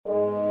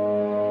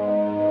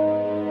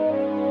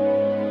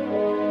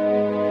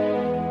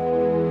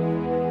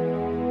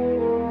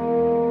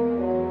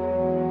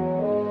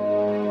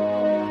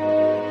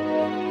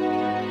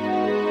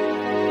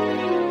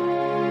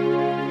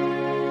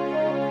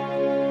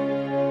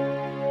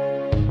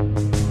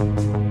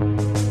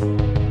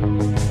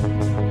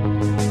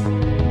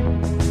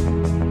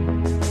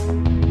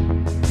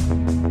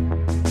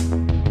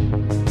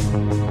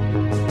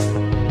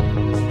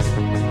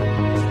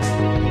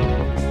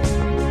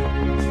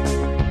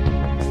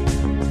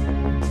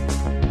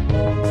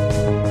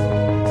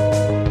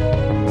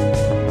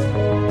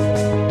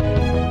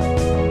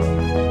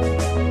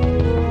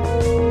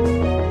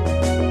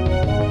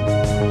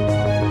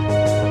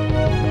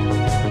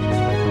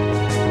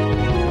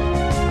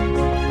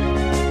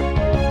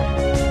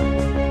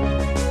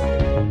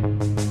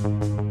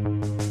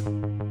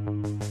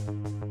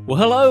Well,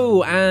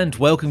 hello and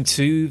welcome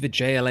to the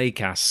JLA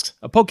Cast,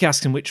 a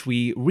podcast in which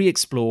we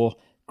re-explore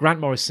Grant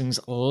Morrison's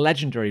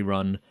legendary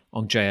run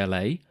on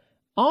JLA,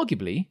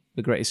 arguably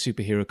the greatest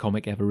superhero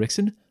comic ever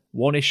written,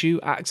 one issue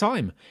at a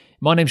time.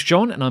 My name's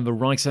John, and I'm the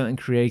writer and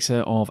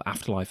creator of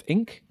Afterlife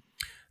Inc.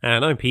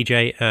 And I'm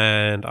PJ,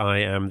 and I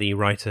am the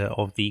writer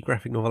of the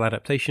graphic novel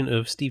adaptation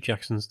of Steve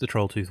Jackson's The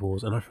Trolltooth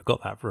Wars, and I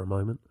forgot that for a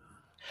moment.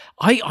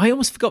 I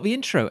almost forgot the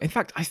intro. In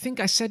fact, I think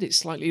I said it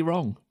slightly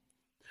wrong.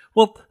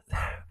 Well,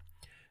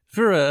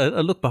 for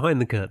a look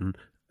behind the curtain,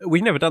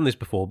 we've never done this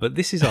before, but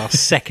this is our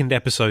second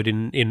episode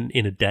in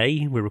a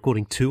day. We're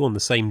recording two on the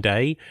same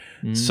day.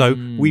 So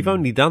we've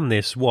only done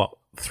this,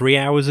 3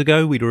 hours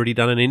ago? We'd already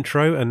done an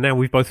intro, and now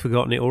we've both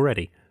forgotten it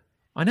already.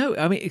 I know.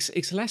 I mean, it's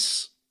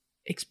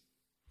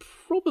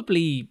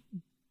probably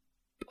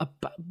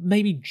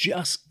maybe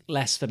just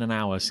less than an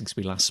hour since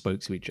we last spoke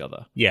to each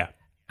other. Yeah.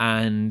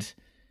 And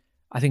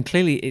I think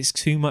clearly it's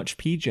too much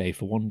PJ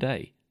for one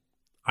day.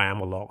 I am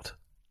a lot.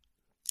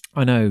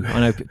 I know.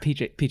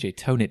 PJ,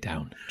 tone it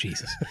down,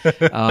 Jesus.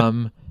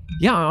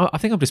 Yeah, I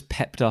think I'm just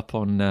pepped up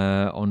on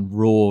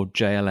raw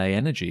JLA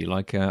energy.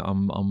 Like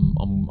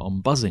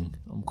I'm buzzing,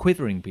 I'm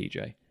quivering,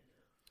 PJ.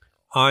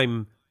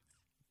 I'm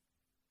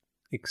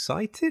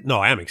excited. No,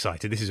 I am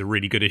excited. This is a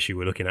really good issue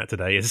we're looking at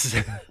today.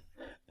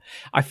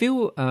 I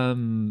feel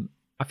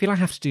I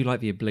have to do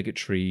like the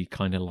obligatory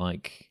kind of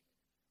like,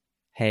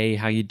 hey,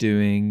 how you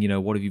doing? You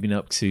know, what have you been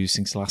up to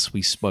since last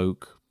we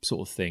spoke,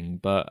 sort of thing.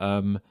 But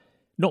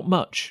not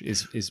much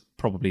is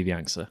probably the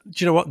answer.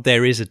 Do you know what?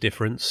 There is a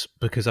difference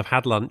because I've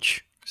had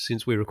lunch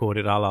since we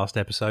recorded our last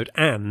episode,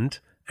 and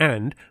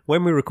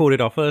when we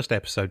recorded our first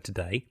episode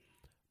today,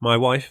 my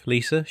wife,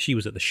 Lisa, she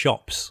was at the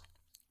shops.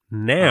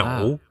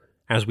 Now,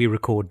 as we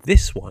record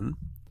this one,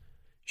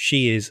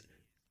 she is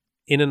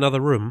in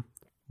another room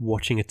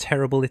watching a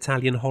terrible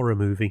Italian horror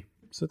movie.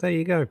 So there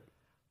you go.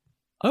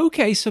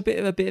 Okay, so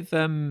a bit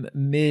of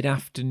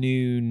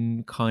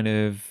mid-afternoon kind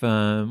of,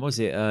 what was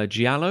it,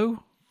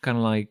 giallo? Kind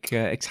of like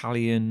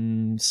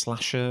Italian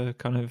slasher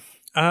kind of?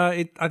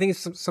 I think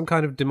it's some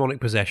kind of demonic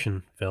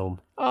possession film.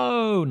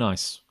 Oh,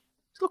 nice.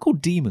 It's not called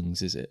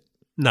Demons, is it?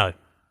 No.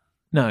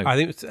 No. I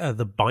think it's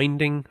The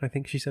Binding, I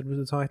think she said was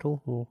the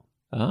title, or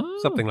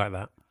something like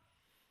that.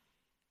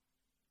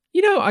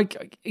 You know,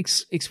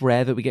 it's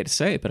rare that we get to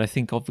say it, but I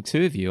think of the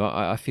two of you,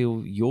 I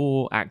feel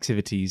your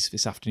activities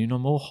this afternoon are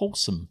more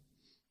wholesome.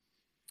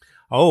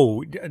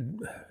 Oh,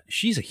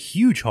 she's a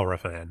huge horror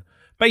fan.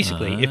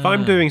 Basically, if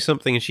I'm doing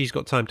something and she's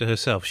got time to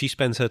herself, she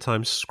spends her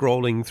time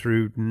scrolling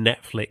through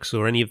Netflix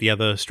or any of the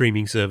other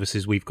streaming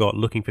services we've got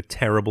looking for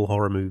terrible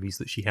horror movies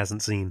that she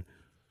hasn't seen.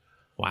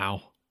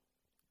 Wow.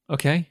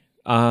 Okay.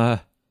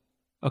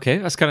 Okay,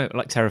 that's kind of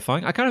like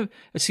terrifying. I kind of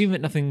assume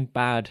that nothing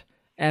bad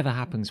ever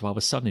happens while the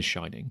sun is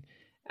shining.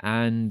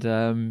 And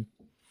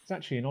it's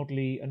actually an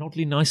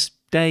oddly nice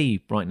day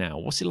right now.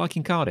 What's it like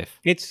in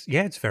Cardiff? It's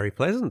very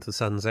pleasant. The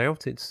sun's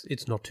out.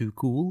 It's not too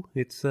cool.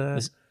 It's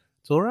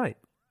all right.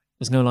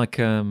 There's no like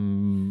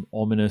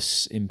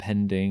ominous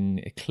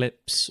impending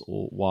eclipse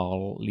or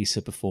while Lisa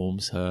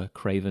performs her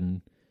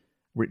Craven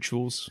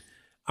rituals.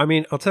 I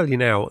mean, I'll tell you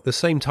now, at the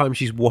same time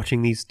she's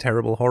watching these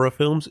terrible horror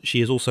films,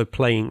 she is also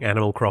playing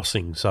Animal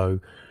Crossing, so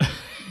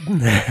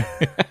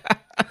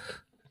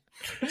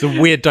it's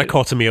a weird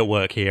dichotomy at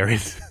work here.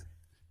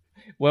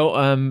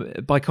 Well,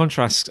 by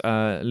contrast,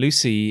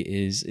 Lucy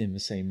is in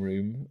the same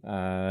room,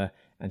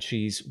 and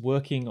she's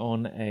working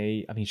on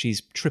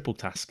she's triple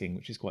tasking,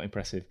 which is quite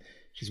impressive.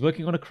 She's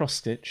working on a cross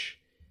stitch.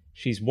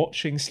 She's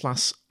watching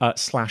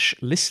slash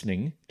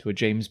listening to a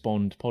James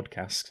Bond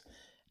podcast,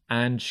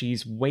 and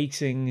she's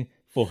waiting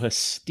for her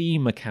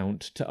Steam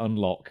account to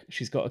unlock.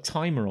 She's got a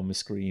timer on the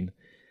screen,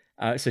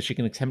 so she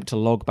can attempt to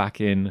log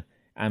back in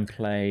and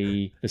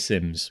play The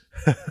Sims.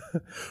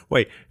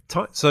 Wait,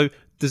 so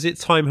does it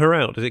time her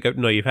out? Does it go,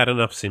 no, you've had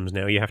enough Sims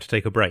now, you have to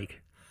take a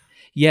break?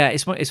 Yeah,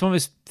 it's one of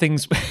those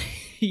things.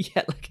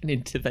 Yeah, like an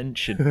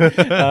intervention.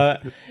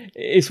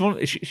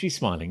 She's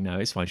smiling. No,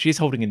 it's fine. She's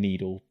holding a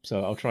needle,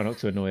 so I'll try not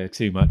to annoy her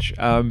too much.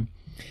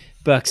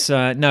 But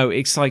no,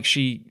 it's like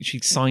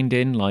she signed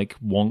in like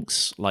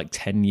wonks like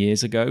 10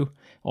 years ago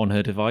on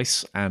her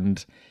device,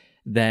 and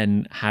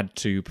then had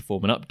to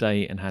perform an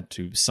update and had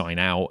to sign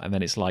out, and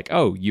then it's like,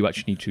 oh, you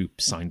actually need to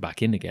sign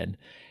back in again.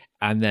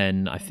 And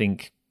then I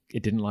think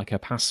it didn't like her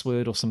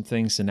password or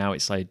something, so now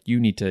it's like you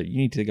need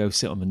to go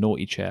sit on the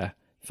naughty chair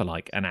for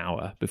like an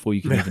hour before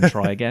you can even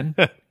try again.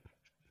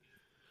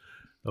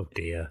 Oh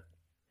dear.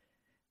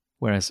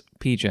 Whereas,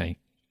 PJ,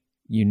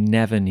 you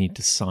never need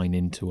to sign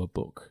into a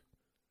book.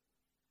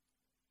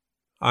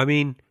 I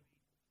mean,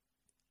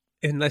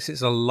 unless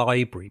it's a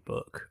library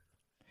book.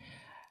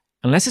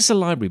 Unless it's a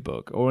library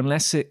book, or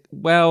unless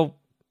or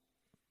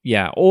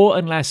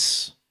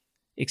unless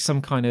it's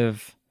some kind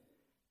of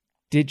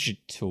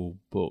digital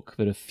book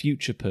that a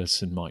future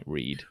person might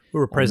read.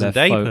 Or a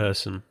present-day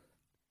person.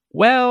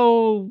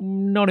 Well,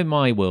 not in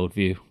my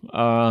worldview.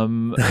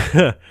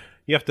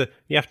 You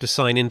have to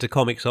sign into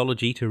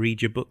Comixology to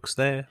read your books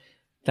there.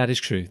 That is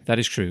true.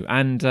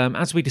 And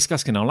as we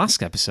discussed in our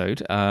last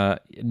episode,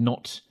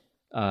 not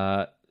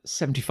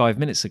 75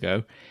 minutes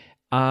ago,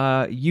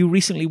 you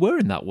recently were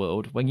in that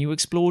world when you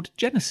explored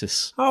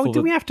Genesis. Oh,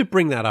 do we have to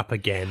bring that up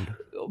again?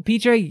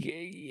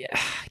 PJ,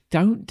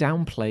 don't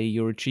downplay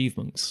your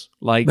achievements.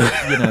 Like,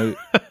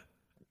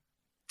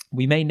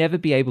 we may never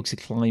be able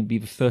to be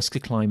the first to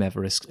climb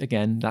Everest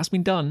again. That's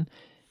been done.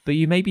 But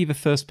you may be the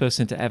first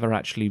person to ever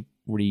actually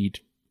read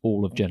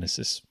all of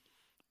Genesis.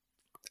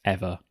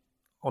 Ever.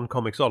 On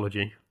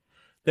Comixology.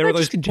 There are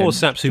those poor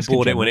saps who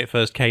bought it when it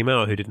first came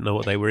out who didn't know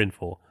what they were in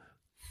for.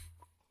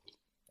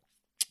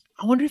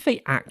 I wonder if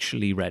they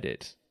actually read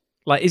it.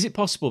 Like, is it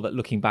possible that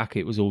looking back,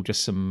 it was all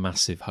just some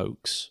massive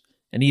hoax?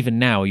 And even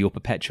now, you're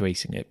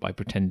perpetuating it by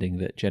pretending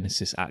that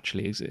Genesis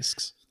actually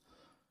exists.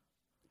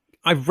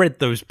 I've read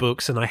those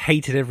books and I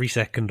hated every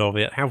second of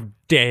it. How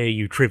dare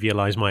you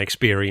trivialize my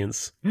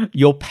experience?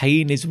 Your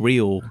pain is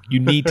real. You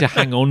need to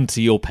hang on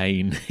to your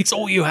pain. It's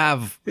all you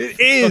have. It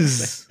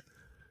is.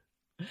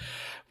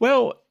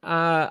 Well,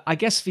 I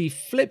guess the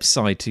flip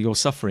side to your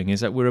suffering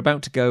is that we're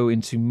about to go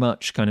into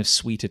much kind of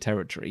sweeter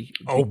territory.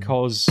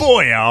 Because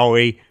boy, are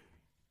we.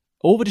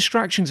 All the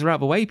distractions are out of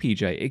the way,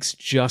 PJ. It's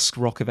just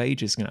Rock of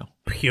Ages now.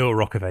 Pure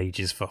Rock of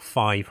Ages for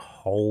 5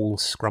 whole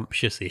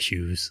scrumptious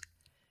issues.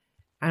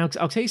 And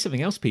I'll tell you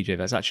something else, PJ,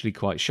 that's actually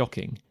quite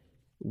shocking.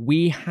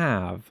 We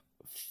have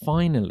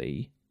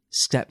finally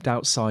stepped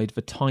outside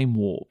the time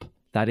warp.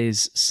 That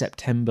is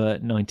September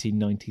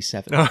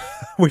 1997.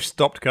 We've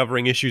stopped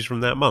covering issues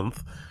from that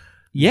month.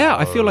 Yeah,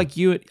 I feel like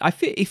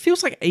it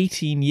feels like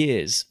 18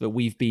 years that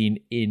we've been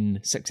in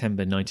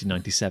September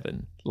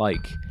 1997.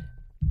 Like,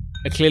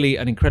 clearly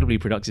an incredibly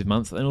productive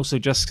month, and also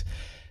just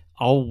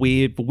our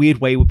weird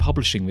way we're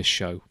publishing this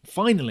show.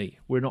 Finally,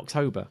 we're in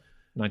October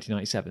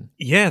 1997.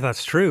 Yeah,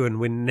 that's true, and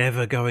we're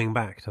never going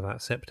back to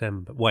that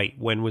September. Wait,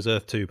 when was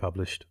Earth 2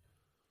 published?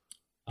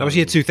 That was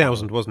year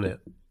 2000, wasn't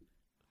it?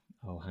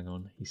 Oh, hang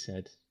on. He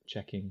said,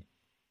 checking.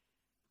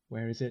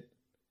 Where is it?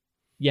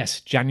 Yes,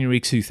 January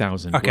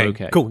 2000.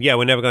 Okay, cool. Yeah,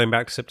 we're never going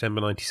back to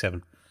September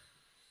 97.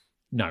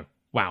 No.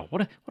 Wow.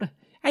 What a...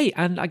 Hey,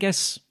 and I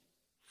guess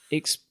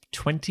it's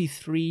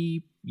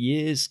 23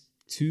 years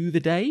to the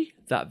day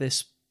that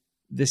this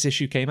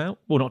issue came out.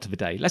 Well, not to the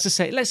day. Let's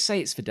say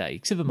it's the day,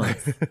 to the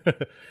month.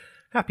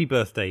 Happy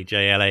birthday,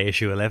 JLA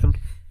issue 11.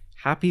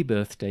 Happy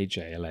birthday,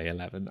 JLA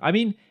 11. I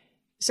mean,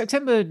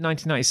 September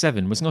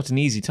 1997 was not an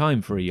easy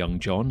time for a young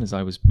John as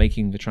I was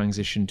making the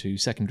transition to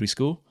secondary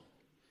school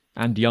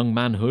and young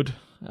manhood.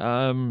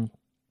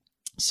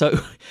 So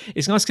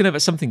it's nice to know that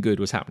something good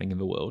was happening in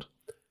the world.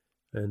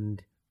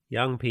 And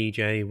young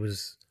PJ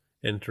was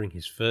entering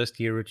his first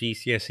year of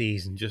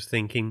GCSEs and just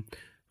thinking,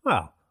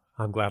 well,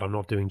 I'm glad I'm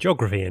not doing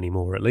geography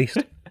anymore, at least.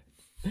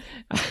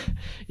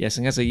 Yes,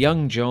 and as a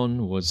young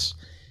John was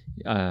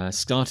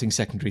starting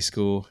secondary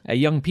school, a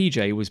young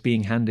PJ was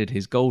being handed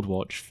his gold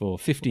watch for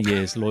 50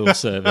 years loyal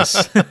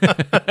service.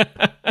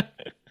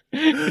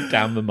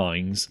 Down the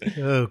mines.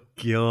 Oh,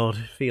 God.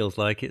 Feels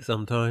like it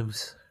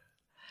sometimes.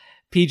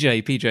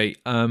 PJ,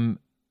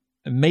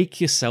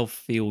 make yourself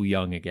feel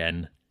young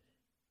again.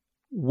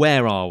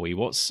 Where are we?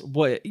 Should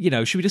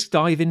we just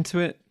dive into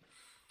it?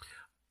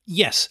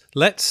 Yes,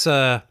 let's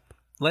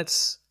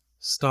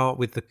start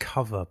with the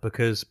cover,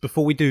 because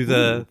before we do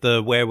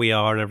the where we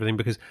are and everything,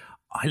 because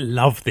I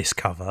love this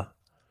cover.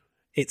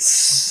 It's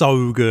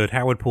so good.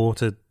 Howard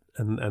Porter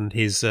and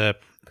his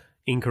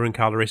inker and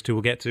colorist, who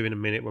we'll get to in a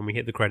minute when we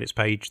hit the credits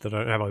page that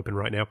I don't have open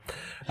right now.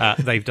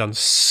 They've done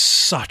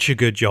such a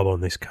good job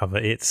on this cover.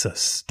 It's a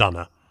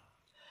stunner.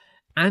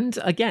 And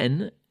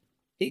again,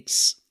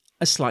 it's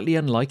a slightly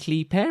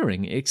unlikely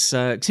pairing. It's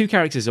two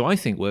characters who I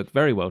think work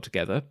very well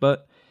together,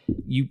 but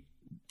you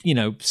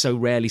so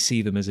rarely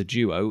see them as a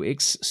duo.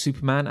 It's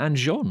Superman and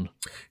Jean.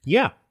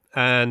 Yeah,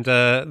 and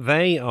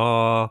they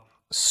are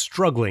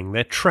struggling.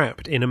 They're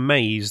trapped in a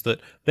maze that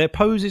their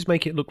poses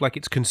make it look like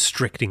it's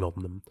constricting on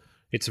them.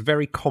 It's a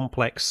very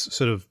complex,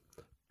 sort of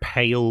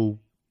pale,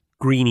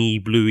 greeny,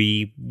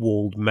 bluey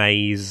walled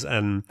maze,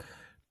 and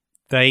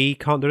they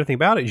can't do anything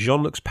about it.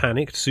 Jean looks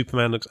panicked,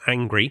 Superman looks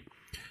angry,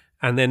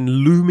 and then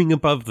looming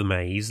above the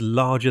maze,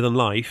 larger than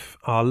life,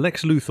 are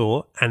Lex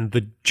Luthor and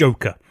the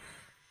Joker.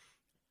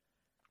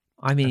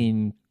 I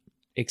mean,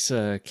 it's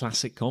a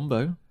classic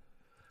combo.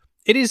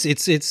 It is.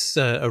 It's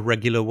a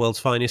regular World's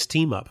Finest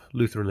team-up,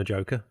 Luthor and the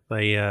Joker.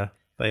 They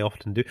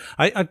often do.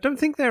 I don't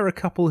think they're a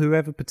couple who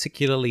ever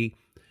particularly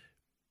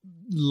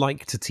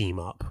like to team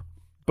up,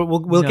 but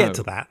we'll get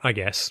to that, I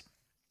guess.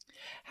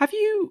 Have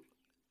you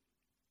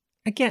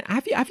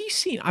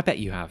seen? I bet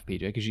you have, PJ,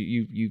 because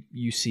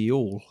you see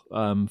all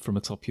from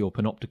atop your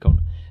panopticon.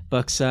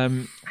 But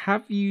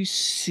have you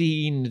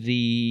seen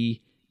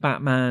the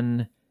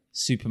Batman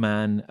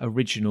Superman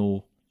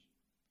original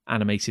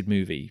animated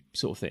movie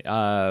sort of thing?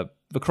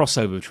 The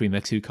crossover between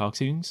their two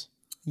cartoons?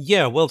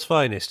 Yeah, World's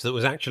Finest. That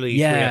was actually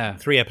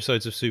three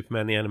episodes of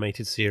Superman the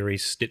Animated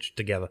Series stitched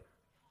together.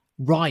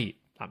 Right.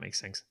 That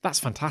makes sense. That's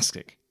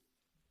fantastic.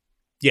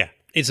 Yeah,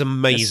 it's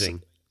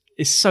amazing.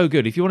 It's so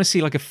good. If you want to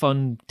see like a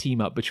fun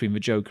team up between the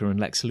Joker and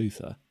Lex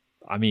Luthor,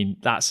 I mean,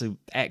 that's an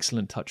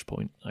excellent touch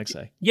point, I'd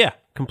say. Yeah,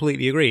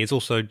 completely agree. It's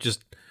also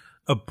just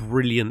a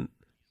brilliant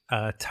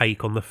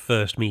take on the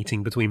first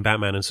meeting between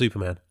Batman and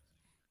Superman?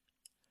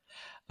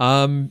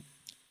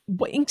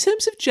 In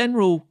terms of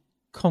general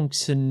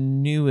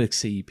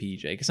continuity,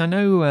 PJ, because I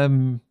know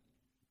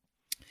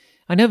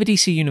the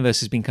DC universe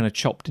has been kind of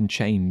chopped and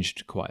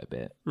changed quite a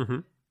bit,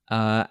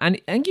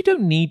 and you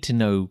don't need to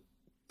know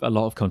a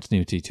lot of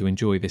continuity to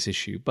enjoy this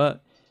issue.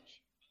 But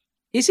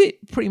is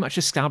it pretty much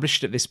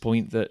established at this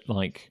point that,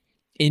 like,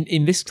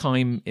 in this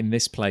time, in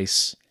this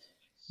place,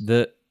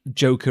 that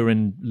Joker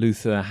and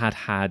Luthor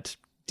had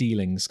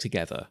dealings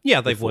together?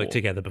 Yeah, they've worked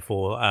together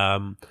before.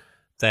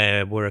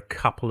 There were a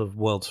couple of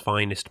World's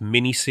Finest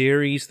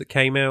miniseries that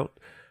came out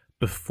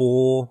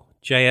before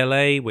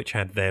JLA, which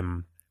had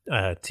them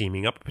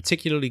teaming up. A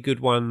particularly good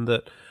one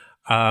that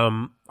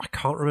I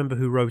can't remember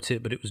who wrote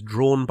it, but it was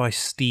drawn by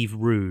Steve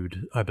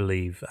Rude, I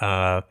believe,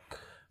 that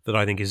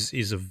I think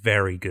is a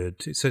very good.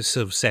 It's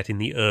sort of set in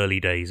the early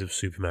days of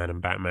Superman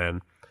and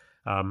Batman.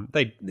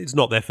 It's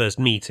not their first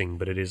meeting,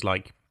 but it is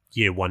like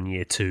year 1,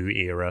 year 2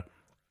 era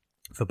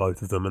for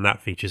both of them, and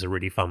that features a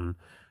really fun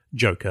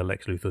Joker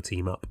Lex Luthor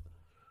team up.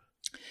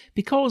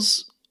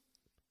 Because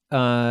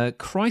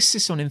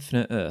Crisis on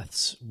Infinite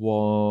Earths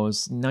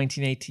was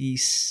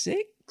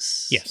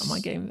 1986? Yes. Am I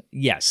getting...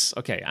 Yes,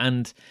 okay.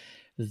 And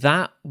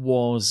that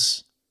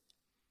was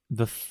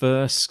the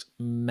first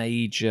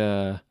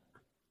major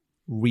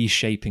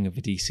reshaping of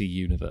the DC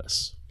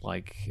universe.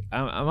 Like,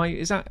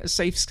 is that a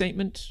safe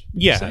statement?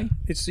 Yeah,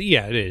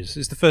 it is.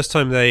 It's the first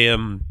time they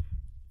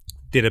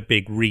did a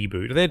big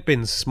reboot. There'd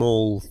been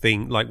small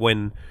thing like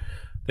when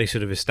they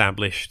sort of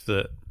established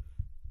that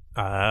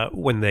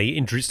when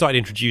they started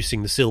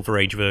introducing the Silver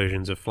Age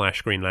versions of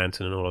Flash, Green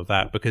Lantern, and all of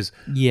that, because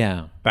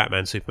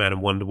Batman, Superman,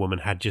 and Wonder Woman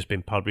had just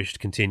been published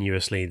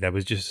continuously. There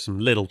was just some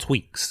little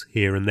tweaks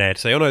here and there to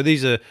say, oh no,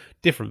 these are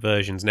different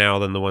versions now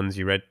than the ones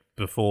you read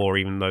before,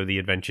 even though the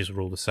adventures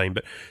were all the same.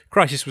 But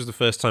Crisis was the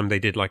first time they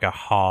did like a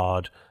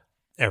hard,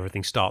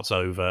 everything starts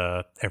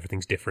over,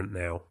 everything's different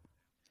now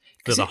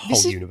for the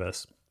whole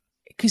universe.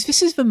 Because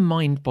this is the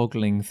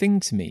mind-boggling thing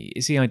to me,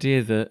 is the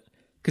idea that,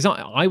 because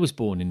I was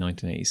born in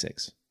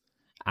 1986,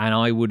 and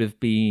I would have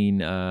been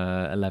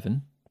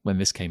 11 when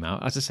this came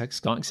out, as I said,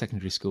 starting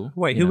secondary school.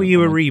 Wait, who were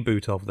you a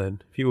reboot of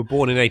then? If you were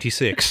born in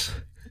 86?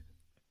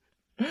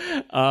 Who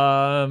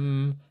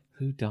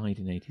died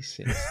in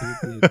 86?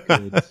 Who would be a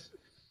good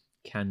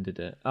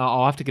candidate?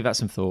 I'll have to give that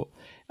some thought.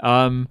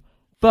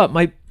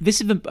 But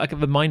this is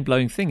the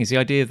mind-blowing thing, is the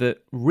idea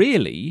that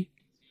really,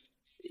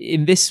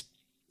 in this,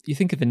 you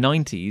think of the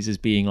 90s as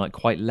being like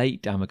quite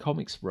late down the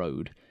comics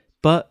road,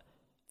 but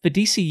the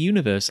DC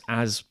universe,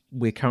 as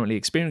we're currently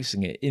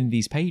experiencing it in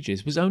these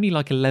pages, was only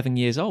like 11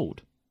 years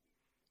old.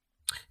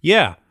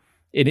 Yeah.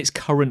 In its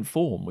current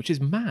form, which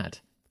is mad.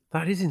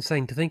 That is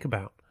insane to think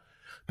about.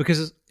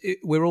 Because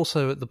we're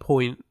also at the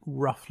point,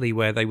 roughly,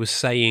 where they were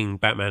saying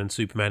Batman and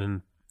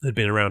Superman had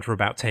been around for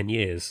about 10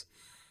 years.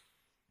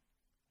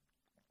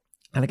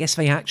 And I guess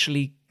they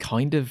actually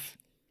kind of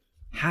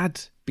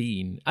had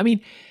been. I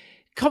mean,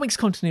 comics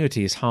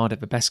continuity is hard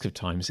at the best of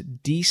times.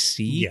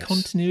 DC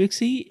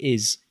continuity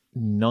is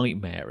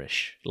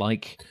nightmarish.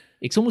 Like,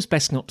 it's almost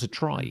best not to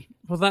try.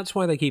 Well, that's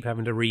why they keep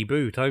having to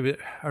reboot.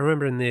 I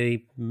remember in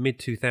the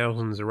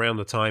mid-2000s, around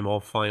the time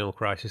of Final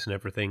Crisis and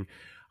everything,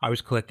 I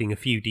was collecting a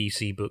few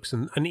DC books,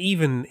 and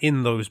even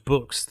in those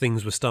books,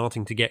 things were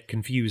starting to get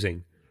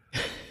confusing.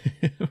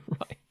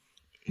 Right.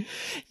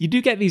 You do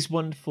get these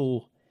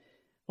wonderful,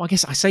 well, I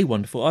guess I say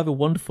wonderful, either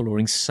wonderful or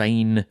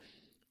insane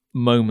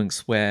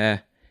moments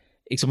where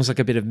it's almost like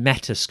a bit of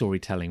meta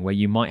storytelling, where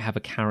you might have a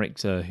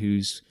character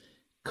whose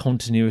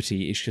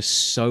continuity is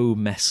just so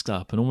messed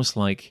up and almost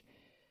like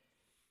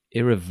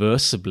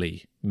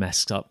irreversibly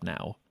messed up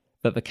now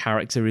that the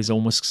character is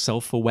almost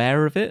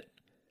self-aware of it.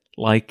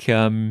 Like,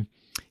 oh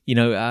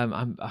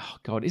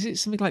God, is it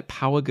something like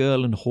Power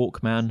Girl and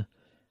Hawkman?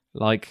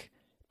 Like,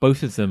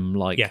 both of them,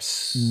 like,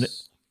 yes.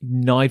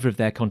 Neither of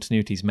their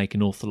continuities make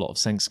an awful lot of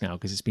sense now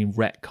because it's been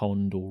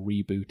retconned or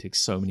rebooted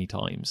so many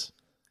times.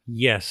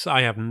 Yes,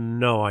 I have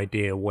no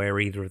idea where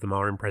either of them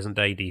are in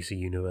present-day DC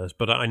universe,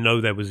 but I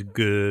know there was a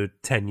good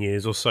 10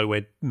 years or so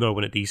where no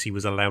one at DC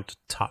was allowed to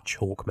touch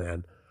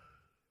Hawkman.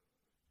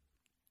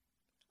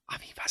 I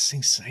mean, that's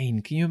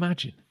insane. Can you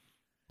imagine?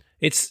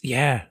 It's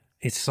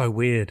so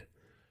weird.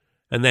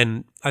 And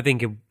then I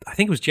think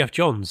it was Jeff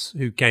Johns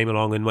who came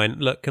along and went,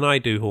 look, can I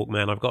do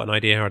Hawkman? I've got an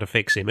idea how to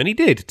fix him. And he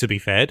did, to be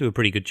fair, do a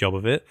pretty good job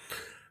of it.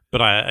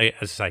 But I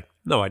as I say,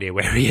 no idea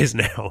where he is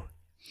now.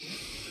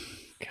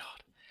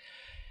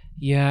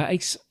 Yeah,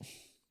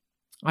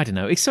 I don't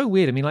know. It's so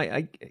weird. I mean,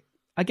 like,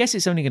 I guess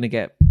it's only going to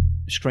get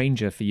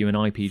stranger for you and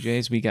I, PJ,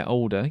 as we get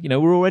older. You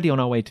know, we're already on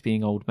our way to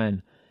being old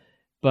men.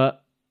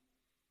 But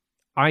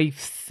I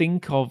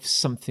think of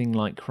something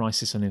like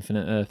Crisis on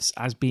Infinite Earths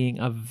as being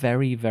a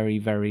very, very,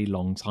 very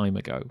long time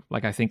ago.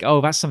 Like, I think,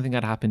 that's something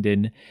that happened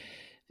in,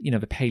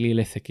 the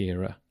Paleolithic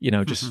era.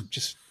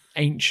 Just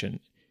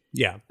ancient.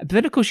 Yeah. But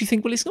then, of course, you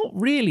think, well, it's not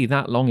really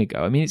that long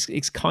ago. I mean,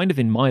 it's kind of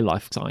in my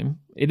lifetime.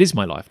 It is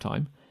my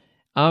lifetime.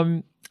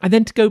 And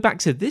then to go back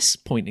to this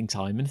point in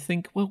time and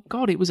think, well,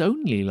 God, it was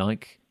only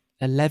like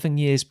 11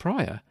 years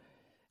prior.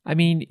 I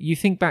mean, you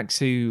think back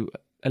to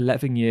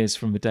 11 years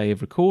from the day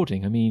of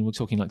recording. I mean, we're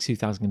talking like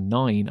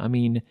 2009. I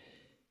mean,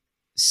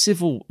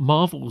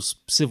 Marvel's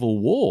Civil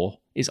War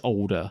is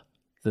older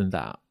than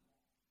that.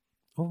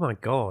 Oh my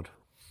God.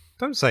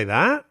 Don't say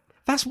that.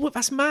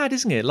 That's mad,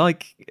 isn't it?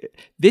 Like,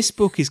 this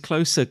book is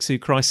closer to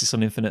Crisis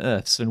on Infinite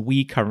Earths than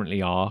we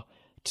currently are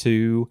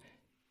to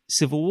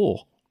Civil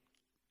War.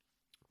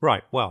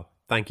 Right, well,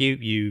 thank you.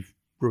 You've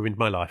ruined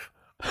my life.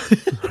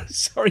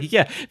 Sorry,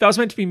 yeah. That was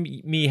meant to be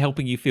me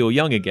helping you feel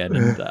young again.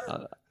 And,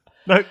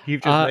 No,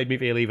 you've just made me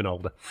feel even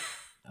older.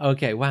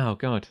 Okay, wow,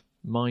 God.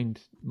 Mind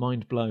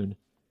blown.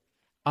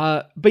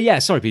 But yeah,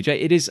 sorry, PJ.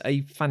 It is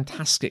a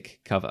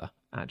fantastic cover,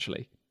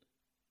 actually.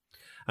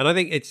 And I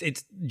think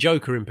it's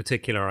Joker in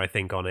particular, I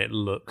think, on it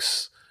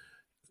looks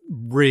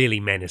really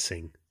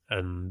menacing.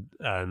 And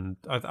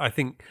I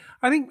think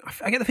I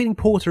get the feeling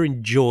Porter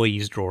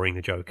enjoys drawing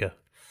the Joker.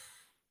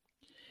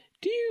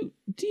 Do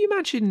you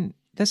imagine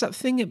there's that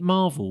thing at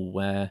Marvel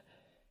where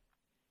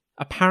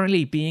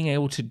apparently being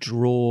able to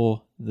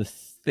draw the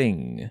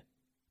Thing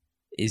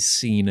is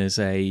seen as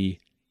a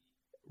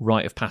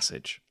rite of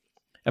passage?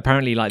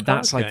 Apparently, like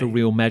that's like the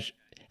real measure.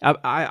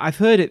 I've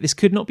heard it. This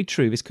could not be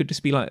true. This could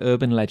just be like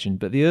urban legend.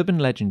 But the urban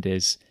legend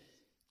is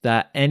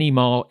that any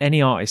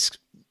artist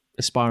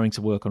aspiring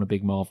to work on a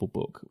big Marvel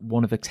book,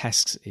 one of the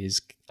tests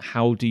is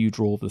how do you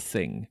draw the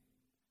Thing?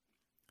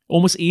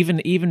 Almost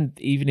even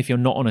if you're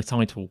not on a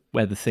title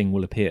where the Thing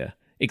will appear,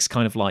 it's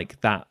kind of like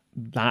that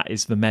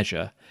is the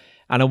measure.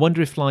 And I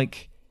wonder if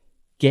like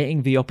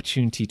getting the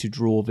opportunity to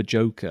draw the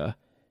Joker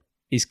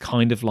is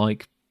kind of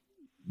like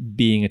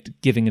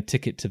giving a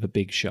ticket to the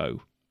big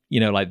show. You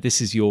know, like this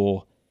is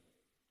your,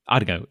 I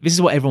don't know, this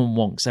is what everyone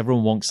wants.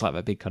 Everyone wants like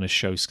that big kind of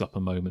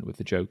showstopper moment with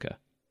the Joker,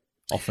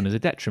 often as a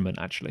detriment,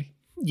 actually.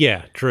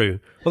 Yeah, true.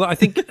 Well, I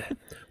think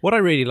what I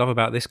really love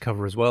about this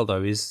cover as well,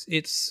 though, is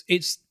it's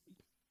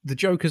the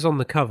Joker's on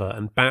the cover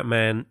and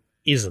Batman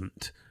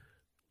isn't.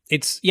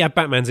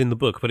 Batman's in the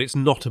book, but it's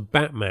not a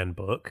Batman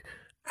book,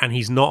 and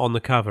he's not on the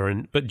cover.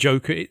 But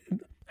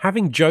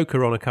having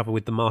Joker on a cover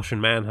with the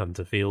Martian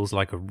Manhunter feels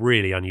like a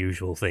really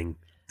unusual thing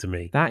to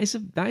me. That is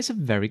a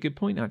very good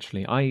point,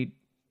 actually.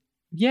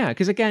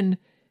 Because again,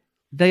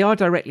 they are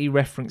directly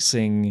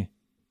referencing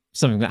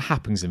something that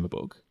happens in the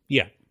book.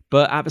 Yeah.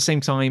 But at the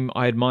same time,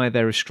 I admire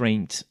their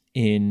restraint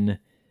in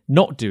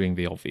not doing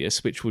the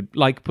obvious, which would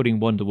like putting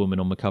Wonder Woman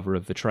on the cover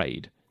of the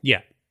trade.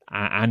 Yeah.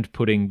 And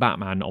putting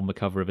Batman on the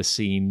cover of a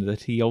scene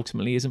that he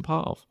ultimately isn't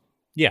part of.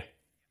 Yeah.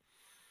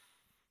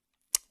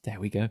 There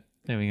we go.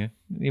 Yeah,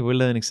 we're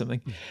learning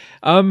something.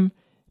 But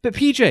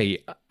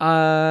PJ,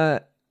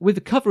 with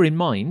the cover in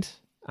mind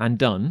and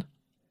done,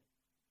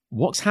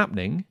 what's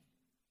happening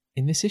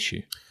in this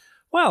issue?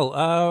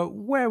 Well,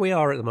 where we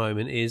are at the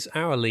moment is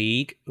our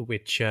league,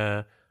 which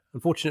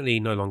unfortunately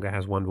no longer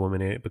has Wonder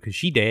Woman in it because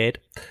she died.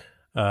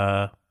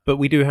 But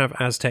we do have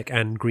Aztec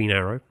and Green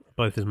Arrow,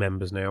 both as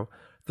members now.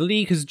 The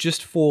League has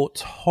just fought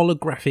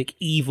holographic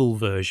evil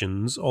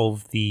versions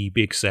of the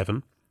Big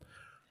Seven,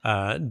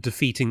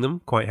 defeating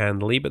them quite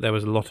handily, but there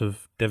was a lot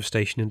of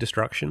devastation and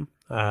destruction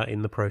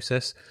in the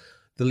process.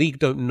 The League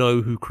don't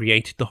know who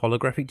created the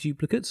holographic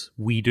duplicates.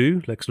 We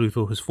do. Lex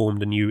Luthor has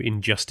formed a new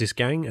Injustice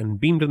gang and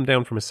beamed them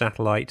down from a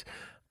satellite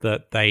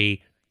that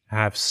they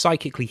have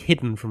psychically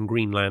hidden from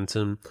Green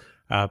Lantern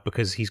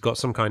because he's got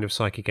some kind of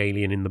psychic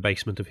alien in the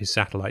basement of his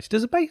satellite.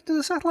 Does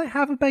a satellite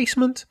have a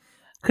basement?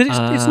 Because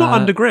it's not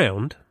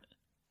underground.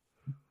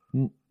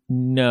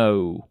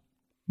 No.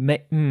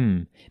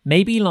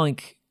 Maybe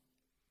like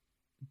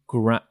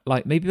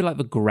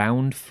the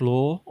ground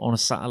floor on a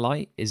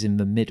satellite is in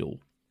the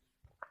middle,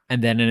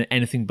 and then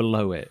anything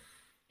below it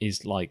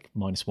is like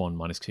 -1,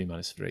 -2,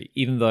 -3.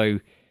 Even though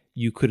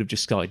you could have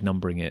just started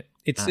numbering it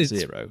at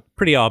 0.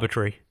 Pretty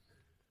arbitrary.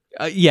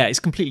 Yeah,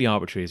 it's completely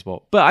arbitrary as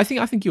well. But I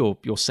think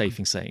you're safe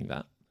in saying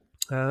that.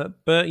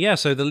 But yeah,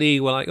 so the League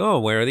were like, oh,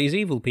 where are these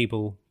evil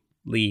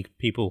League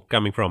people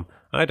coming from?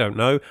 I don't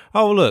know.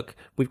 Oh, look,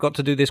 we've got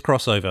to do this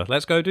crossover.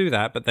 Let's go do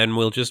that. But then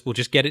we'll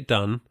just get it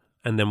done,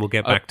 and then we'll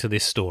get back to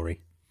this story.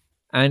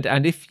 And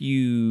if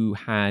you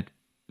had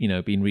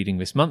been reading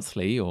this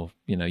monthly, or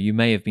you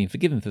may have been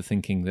forgiven for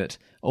thinking that,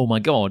 oh my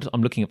God,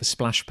 I'm looking at the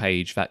splash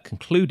page that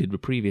concluded the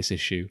previous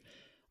issue.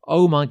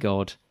 Oh my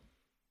God,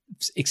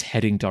 it's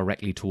heading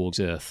directly towards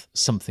Earth.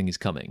 Something is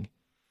coming.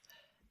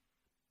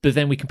 But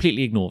then we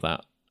completely ignore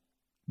that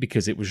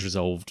because it was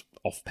resolved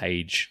off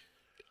page.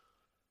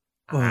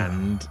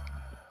 And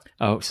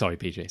sorry,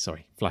 PJ.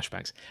 Sorry,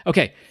 flashbacks.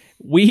 Okay,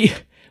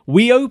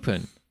 we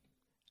open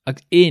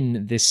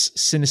in this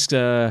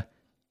sinister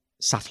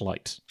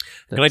satellite.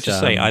 Can I just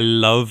say, I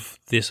love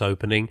this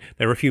opening.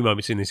 There are a few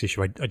moments in this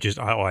issue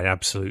I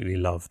absolutely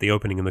love. The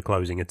opening and the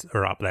closing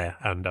are up there,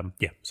 and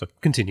so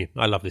continue.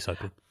 I love this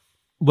opening.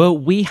 Well,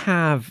 we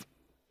have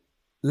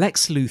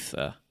Lex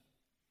Luthor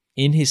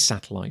in his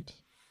satellite,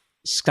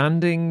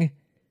 standing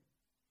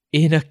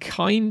in a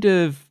kind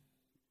of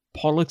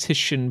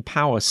politician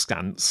power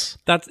stance.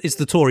 That is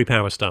the Tory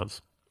power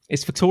stance.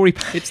 It's for Tory.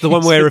 It's the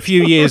one where a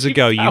few years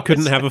ago you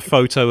couldn't have a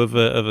photo of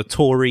a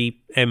Tory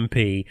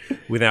MP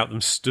without them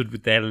stood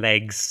with their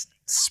legs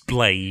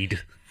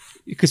splayed.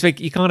 Because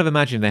you kind of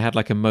imagine they had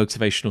like a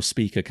motivational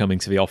speaker coming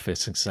to the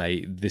office and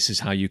say, "This is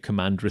how you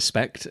command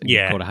respect, and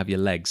you've got to have your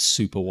legs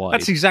super wide."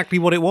 That's exactly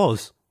what it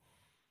was.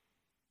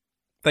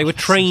 They were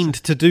trained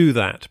to do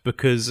that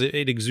because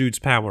it exudes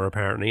power,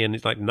 apparently, and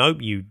it's like,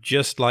 nope, you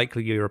just like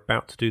you're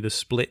about to do the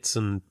splits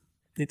and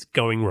it's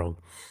going wrong.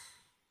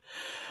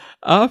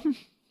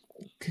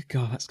 Good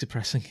God, that's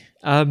depressing.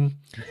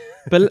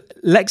 But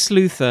Lex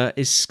Luthor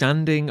is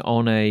standing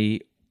on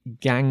a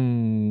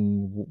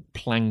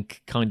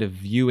gangplank kind of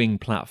viewing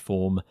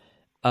platform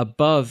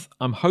above,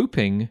 I'm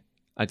hoping,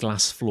 a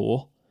glass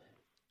floor.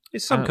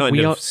 It's some kind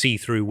of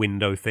see-through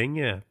window thing,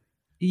 yeah.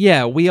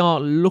 Yeah, we are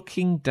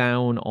looking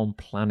down on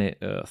planet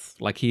Earth.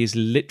 Like, he is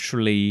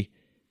literally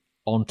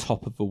on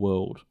top of the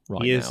world right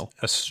now. He is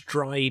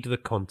astride the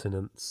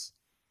continents.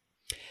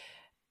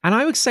 And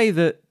I would say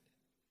that,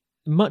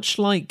 much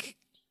like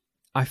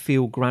I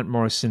feel Grant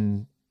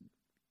Morrison,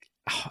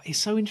 it's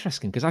so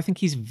interesting because I think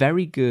he's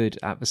very good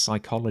at the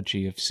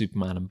psychology of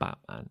Superman and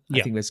Batman. I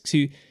think there's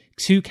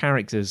two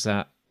characters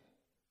that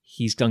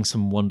he's done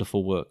some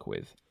wonderful work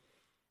with.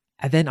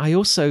 And then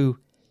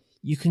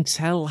you can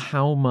tell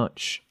how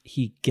much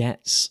he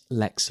gets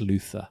Lex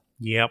Luthor.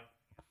 Yep.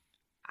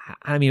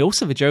 I mean,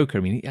 also the Joker.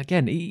 I mean,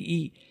 again,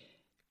 he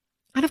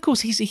and of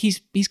course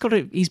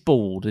he's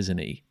bald, isn't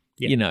he?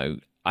 Yep. You know,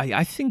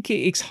 I think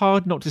it's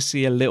hard not to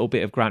see a little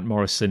bit of Grant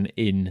Morrison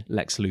in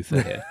Lex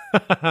Luthor here.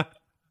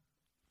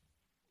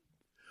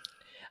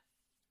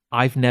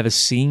 I've never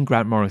seen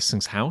Grant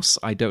Morrison's house.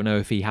 I don't know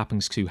if he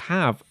happens to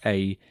have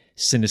a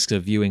sinister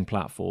viewing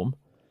platform.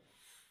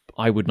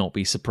 I would not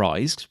be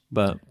surprised,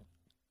 but...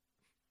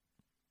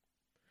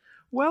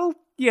 Well,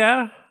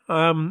 yeah.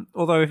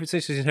 Although if it's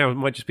his house, it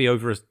might just be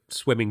over a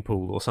swimming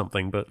pool or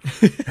something, but...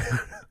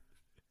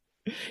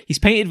 He's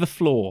painted the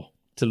floor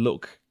to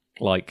look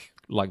like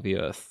the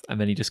Earth, and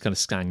then he just kind of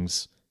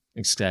stands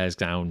and stares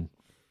down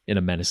in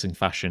a menacing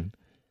fashion.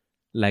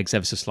 Legs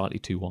ever so slightly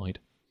too wide.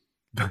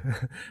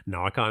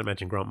 No, I can't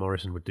imagine Grant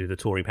Morrison would do the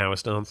Tory power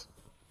stance.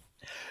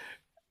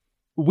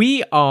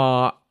 We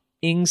are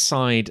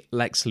inside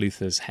Lex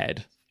Luthor's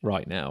head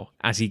right now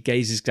as he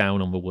gazes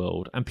down on the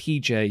world. And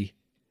PJ,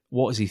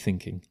 what is he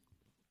thinking?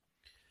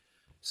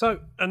 So,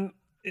 and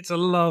it's a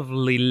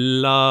lovely,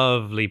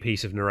 lovely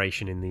piece of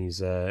narration in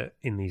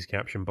these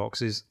caption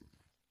boxes.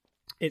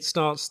 It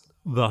starts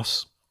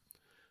thus.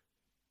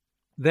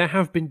 There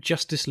have been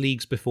Justice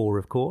Leagues before,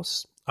 of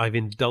course. I've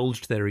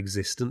indulged their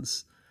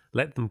existence.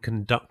 Let them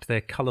conduct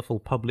their colourful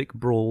public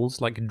brawls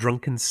like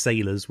drunken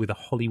sailors with a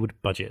Hollywood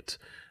budget.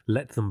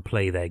 Let them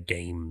play their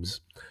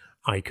games.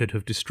 I could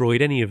have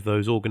destroyed any of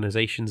those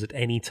organisations at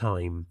any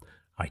time.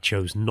 I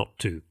chose not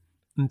to.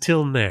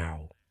 Until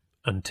now.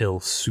 Until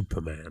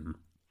Superman.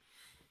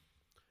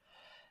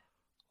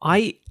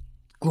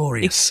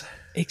 Glorious.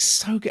 It's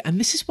so good. And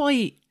this is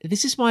why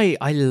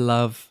I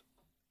love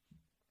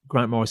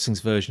Grant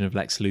Morrison's version of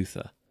Lex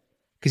Luthor.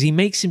 Because he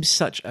makes him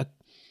such a...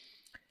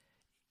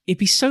 It'd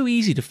be so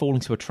easy to fall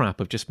into a trap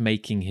of just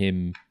making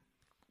him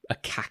a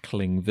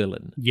cackling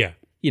villain. Yeah.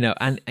 You know,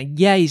 and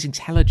yeah, he's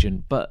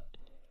intelligent, but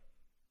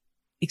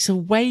it's a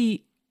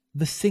way...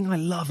 The thing I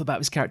love about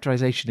his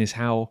characterization is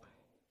how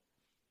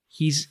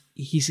he's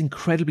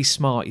incredibly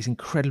smart, he's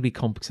incredibly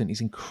competent,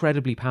 he's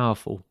incredibly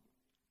powerful.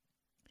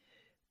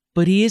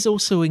 But he is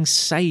also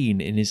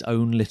insane in his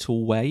own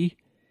little way.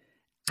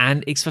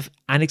 And it's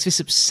this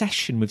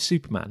obsession with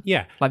Superman.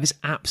 Yeah. Like this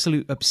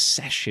absolute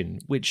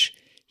obsession, which...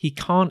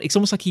 It's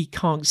almost like he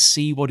can't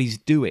see what he's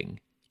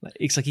doing.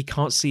 It's like he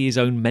can't see his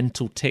own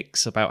mental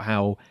tics about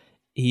how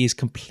he is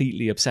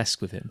completely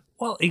obsessed with him.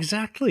 Well,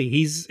 exactly.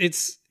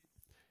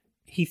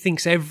 He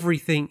thinks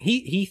everything.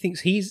 He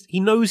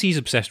knows he's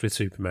obsessed with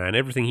Superman.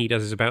 Everything he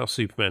does is about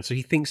Superman. So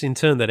he thinks in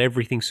turn that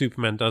everything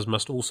Superman does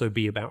must also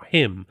be about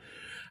him.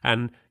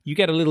 And you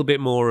get a little bit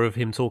more of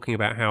him talking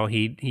about how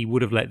he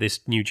would have let this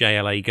new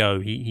JLA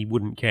go. He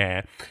wouldn't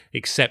care,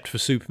 except for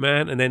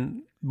Superman. And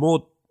then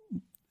more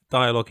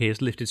dialogue here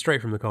is lifted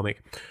straight from the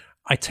comic.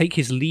 I take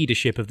his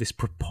leadership of this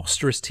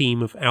preposterous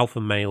team of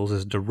alpha males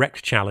as a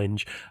direct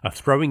challenge, a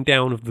throwing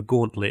down of the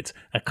gauntlet,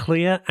 a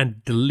clear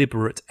and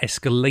deliberate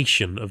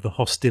escalation of the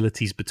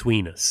hostilities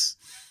between us.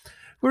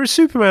 Whereas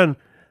Superman,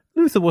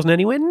 Luthor wasn't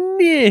anywhere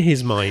near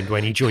his mind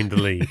when he joined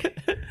the League.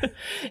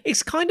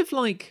 It's kind of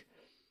like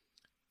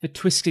the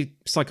twisted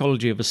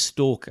psychology of a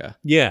stalker.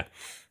 Yeah.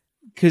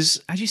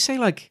 Because, as you say,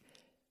 like,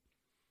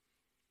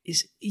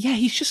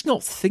 he's just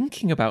not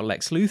thinking about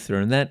Lex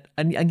Luthor,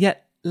 and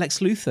yet Lex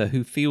Luthor,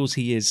 who feels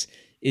he is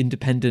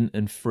independent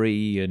and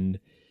free and,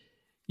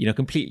 you know,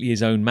 completely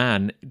his own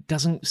man,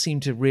 doesn't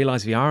seem to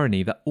realize the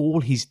irony that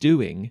all he's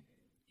doing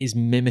is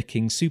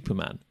mimicking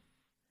Superman.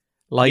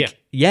 Like,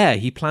 yeah,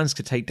 he plans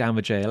to take down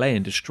the JLA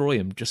and destroy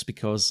him just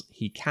because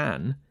he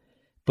can,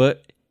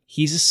 but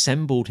he's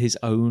assembled his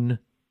own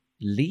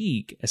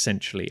league,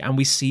 essentially, and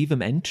we see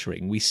them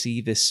entering. We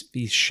see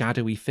these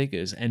shadowy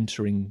figures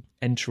entering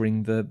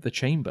the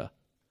chamber.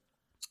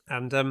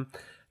 And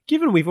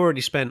Given we've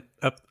already spent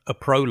a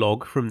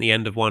prologue from the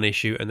end of one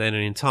issue and then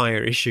an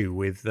entire issue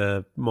with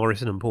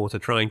Morrison and Porter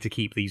trying to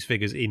keep these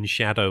figures in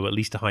shadow, at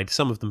least to hide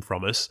some of them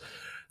from us,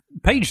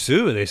 page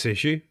 2 of this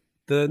issue,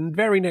 the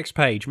very next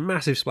page,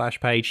 massive splash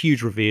page,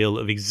 huge reveal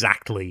of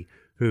exactly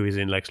who is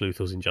in Lex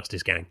Luthor's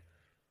Injustice Gang.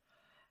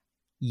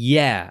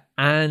 Yeah,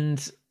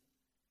 and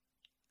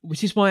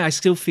which is why I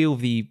still feel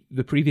the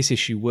previous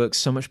issue works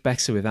so much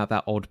better without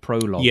that odd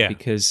prologue,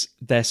 because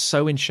they're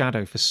so in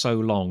shadow for so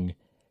long.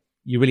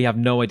 You really have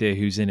no idea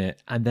who's in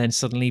it, and then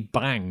suddenly,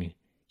 bang,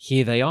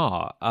 here they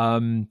are.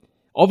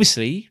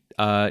 Obviously,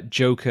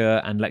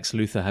 Joker and Lex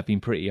Luthor have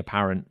been pretty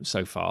apparent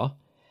so far,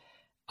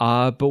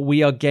 but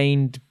we are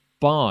gained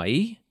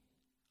by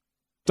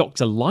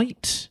Dr.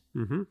 Light.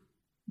 Mm-hmm.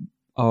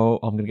 Oh,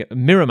 I'm going to get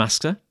Mirror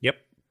Master. Yep.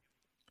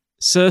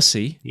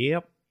 Cersei.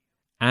 Yep.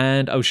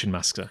 And Ocean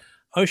Master.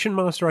 Ocean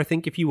Master, I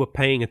think if you were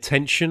paying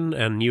attention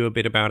and knew a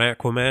bit about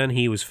Aquaman,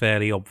 he was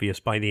fairly obvious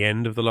by the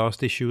end of the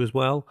last issue as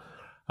well.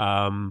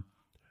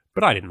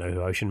 But I didn't know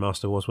who Ocean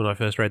Master was when I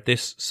first read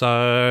this,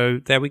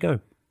 so there we go.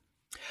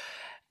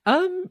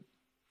 I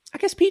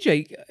guess,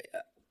 PJ,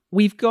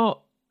 we've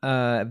got...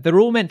 they're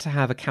all meant to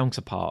have a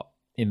counterpart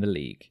in the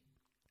League.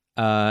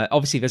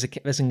 Obviously,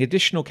 there's an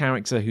additional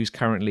character who's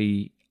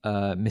currently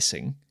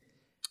missing.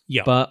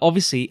 Yeah. But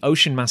obviously,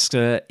 Ocean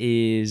Master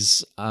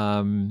is...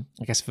 I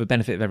guess for the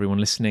benefit of everyone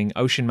listening,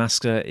 Ocean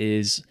Master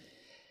is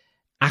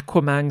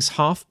Aquaman's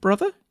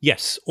half-brother?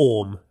 Yes,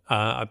 Orm.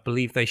 I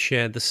believe they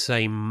share the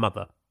same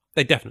mother.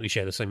 They definitely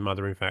share the same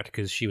mother, in fact,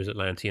 because she was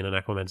Atlantean and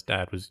Aquaman's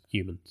dad was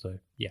human, so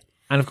yeah.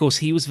 And of course,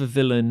 he was the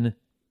villain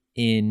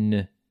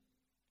in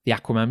the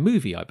Aquaman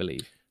movie, I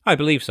believe. I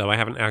believe so. I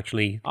haven't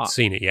actually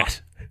seen it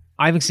yet.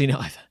 I haven't seen it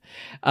either.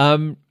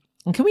 And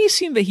can we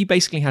assume that he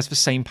basically has the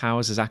same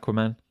powers as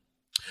Aquaman?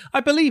 I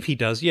believe he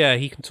does, yeah.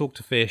 He can talk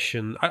to fish,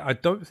 and I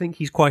don't think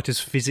he's quite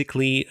as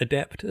physically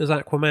adept as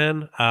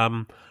Aquaman.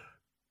 I'm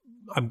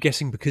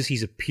guessing because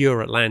he's a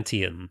pure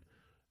Atlantean.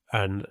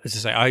 And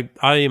as I say,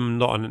 I am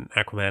not an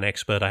Aquaman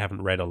expert. I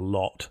haven't read a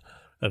lot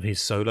of his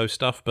solo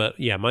stuff. But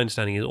yeah, my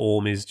understanding is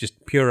Orm is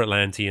just pure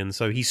Atlantean.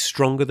 So he's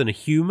stronger than a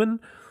human,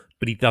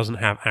 but he doesn't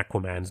have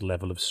Aquaman's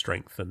level of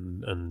strength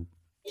and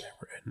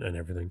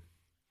everything.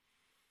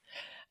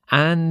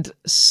 And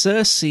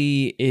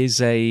Cersei is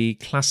a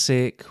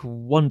classic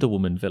Wonder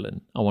Woman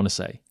villain, I want to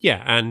say.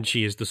 Yeah, and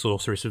she is the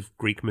sorceress of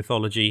Greek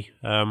mythology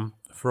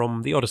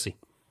from the Odyssey.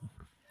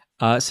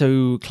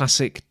 So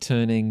classic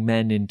turning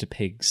men into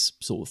pigs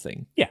sort of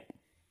thing. Yeah.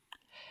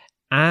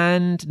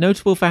 And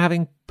notable for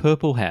having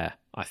purple hair,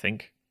 I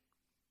think.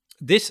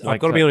 I've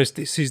got to be honest,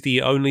 this is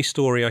the only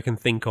story I can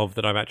think of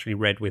that I've actually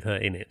read with her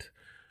in it.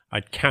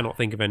 I cannot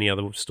think of any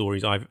other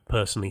stories I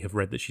personally have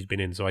read that she's been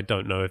in, so I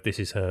don't know if this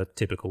is her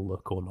typical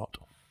look or not.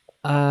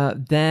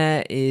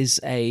 There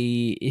is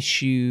a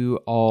issue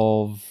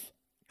of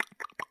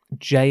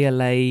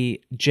JLA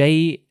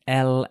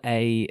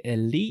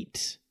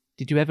Elite.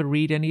 Did you ever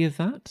read any of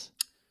that?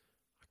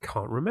 I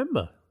can't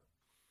remember.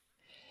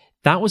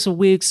 That was a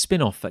weird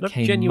spin-off that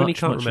came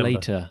much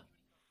later.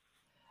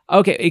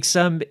 Okay, it's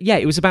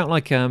it was about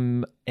like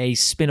a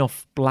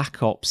spin-off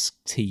Black Ops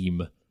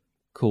team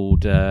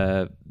called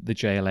the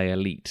JLA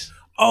Elite.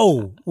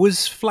 Oh,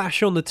 was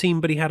Flash on the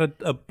team, but he had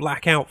a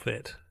black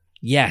outfit?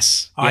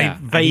 Yes. I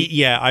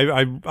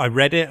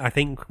read it, I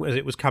think, as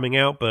it was coming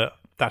out, but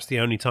that's the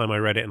only time I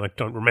read it, and I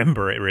don't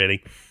remember it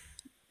really.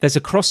 There's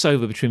a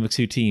crossover between the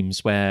two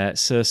teams where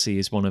Cersei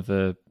is one of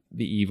the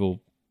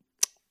evil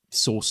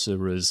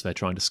sorcerers they're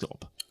trying to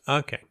stop.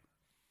 Okay.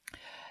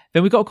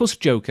 Then we've got, of course,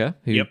 Joker,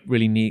 who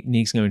really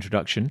needs no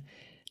introduction.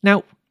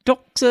 Now,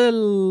 Dr.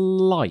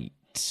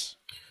 Light.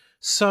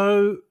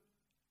 So,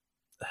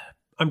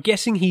 I'm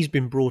guessing he's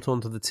been brought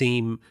onto the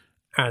team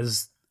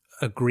as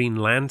a Green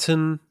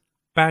Lantern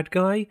bad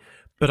guy,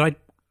 but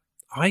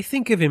I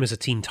think of him as a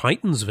Teen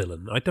Titans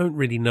villain. I don't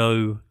really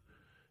know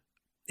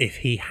if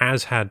he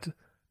has had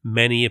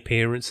many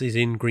appearances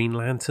in Green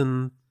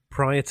Lantern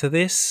prior to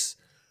this.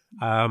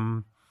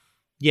 I'm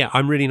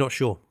really not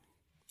sure.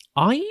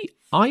 I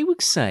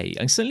would say,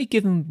 and certainly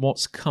given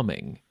what's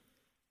coming,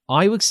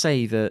 I would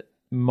say that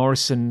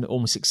Morrison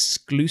almost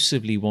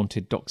exclusively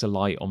wanted Dr.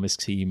 Light on this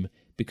team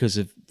because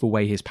of the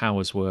way his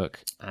powers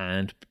work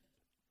and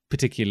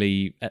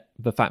particularly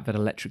the fact that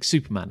Electric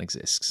Superman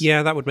exists.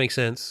 Yeah, that would make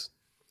sense.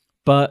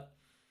 But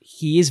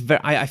he is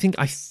very... I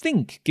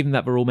think, given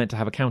that we're all meant to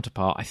have a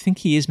counterpart, I think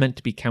he is meant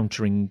to be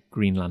countering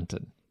Green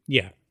Lantern.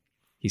 Yeah.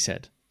 He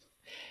said.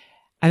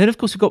 And then, of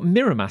course, we've got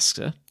Mirror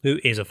Master. Who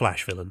is a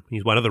Flash villain.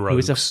 He's one of the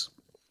rogues.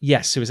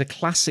 Who is a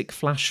classic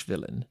Flash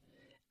villain.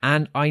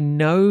 And I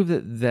know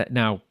that...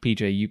 Now,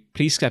 PJ, you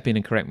please step in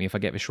and correct me if I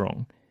get this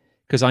wrong.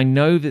 Because I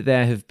know that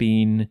there have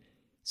been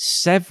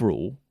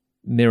several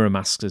Mirror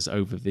Masters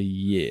over the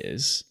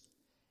years.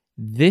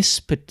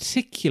 This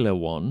particular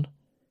one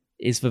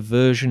is the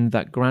version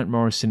that Grant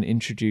Morrison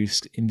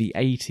introduced in the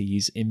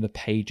 80s in the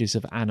pages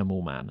of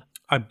Animal Man.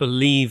 I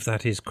believe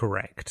that is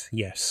correct,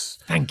 yes.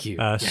 Thank you.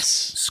 Yes.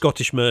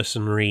 Scottish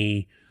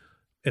mercenary,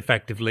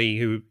 effectively,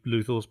 who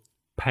Luthor's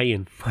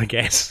paying, I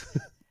guess.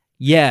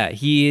 Yeah,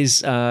 he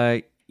is.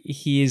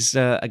 He is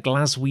a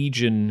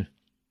Glaswegian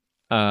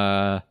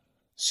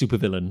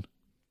supervillain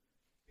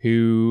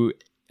who,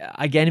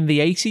 again, in the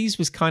 80s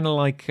was kind of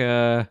like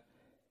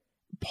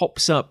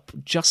pops up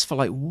just for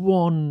like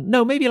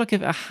maybe like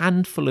a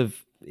handful of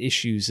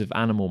issues of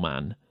Animal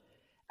Man,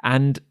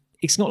 and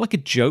it's not like a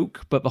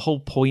joke, but the whole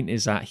point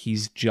is that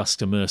he's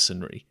just a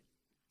mercenary.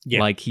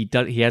 Yeah. Like he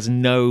has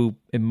no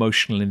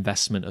emotional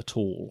investment at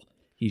all.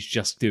 He's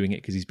just doing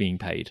it because he's being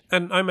paid.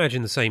 And I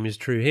imagine the same is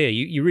true here.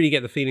 You really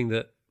get the feeling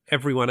that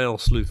everyone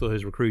else Luthor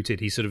has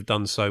recruited, he's sort of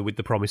done so with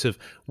the promise of,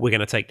 we're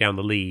going to take down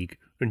the League.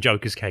 In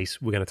Joker's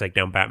case, we're going to take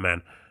down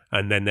Batman.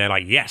 And then they're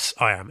like, yes,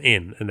 I am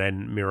in. And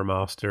then Mirror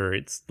Master,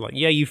 it's like,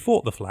 yeah, you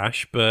fought the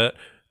Flash, but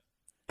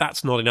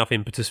that's not enough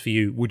impetus for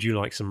you. Would you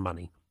like some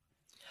money?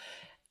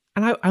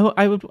 And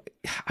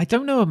I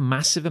don't know a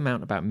massive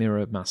amount about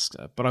Mirror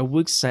Master, but I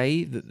would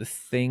say that the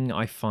thing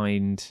I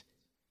find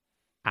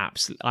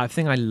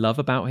I love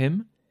about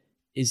him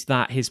is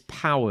that his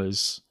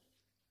powers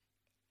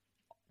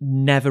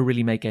never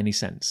really make any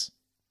sense.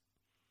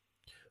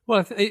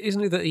 Well,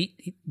 isn't it that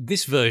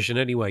this version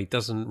anyway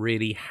doesn't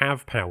really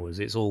have powers?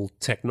 It's all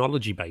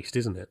technology based,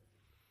 isn't it?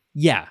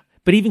 Yeah,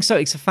 but even so,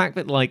 it's the fact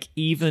that like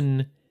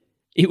even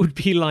it would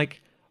be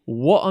like,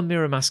 what are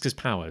Mirror Master's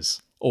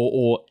powers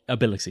or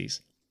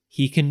abilities?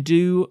 He can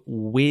do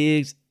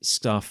weird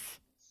stuff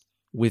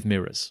with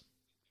mirrors.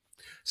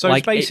 So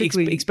like,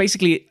 it's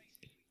basically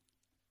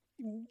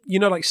you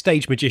know, like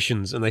stage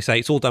magicians, and they say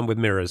it's all done with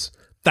mirrors.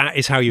 That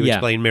is how you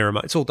explain mirror.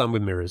 It's all done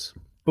with mirrors.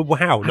 But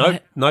how?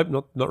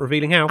 Not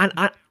revealing how.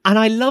 And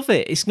I love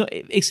it.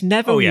 It's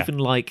never even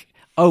like,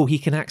 oh, he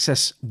can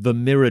access the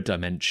mirror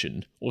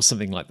dimension or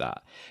something like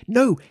that.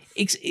 No,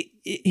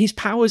 his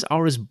powers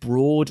are as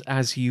broad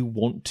as you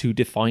want to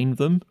define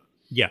them.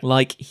 Yeah.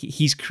 Like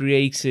he's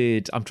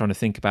created, I'm trying to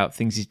think about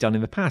things he's done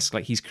in the past.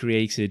 Like he's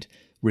created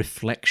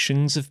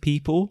reflections of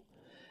people.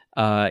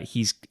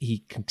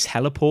 He can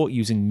teleport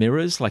using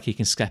mirrors, like he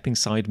can step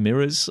inside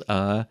mirrors.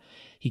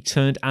 He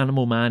turned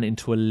Animal Man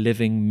into a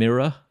living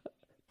mirror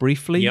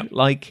briefly. Yep.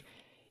 Like,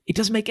 it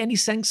doesn't make any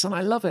sense, and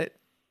I love it.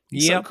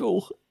 It's so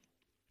cool.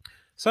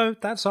 So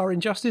that's our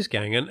Injustice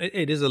gang, and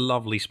it is a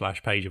lovely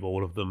splash page of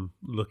all of them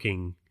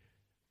looking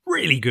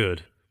really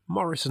good.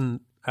 Not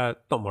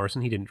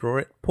Morrison, he didn't draw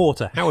it.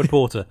 Howard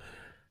Porter.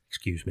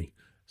 Excuse me.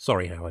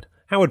 Sorry, Howard.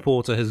 Howard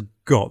Porter has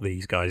got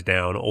these guys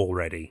down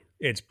already.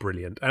 It's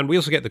brilliant. And we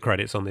also get the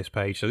credits on this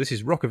page. So this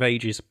is Rock of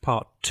Ages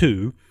Part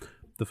 2.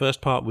 The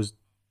first part was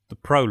the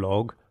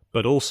prologue,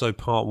 but also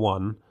Part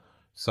 1.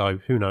 So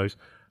who knows?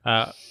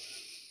 And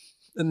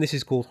this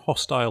is called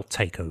Hostile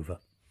Takeover.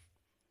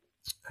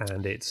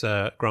 And it's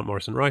Grant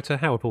Morrison writer,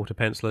 Howard Porter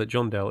penciler,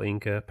 John Dell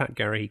inker, Pat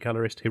Garrahy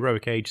colorist,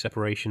 Heroic Age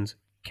Separations,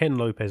 Ken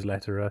Lopez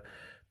letterer,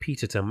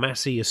 Peter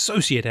Tomasi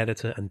associate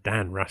editor, and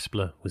Dan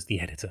Raspler was the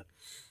editor.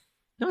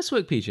 Nice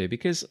work, PJ,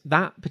 because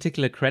that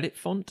particular credit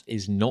font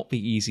is not the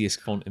easiest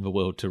font in the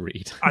world to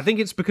read. I think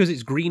it's because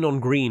it's green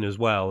on green as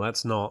well.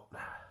 That's not...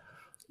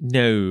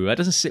 No, that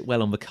doesn't sit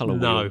well on the colour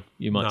wheel,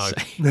 you might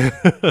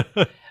say.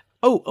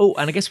 Oh,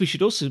 and I guess we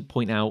should also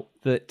point out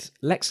that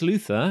Lex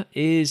Luthor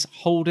is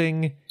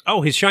holding...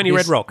 Oh, his shiny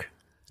red rock.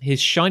 His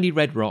shiny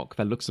red rock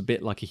that looks a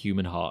bit like a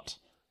human heart.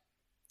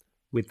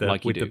 With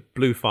the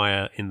blue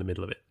fire in the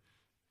middle of it.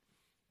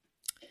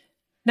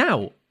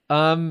 Now,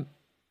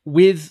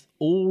 with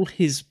all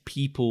his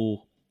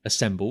people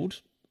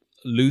assembled,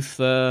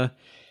 Luthor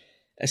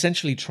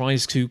essentially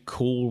tries to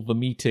call the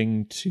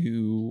meeting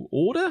to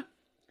order,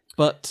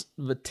 but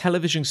the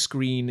television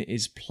screen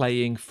is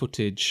playing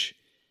footage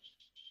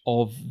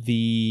of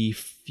the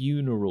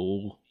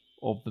funeral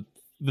of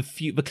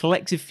the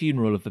collective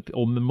funeral of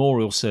or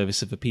memorial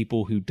service of the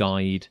people who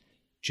died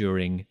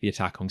during the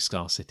attack on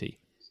Star City.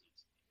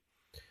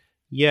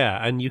 Yeah,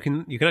 and you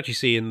can actually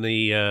see in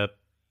the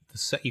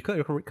you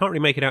can't really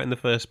make it out in the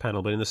first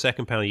panel, but in the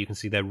second panel you can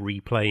see they're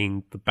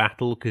replaying the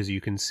battle, because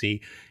you can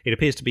see it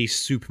appears to be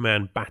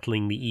Superman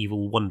battling the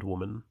evil Wonder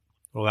Woman,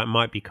 or that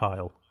might be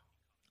Kyle.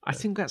 I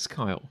think that's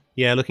Kyle.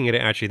 Yeah, looking at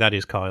it, actually, that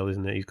is Kyle,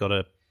 isn't it? He's got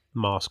a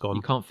mask on.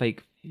 You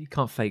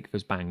can't fake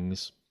those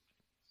bangs.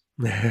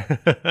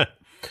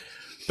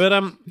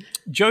 But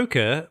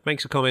Joker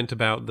makes a comment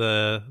about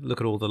look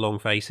at all the long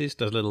faces,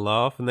 does a little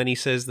laugh, and then he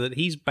says that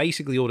he's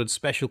basically ordered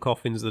special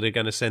coffins that are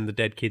going to send the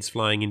dead kids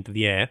flying into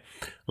the air,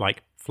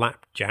 like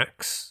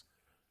flapjacks.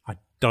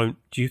 Do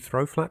you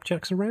throw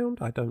flapjacks around?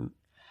 I don't.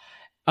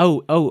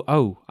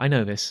 Oh, I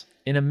know this.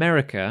 In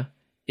America,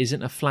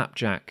 isn't a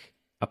flapjack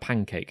a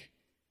pancake?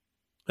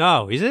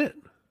 Oh, is it?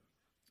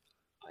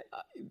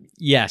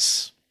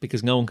 Yes,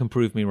 because no one can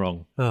prove me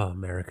wrong. Oh,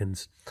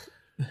 Americans.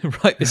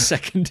 Right this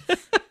second.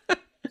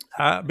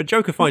 But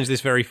Joker finds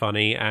this very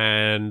funny,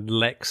 and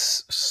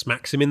Lex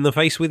smacks him in the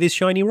face with his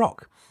shiny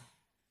rock.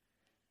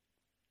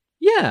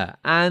 Yeah,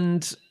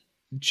 and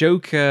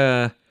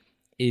Joker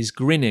is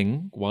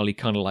grinning while he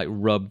kind of like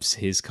rubs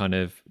his kind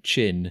of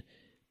chin,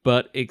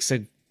 but it's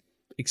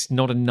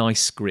not a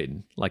nice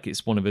grin. Like,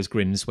 it's one of those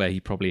grins where he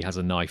probably has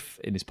a knife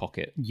in his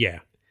pocket. Yeah.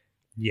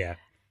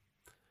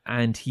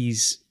 And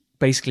he's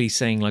basically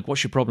saying, like,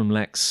 what's your problem,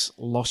 Lex?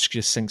 Lost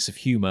your sense of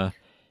humor.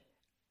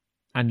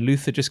 And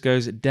Luthor just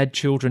goes, dead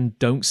children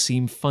don't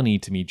seem funny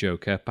to me,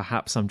 Joker.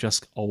 Perhaps I'm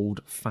just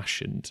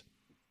old-fashioned.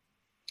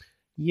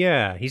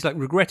 Yeah, he's like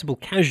regrettable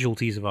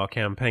casualties of our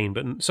campaign.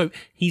 But so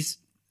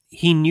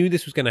he knew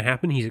this was going to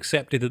happen. He's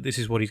accepted that this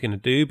is what he's going to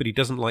do, but he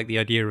doesn't like the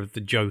idea of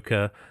the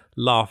Joker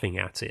laughing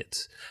at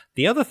it.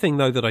 The other thing,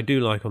 though, that I do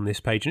like on this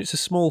page, and it's a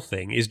small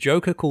thing, is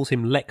Joker calls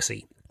him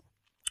Lexi,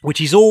 which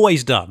he's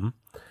always done.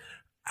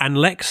 And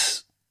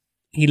Lex,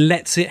 he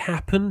lets it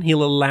happen.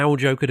 He'll allow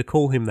Joker to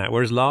call him that.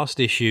 Whereas last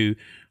issue,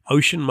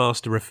 Ocean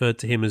Master referred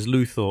to him as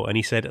Luthor, and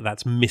he said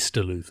that's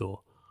Mr. Luthor.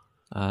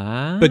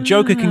 But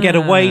Joker can get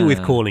away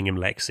with calling him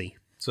Lexi.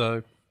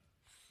 So,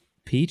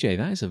 PJ,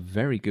 that is a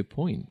very good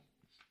point.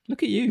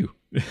 Look at you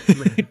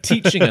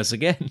teaching us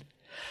again.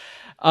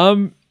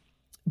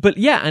 But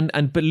yeah,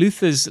 but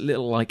Luthor's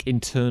little like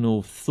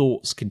internal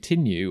thoughts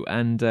continue,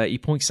 and he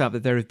points out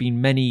that there have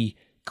been many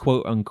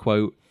quote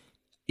unquote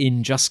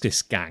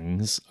injustice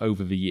gangs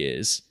over the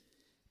years,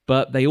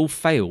 but they all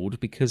failed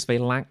because they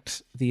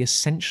lacked the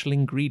essential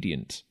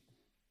ingredient.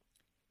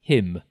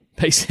 Him,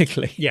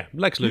 basically. Yeah,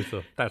 Lex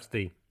Luthor. That's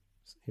the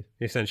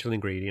essential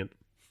ingredient.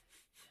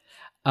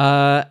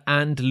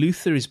 And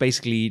Luthor is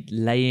basically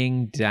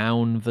laying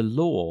down the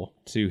law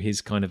to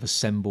his kind of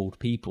assembled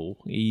people.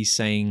 He's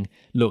saying,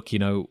 look,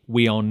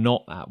 we are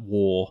not at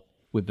war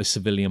with the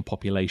civilian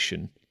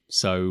population.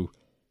 So,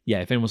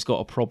 yeah, if anyone's got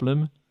a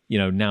problem,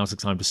 now's the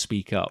time to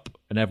speak up.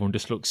 And everyone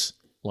just looks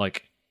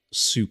like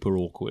super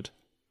awkward.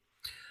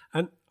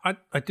 And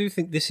I do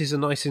think this is a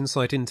nice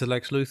insight into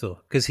Lex Luthor,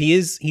 because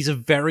he's a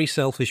very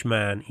selfish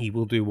man. He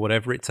will do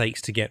whatever it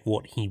takes to get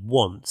what he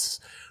wants,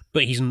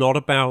 but he's not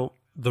about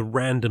the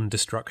random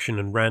destruction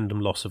and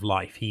random loss of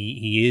life.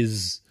 He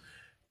is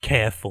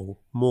careful,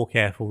 more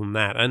careful than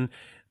that. And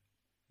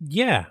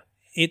yeah,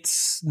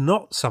 it's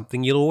not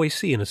something you'll always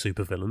see in a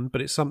supervillain, but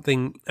it's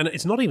something, and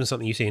it's not even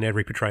something you see in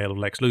every portrayal of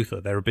Lex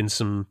Luthor. There have been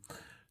some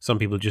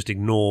people just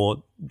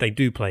ignore, they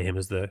do play him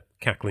as the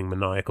cackling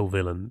maniacal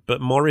villain, but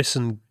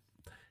Morrison,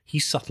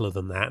 he's subtler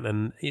than that,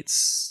 and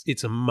it's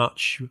a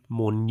much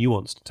more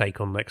nuanced take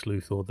on Lex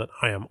Luthor that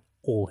I am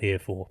all here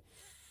for.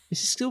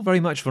 This is still very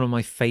much one of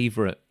my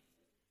favourite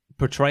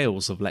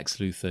portrayals of Lex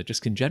Luthor,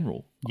 just in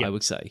general, I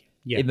would say,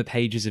 in the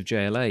pages of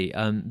JLA.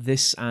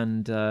 This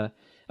and,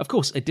 of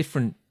course, a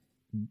different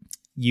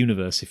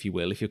universe, if you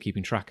will, if you're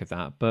keeping track of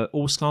that, but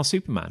All-Star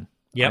Superman.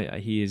 Yeah,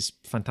 he is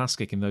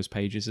fantastic in those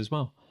pages as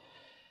well.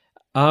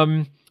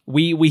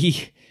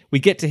 We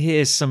get to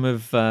hear some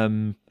of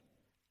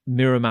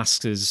Mirror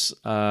Master's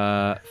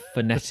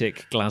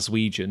phonetic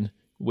Glaswegian,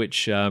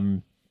 which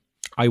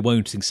I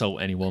won't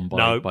insult anyone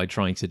by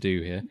trying to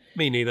do here.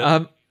 Me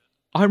neither.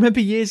 I remember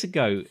years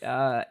ago,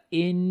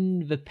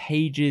 in the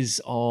pages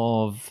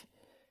of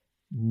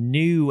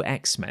New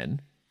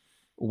X-Men,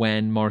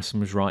 when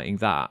Morrison was writing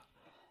that,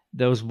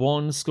 there was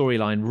one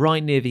storyline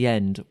right near the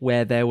end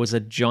where there was a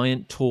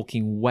giant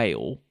talking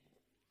whale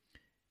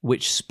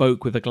which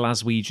spoke with a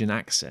Glaswegian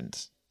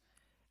accent.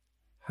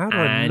 How do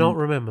I not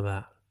remember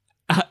that?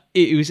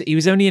 He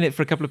was only in it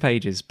for a couple of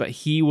pages, but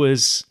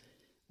his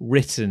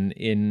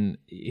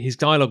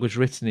dialogue was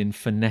written in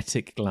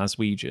phonetic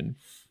Glaswegian.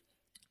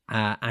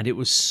 And it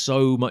was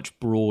so much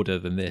broader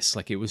than this.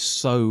 Like, it was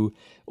so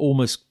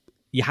almost,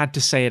 you had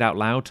to say it out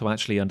loud to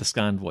actually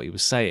understand what he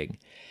was saying.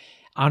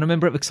 And I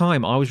remember at the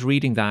time, I was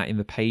reading that in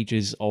the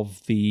pages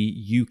of the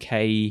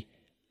UK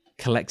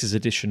collector's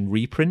edition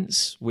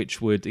reprints,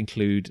 which would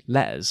include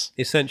letters.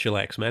 Essential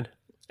X-Men,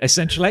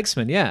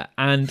 yeah.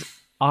 And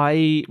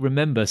I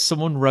remember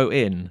someone wrote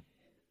in,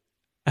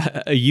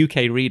 a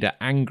UK reader,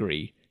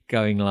 angry,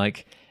 going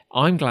like,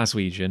 I'm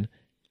Glaswegian,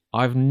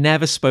 I've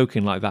never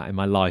spoken like that in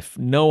my life.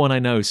 No one I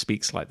know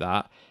speaks like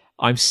that.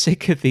 I'm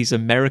sick of these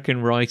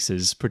American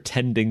writers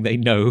pretending they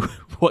know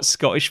what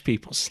Scottish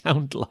people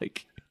sound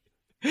like.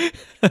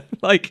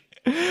 Like,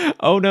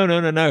 oh,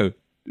 no.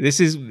 This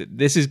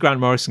is Grant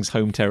Morrison's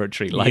home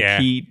territory. Like,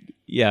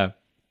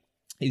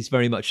 he's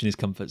very much in his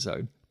comfort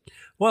zone.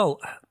 Well,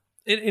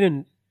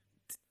 and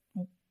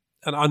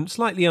I'm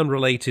slightly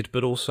unrelated,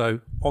 but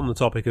also on the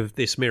topic of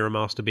this Mirror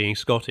Master being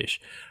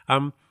Scottish,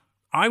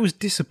 I was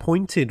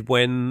disappointed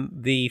when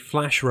the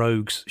Flash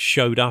Rogues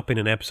showed up in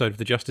an episode of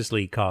the Justice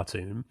League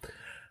cartoon,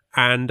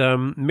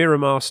 and Mirror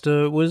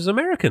Master was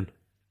American.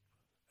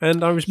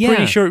 And I was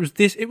pretty sure it was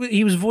this.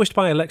 He was voiced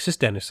by Alexis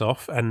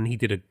Denisoff, and he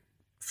did a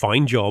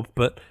fine job,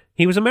 but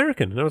he was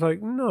American. And I was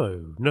like,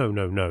 no.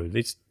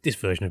 This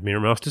version of Mirror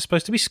Master is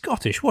supposed to be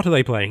Scottish. What are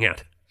they playing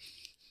at?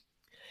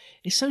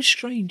 It's so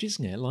strange,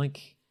 isn't it?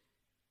 Like,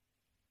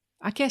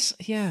 I guess,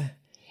 yeah.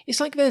 It's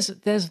like there's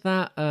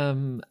that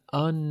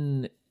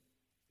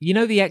you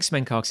know, the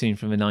X-Men cartoon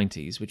from the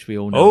 90s, which we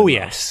all know. Oh,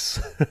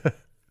 yes.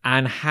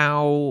 And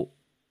how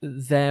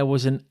there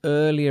was an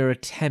earlier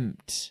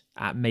attempt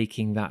at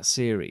making that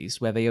series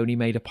where they only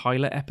made a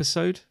pilot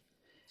episode.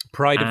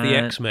 Pride of the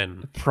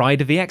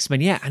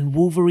X-Men, yeah. And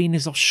Wolverine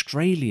is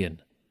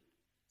Australian.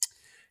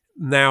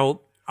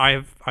 Now,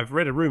 I've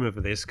read a rumor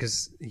for this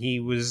because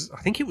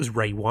I think it was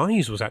Ray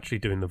Wise was actually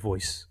doing the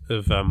voice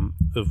of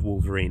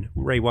Wolverine.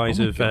 Ray Wise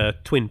of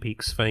Twin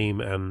Peaks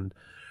fame and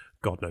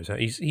God knows how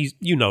he's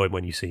you know him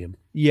when you see him.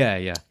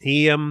 Yeah.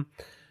 He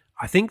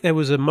I think there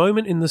was a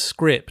moment in the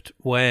script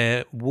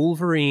where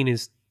Wolverine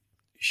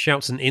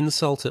shouts an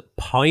insult at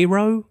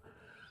Pyro,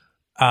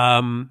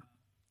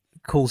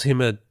 calls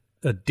him a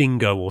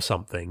dingo or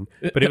something,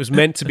 but it was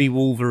meant to be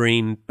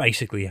Wolverine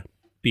basically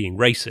being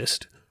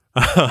racist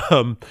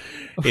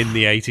in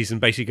the 80s and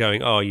basically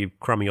going, oh, you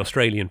crummy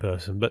Australian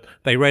person. But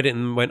they read it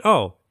and went,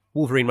 oh,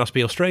 Wolverine must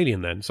be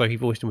Australian then. So he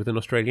voiced him with an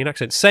Australian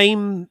accent.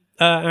 Same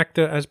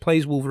actor as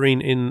plays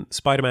Wolverine in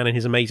Spider-Man and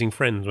His Amazing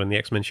Friends when the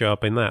X-Men show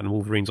up in that, and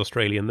Wolverine's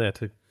Australian there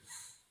too.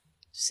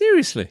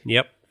 Seriously?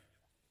 Yep.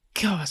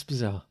 God, that's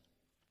bizarre.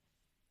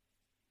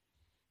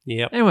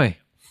 Yep.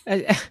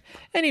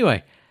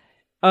 Anyway,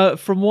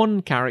 from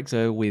one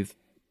character with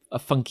a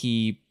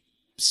funky,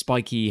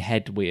 spiky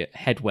headwear,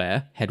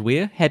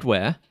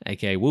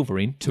 aka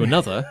Wolverine, to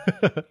another.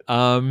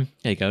 There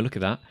you go. Look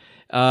at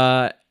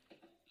that.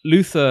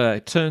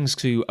 Luthor turns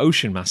to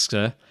Ocean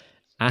Master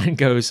and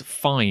goes,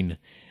 "Fine,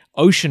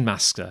 Ocean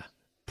Master,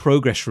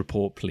 progress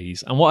report,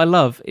 please." And what I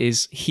love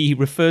is he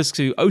refers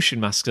to Ocean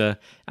Master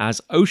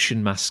as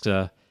Ocean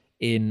Master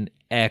in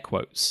air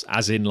quotes,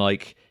 as in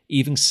like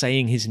even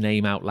saying his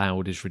name out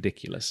loud is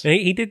ridiculous.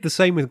 He did the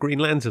same with Green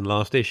Lantern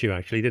last issue,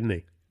 actually, didn't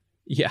he?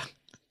 Yeah.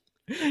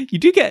 You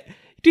do get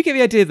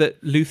the idea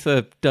that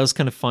Luthor does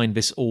kind of find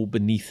this all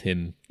beneath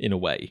him in a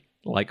way,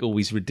 like all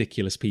these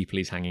ridiculous people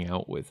he's hanging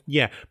out with.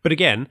 Yeah, but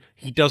again,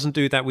 he doesn't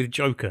do that with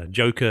Joker.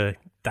 Joker,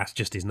 that's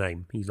just his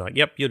name. He's like,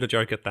 yep, you're the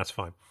Joker, that's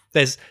fine.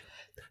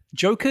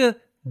 Joker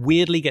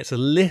weirdly gets a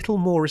little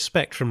more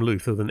respect from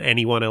Luthor than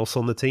anyone else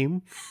on the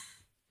team.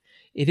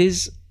 It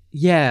is,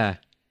 yeah.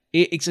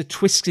 It's a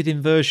twisted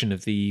inversion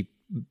of the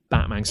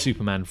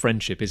Batman-Superman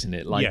friendship, isn't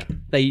it? Like, yeah.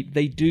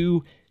 They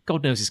do...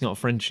 God knows it's not a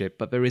friendship,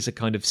 but there is a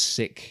kind of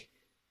sick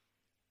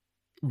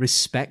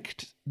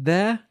respect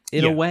there,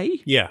 in a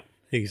way. Yeah,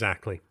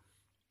 exactly.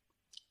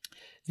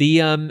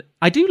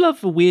 I do love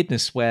the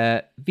weirdness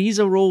where these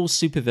are all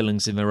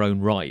supervillains in their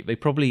own right. They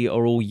probably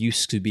are all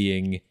used to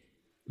being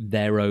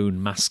their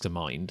own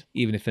mastermind,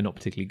 even if they're not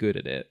particularly good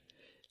at it.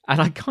 And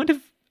I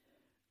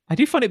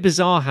do find it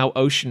bizarre how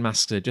Ocean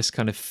Master just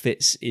kind of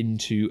fits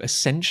into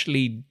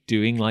essentially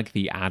doing like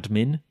the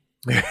admin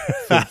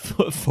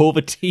for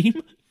the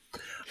team.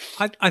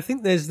 I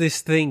think there's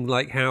this thing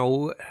like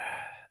how,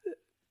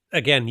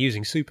 again,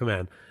 using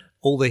Superman,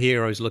 all the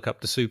heroes look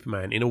up to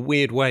Superman. In a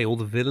weird way, all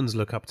the villains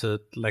look up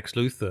to Lex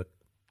Luthor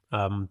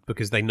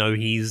because they know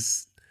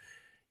he's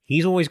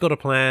always got a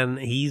plan.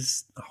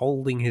 He's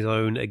holding his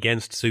own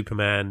against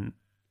Superman,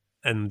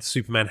 and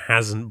Superman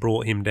hasn't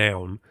brought him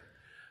down.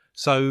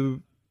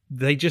 So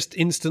they just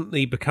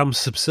instantly become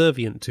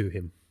subservient to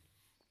him.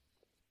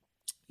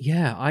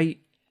 Yeah, I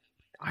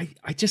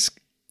just,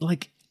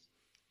 like...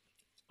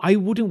 I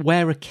wouldn't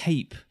wear a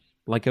cape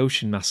like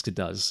Ocean Master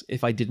does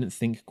if I didn't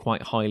think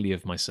quite highly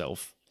of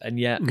myself. And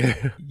yet,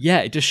 yeah,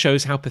 it just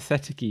shows how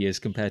pathetic he is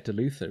compared to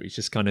Luthor. He's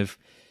just kind of,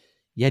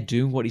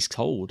 doing what he's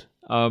told.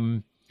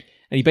 And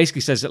he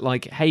basically says that,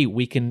 like, hey,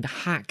 we can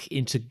hack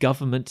into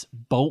government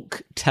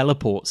bulk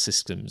teleport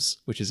systems,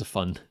 which is a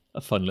fun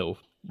little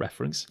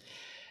reference.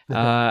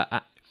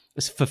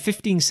 For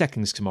 15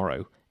 seconds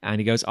tomorrow. And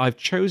he goes, I've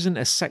chosen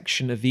a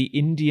section of the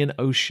Indian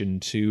Ocean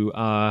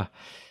to...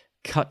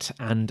 cut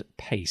and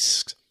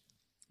paste.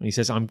 And he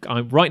says, I'm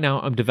right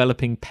now I'm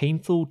developing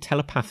painful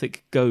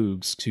telepathic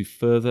goads to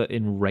further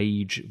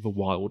enrage the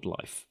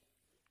wildlife.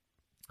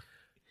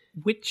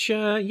 Which,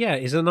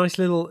 is a nice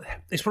little...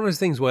 It's one of those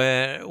things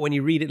where when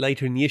you read it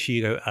later in the issue,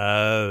 you go,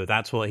 oh,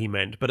 that's what he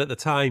meant. But at the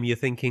time, you're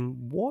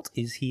thinking, what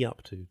is he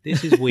up to?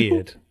 This is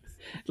weird.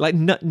 Like,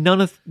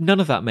 none of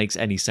that makes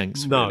any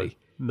sense, really.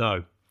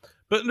 No.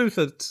 But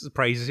Luthor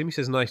praises him. He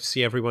says, nice to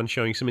see everyone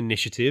showing some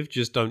initiative.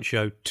 Just don't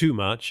show too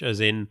much, as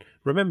in,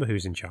 remember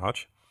who's in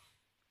charge.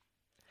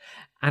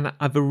 And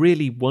the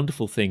really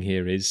wonderful thing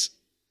here is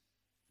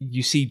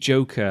you see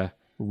Joker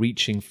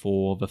reaching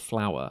for the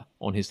flower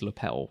on his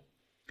lapel.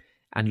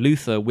 And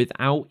Luthor,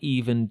 without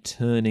even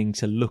turning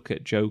to look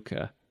at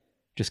Joker,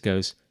 just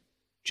goes,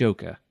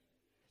 Joker,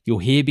 you're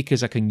here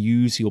because I can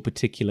use your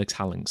particular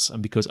talents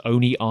and because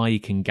only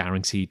I can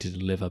guarantee to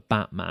deliver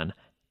Batman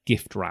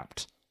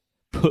gift-wrapped.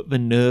 Put the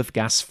nerve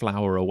gas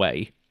flower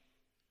away.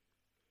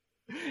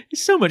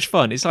 It's so much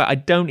fun. It's like, I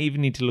don't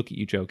even need to look at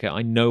you, Joker.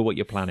 I know what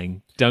you're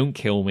planning. Don't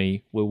kill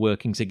me. We're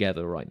working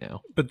together right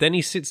now. But then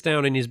he sits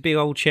down in his big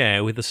old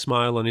chair with a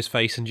smile on his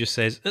face and just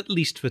says, at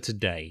least for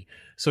today.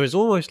 So it's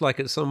almost like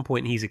at some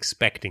point he's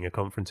expecting a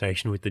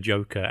confrontation with the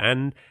Joker,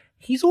 and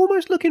he's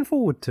almost looking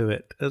forward to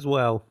it as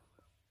well.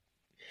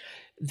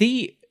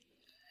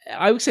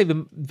 I would say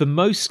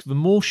the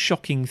more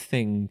shocking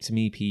thing to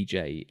me,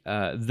 PJ,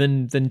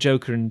 than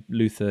Joker and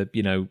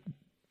Luthor,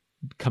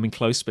 coming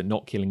close but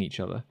not killing each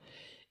other,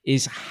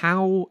 is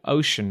how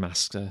Ocean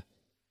Master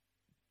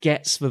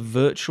gets the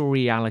virtual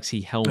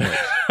reality helmet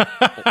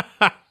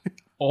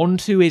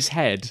onto his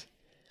head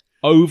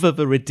over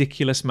the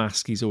ridiculous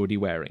mask he's already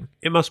wearing.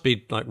 It must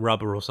be like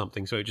rubber or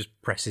something, so it just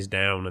presses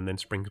down and then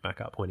springs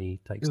back up when he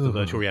takes the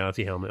virtual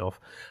reality helmet off.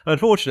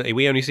 Unfortunately,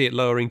 we only see it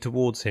lowering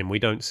towards him. We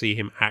don't see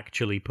him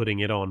actually putting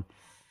it on.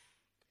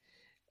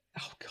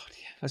 Oh god,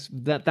 yeah,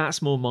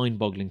 that's more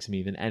mind-boggling to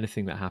me than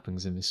anything that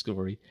happens in this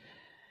story.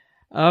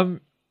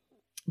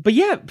 But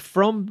yeah,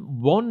 from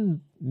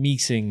one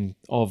meeting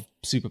of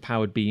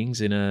superpowered beings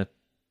in a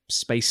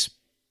space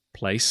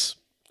place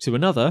to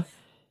another,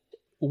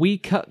 we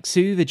cut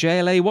to the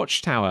JLA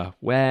watchtower,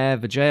 where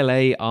the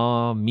JLA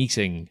are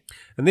meeting.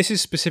 And this is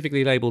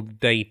specifically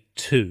labelled Day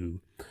 2.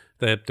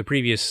 The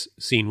previous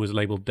scene was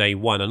labelled Day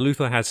 1, and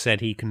Luthor has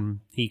said he can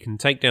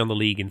take down the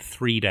League in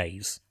 3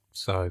 days.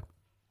 So,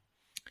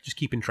 just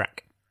keeping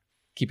track.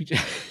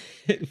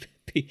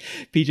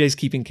 PJ's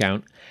keeping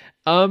count.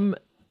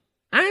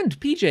 And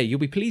PJ, you'll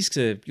be pleased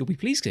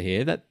to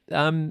hear that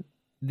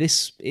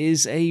this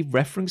is a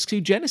reference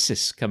to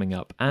Genesis coming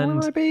up. And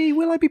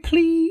will I be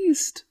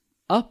pleased?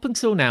 Up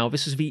until now,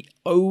 this was the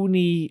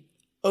only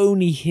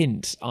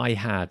hint I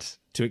had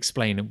to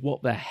explain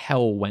what the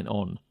hell went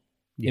on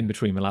in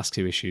between the last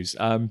two issues.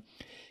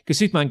 Because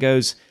Superman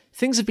goes,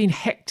 things have been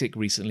hectic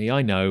recently,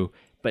 I know,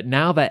 but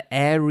now that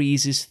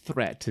Ares'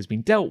 threat has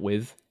been dealt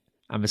with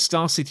and the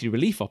Star City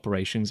relief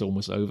operation's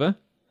almost over,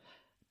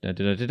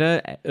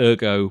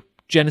 ergo,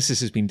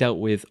 Genesis has been dealt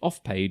with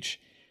off-page,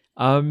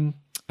 I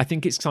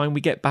think it's time we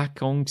get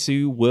back on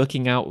to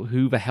working out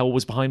who the hell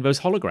was behind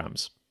those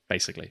holograms,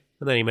 basically.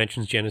 And then he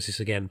mentions Genesis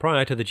again,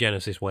 prior to the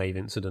Genesis Wave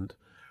incident.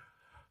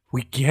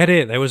 We get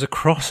it, there was a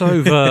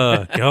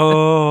crossover.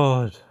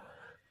 God.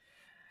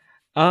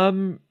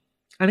 And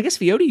I guess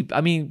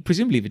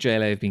presumably the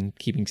JLA have been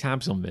keeping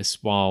tabs on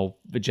this while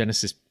the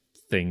Genesis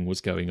thing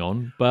was going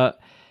on, but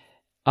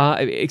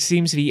it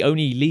seems the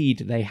only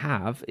lead they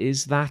have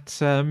is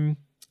that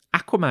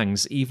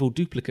Aquaman's evil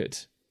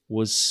duplicate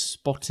was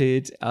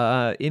spotted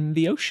in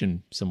the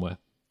ocean somewhere.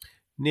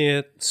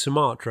 Near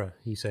Sumatra,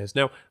 he says.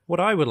 Now,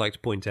 what I would like to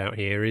point out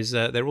here is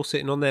they're all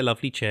sitting on their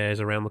lovely chairs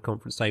around the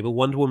conference table.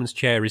 Wonder Woman's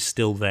chair is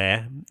still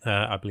there,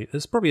 I believe.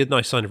 It's probably a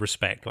nice sign of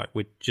respect, like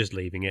we're just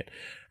leaving it.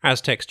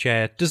 Aztec's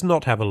chair does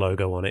not have a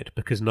logo on it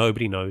because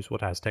nobody knows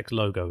what Aztec's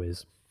logo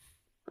is.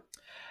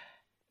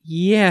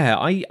 Yeah,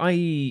 I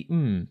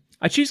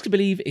choose to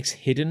believe it's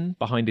hidden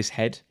behind his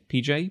head,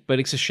 PJ, but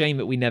it's a shame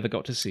that we never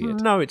got to see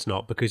it. No, it's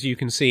not, because you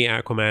can see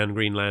Aquaman,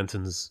 Green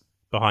Lanterns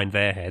behind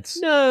their heads.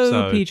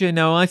 No, PJ,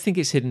 no, I think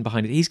it's hidden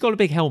behind it. He's got a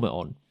big helmet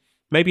on.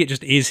 Maybe it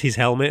just is his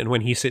helmet, and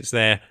when he sits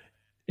there,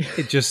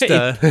 it just...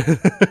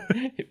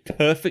 It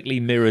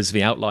perfectly mirrors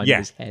the outline of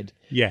his head.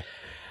 Yeah.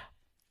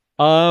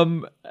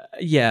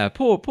 Yeah,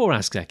 poor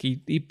Aztec.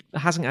 He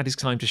hasn't had his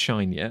time to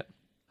shine yet.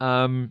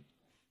 Aquaman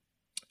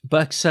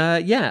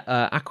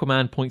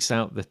points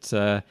out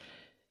that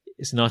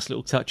it's a nice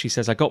little touch. He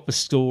says, I got the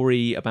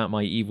story about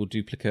my evil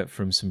duplicate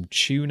from some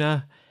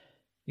tuna.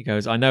 He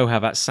goes, I know how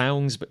that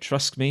sounds, but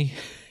trust me.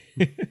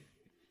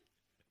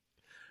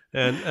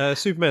 And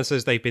Superman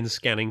says they've been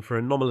scanning for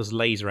anomalous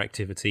laser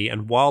activity,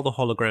 and while the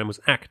hologram was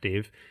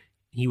active,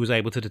 he was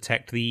able to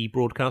detect the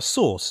broadcast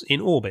source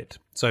in orbit.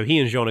 So he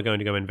and Jean are going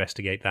to go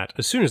investigate that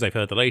as soon as they've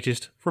heard the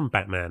latest from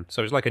Batman.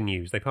 So it's like a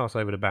news. They pass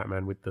over to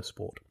Batman with the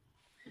sport.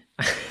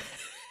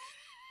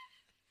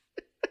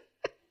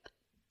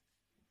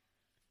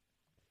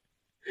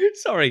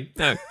 Sorry,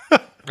 no.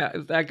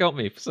 That got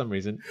me for some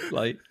reason.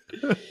 Like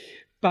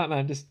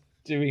Batman just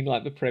doing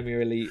like the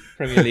Premier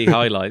League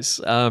highlights.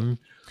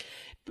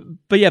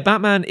 But yeah,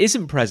 Batman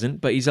isn't present,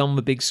 but he's on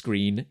the big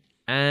screen,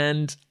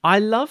 and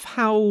I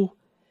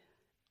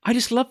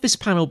just love this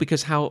panel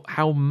because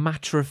how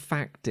matter of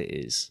fact it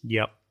is.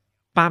 Yep.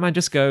 Batman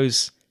just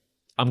goes,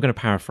 I'm going to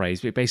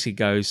paraphrase, but it basically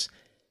goes,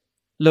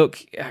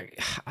 look,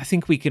 I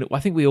think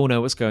we all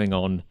know what's going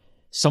on.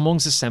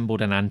 Someone's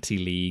assembled an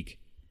anti-league.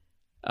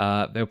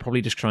 They're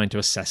probably just trying to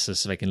assess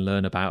us so they can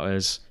learn about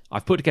us.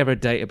 I've put together a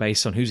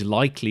database on who's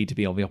likely to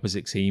be on the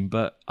opposite team,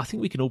 but I think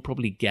we can all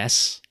probably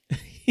guess.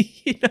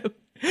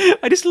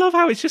 I just love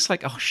how it's just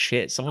like, oh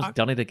shit, someone's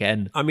done it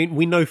again. I mean,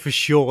 we know for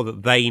sure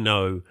that they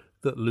know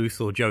that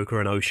Luthor, Joker,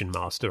 and Ocean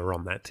Master are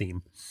on that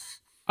team.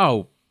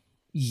 Oh,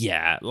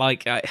 yeah.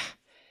 Like,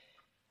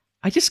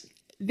 this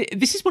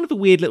is one of the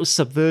weird little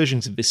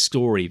subversions of this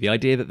story. The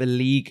idea that the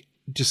League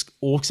just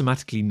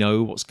automatically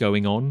know what's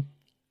going on.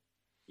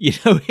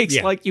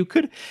 It's like you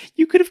could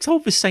have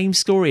told the same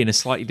story in a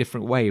slightly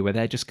different way, where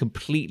they're just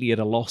completely at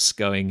a loss,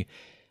 going,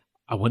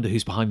 "I wonder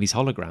who's behind these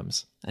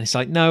holograms." And it's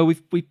like, no,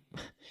 we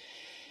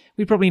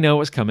probably know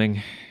what's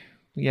coming.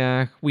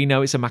 Yeah, we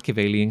know it's a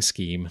Machiavellian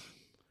scheme.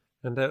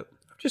 And I've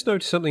just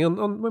noticed something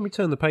on when we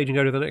turn the page and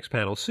go to the next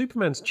panel.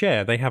 Superman's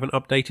chair, they haven't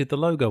updated the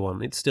logo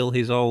on. It's still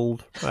his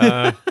old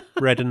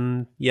red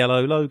and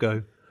yellow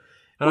logo.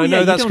 And I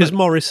know that's because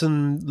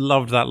Morrison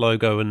loved that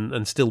logo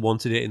and still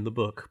wanted it in the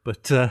book,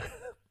 but.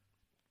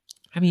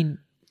 I mean,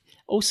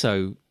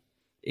 also,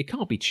 it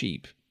can't be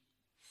cheap,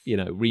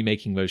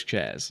 remaking those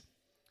chairs.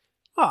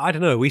 Oh, I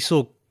don't know. We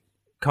saw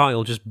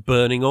Kyle just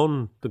burning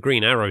on the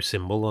Green Arrow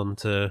symbol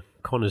onto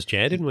Connor's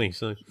chair, didn't we?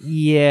 So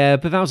Yeah,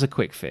 but that was a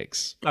quick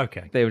fix.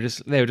 okay. They were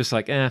just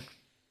like, eh.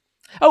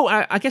 Oh,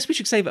 I guess we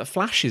should say that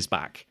Flash is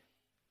back.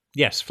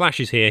 Yes, Flash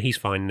is here. He's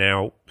fine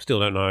now. Still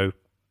don't know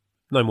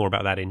no more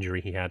about that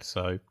injury he had.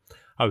 So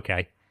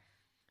okay.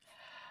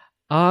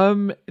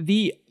 I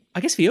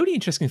guess the only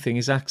interesting thing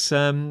is that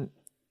not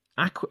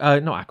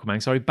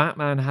Aquaman, sorry,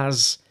 Batman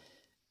has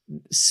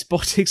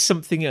spotted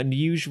something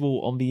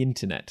unusual on the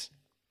internet.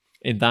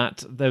 In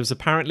that there was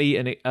apparently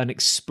an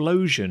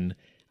explosion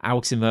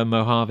out in the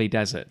Mojave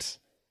Desert.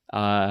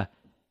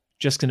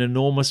 Just an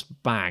enormous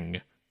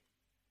bang.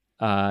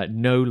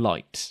 No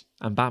light.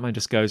 And Batman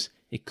just goes,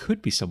 it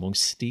could be someone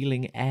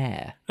stealing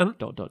air. And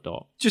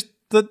just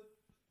the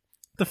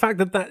fact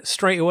that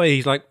straight away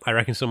he's like, I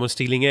reckon someone's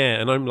stealing air.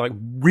 And I'm like,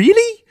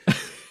 really?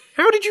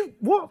 How did you...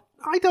 What?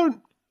 I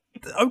don't...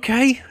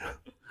 Okay.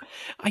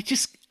 I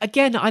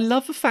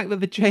love the fact that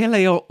the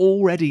JLA are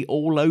already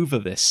all over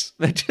this.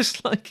 They're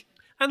just like...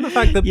 And the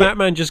fact that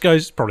Batman just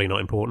goes, probably not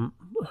important.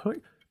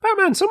 Like,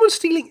 Batman, someone's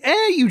stealing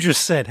air, you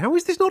just said. How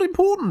is this not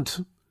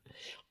important?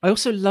 I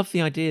also love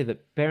the idea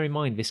that, bear in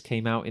mind, this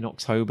came out in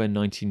October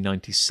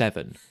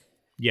 1997.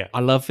 Yeah.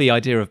 I love the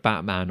idea of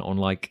Batman on,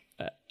 like,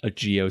 a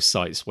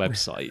Geoscience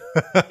website.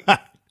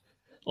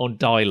 On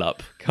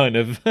dial-up, kind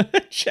of.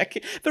 Check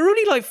it. There were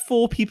only, like,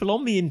 4 people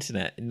on the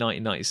internet in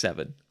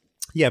 1997.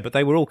 Yeah, but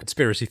they were all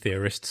conspiracy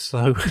theorists,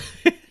 so...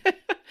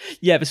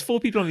 Yeah, there's 4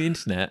 people on the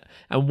internet,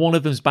 and one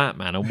of them's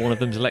Batman, and one of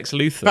them's Lex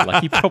Luthor.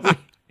 Like,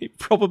 he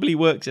probably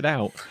worked it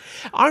out.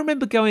 I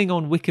remember going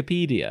on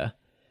Wikipedia.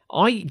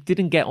 I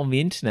didn't get on the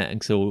internet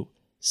until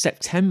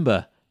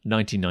September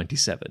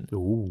 1997.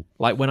 Ooh.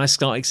 Like, when I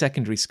started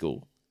secondary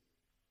school.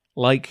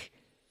 Like,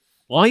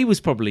 I was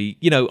probably,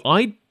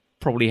 I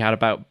probably had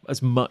about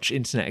as much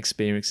internet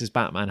experience as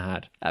Batman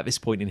had at this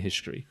point in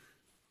history.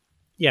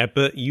 Yeah,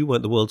 but you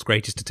weren't the world's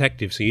greatest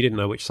detective, so you didn't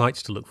know which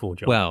sites to look for,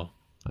 John. Well,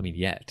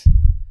 yet.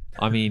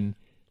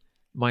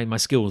 My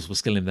skills were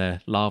still in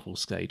their larval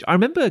stage. I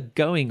remember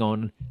going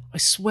on, I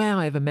swear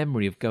I have a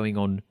memory of going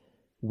on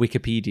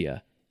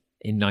Wikipedia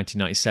in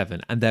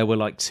 1997, and there were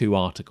like 2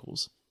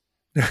 articles.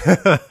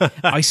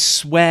 I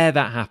swear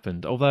that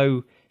happened,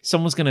 although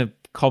someone's going to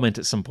comment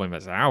at some point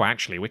that says, oh,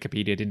 actually,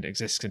 Wikipedia didn't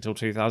exist until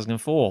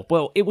 2004.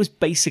 Well, it was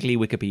basically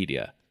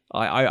Wikipedia.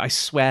 I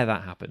swear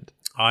that happened.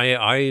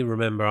 I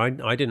remember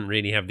I didn't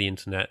really have the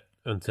internet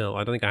until,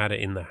 I don't think I had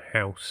it in the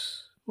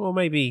house, or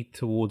maybe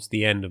towards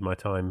the end of my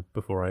time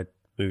before I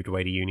moved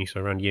away to uni, so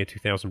around year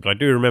 2000. But I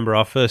do remember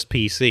our first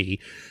PC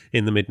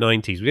in the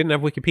mid-90s. We didn't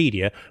have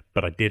Wikipedia,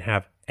 but I did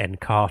have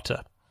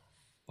Encarta.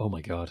 Oh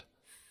my God.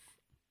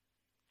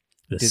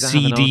 The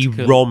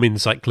CD-ROM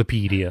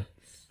encyclopedia.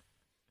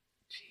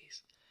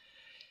 Jeez.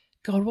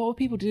 God, what were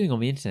people doing on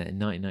the internet in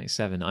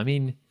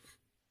 1997?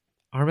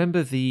 I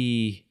remember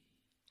the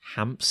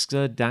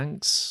Hamster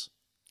Danks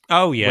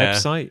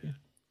website.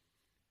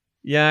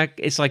 Yeah,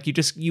 it's like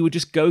you would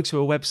just go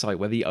to a website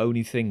where the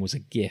only thing was a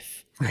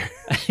GIF.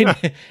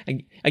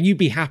 and you'd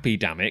be happy,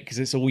 damn it, because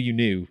it's all you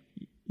knew.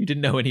 You didn't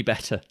know any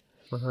better.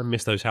 I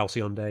miss those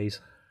halcyon days.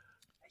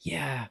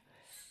 Yeah.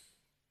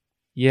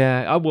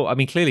 Yeah,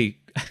 clearly,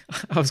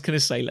 I was going to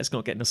say, let's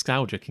not get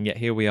nostalgic, and yet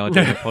here we are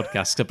doing a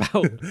podcast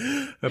about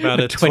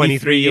a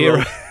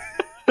 23-year-old.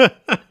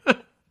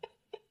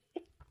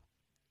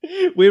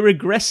 We're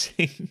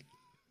regressing.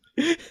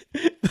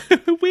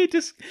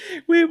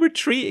 We're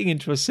retreating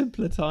into a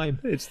simpler time.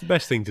 It's the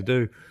best thing to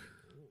do.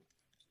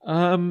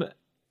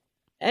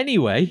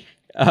 Anyway,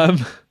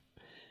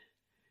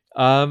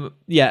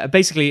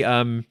 basically,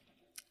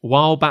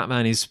 while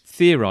Batman is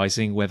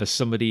theorizing whether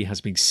somebody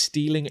has been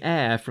stealing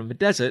air from the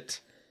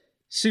desert,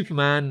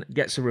 Superman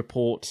gets a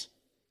report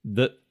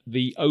that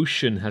the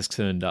ocean has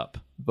turned up,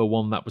 the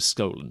one that was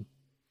stolen.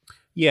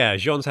 Yeah,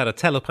 Jean's had a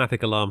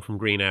telepathic alarm from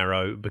Green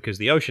Arrow because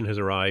the ocean has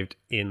arrived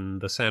in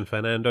the San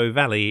Fernando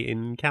Valley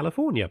in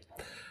California.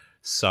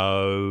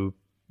 So,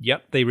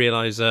 yep, they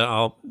realise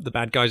the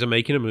bad guys are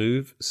making a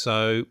move.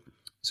 So,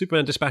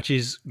 Superman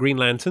dispatches Green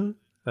Lantern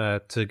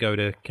to go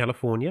to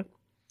California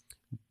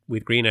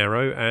with Green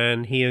Arrow,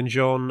 and he and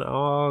Jean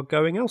are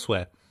going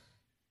elsewhere.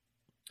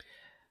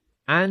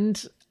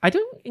 And I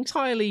don't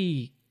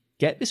entirely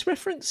get this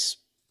reference,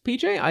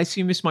 PJ. I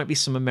assume this might be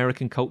some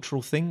American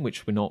cultural thing,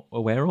 which we're not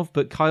aware of,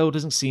 but Kyle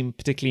doesn't seem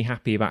particularly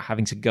happy about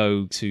having to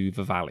go to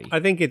the valley. I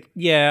think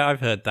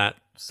I've heard that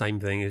same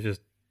thing. It's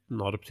just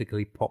not a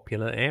particularly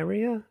popular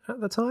area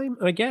at the time,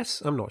 I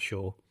guess. I'm not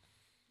sure.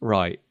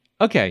 Right.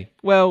 Okay.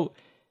 Well,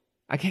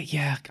 I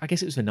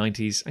guess it was the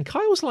 90s. And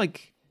Kyle's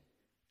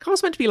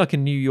meant to be like a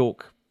New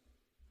York...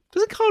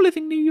 Doesn't Kyle live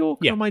in New York?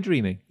 Yeah. Or am I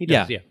dreaming? He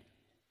does, yeah.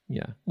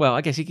 Yeah. Well,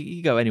 I guess he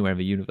could go anywhere in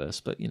the universe,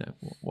 but,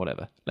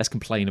 whatever. Let's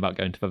complain about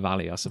going to the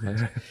valley, I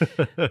suppose.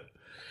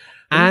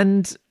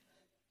 And...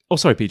 Oh,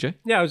 sorry, PJ.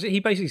 Yeah,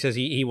 he basically says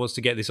he wants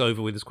to get this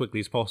over with as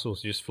quickly as possible,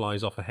 so just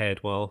flies off ahead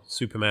while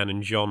Superman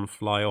and John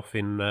fly off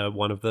in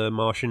one of the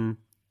Martian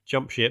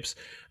jump ships.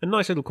 A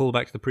nice little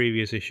callback to the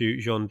previous issue.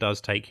 John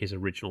does take his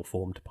original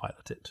form to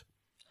pilot it.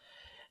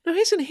 Now,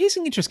 here's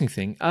an interesting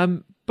thing.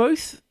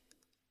 Both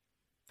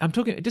I'm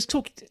talking.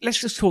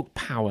 Let's just talk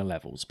power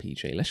levels,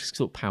 PJ. Let's just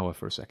talk power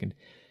for a second.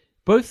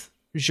 Both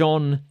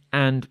Jean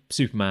and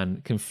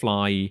Superman can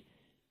fly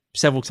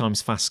several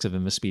times faster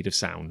than the speed of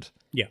sound.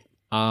 Yeah.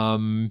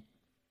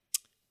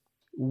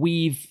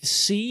 We've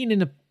seen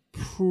in a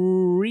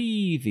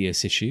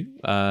previous issue,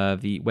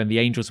 when the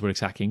Angels were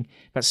attacking,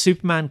 that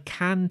Superman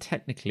can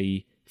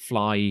technically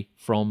fly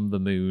from the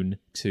moon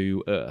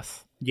to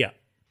Earth. Yeah.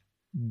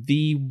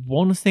 The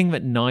one thing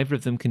that neither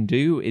of them can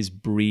do is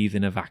breathe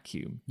in a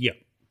vacuum. Yeah.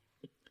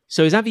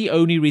 So is that the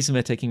only reason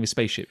they're taking the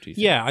spaceship, do you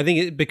think? Yeah, I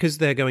think because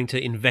they're going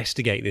to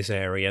investigate this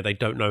area, they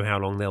don't know how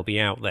long they'll be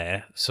out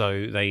there,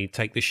 so they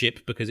take the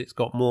ship because it's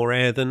got more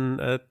air than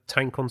a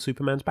tank on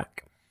Superman's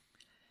back.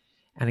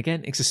 And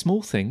again, it's a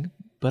small thing,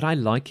 but I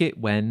like it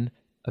when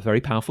a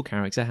very powerful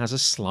character has a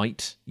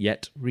slight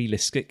yet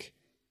realistic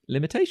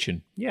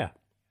limitation. Yeah.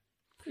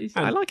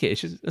 I like it.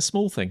 It's just a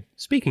small thing.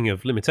 Speaking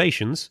of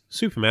limitations,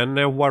 Superman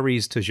now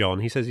worries to Jean.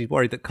 He says he's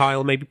worried that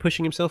Kyle may be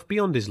pushing himself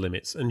beyond his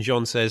limits, and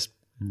Jean says,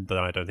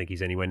 I don't think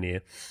he's anywhere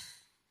near.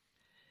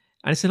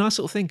 And it's a nice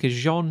little thing, because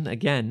Jean,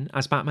 again,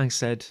 as Batman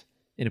said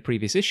in a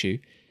previous issue,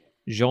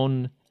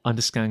 Jean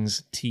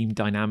understands team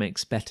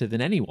dynamics better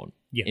than anyone,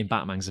 in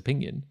Batman's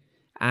opinion.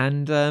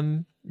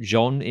 And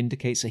Jean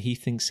indicates that he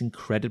thinks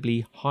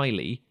incredibly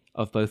highly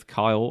of both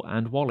Kyle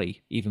and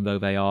Wally, even though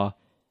they are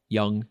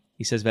young.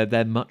 He says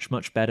they're much,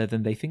 much better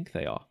than they think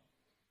they are.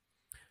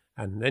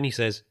 And then he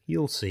says,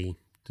 you'll see,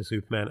 to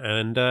Superman.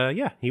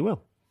 And he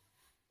will.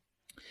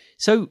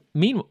 So,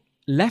 meanwhile,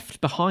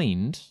 left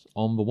behind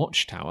on the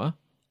Watchtower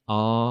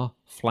are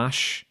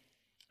Flash,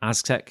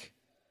 Aztec,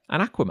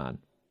 and Aquaman,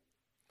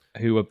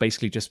 who are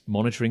basically just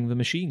monitoring the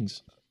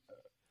machines.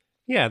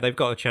 Yeah, they've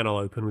got a channel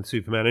open with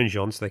Superman and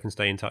Jean so they can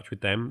stay in touch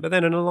with them. But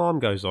then an alarm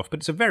goes off. But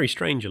it's a very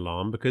strange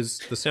alarm because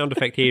the sound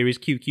effect here is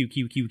Q, Q,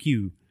 Q, Q,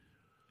 Q.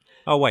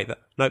 Oh, wait.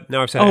 No,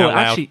 now I've said it out loud.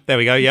 Actually, there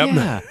we go. Yep.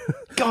 Yeah.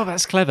 God,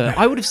 that's clever.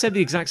 I would have said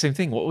the exact same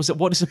thing. What was it?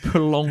 What does a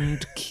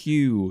prolonged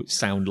Q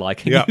sound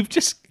like? And you've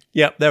just...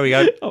 Yep, there we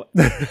go.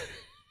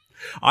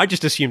 I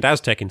just assumed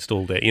Aztec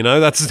installed it,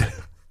 that's...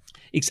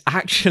 It's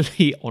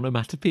actually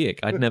onomatopoeic.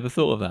 I'd never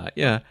thought of that.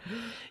 Yeah.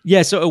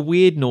 Yeah, so a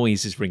weird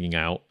noise is ringing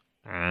out.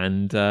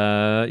 And,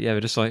 we're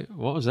just like,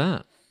 what was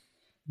that?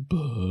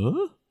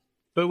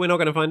 But we're not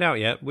going to find out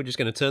yet. We're just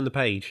going to turn the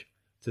page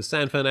to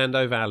San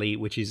Fernando Valley,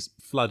 which is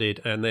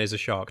flooded, and there's a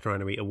shark trying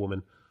to eat a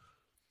woman.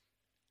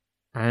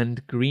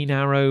 And Green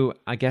Arrow,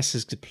 I guess,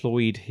 has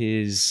deployed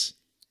his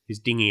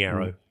dinghy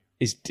arrow.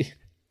 His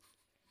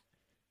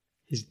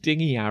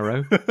dinghy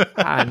arrow.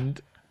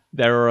 And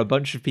there are a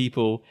bunch of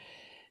people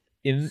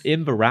in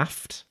the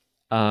raft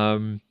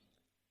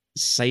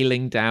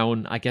sailing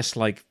down, I guess,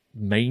 like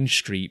Main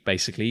Street,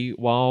 basically,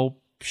 while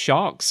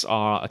sharks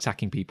are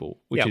attacking people,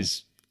 which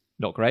is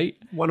not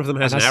great. One of them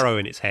has an arrow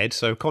in its head,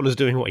 so Connor's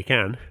doing what he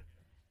can.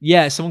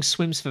 Yeah, someone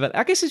swims for that.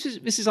 I guess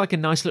this is like a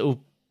nice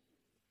little,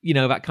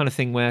 that kind of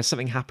thing where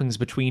something happens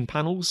between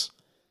panels.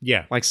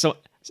 Yeah. Like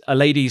a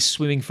lady's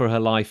swimming for her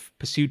life,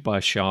 pursued by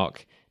a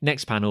shark.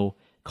 Next panel,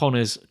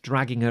 Connor's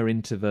dragging her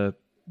into the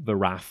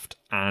raft,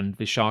 and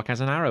the shark has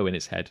an arrow in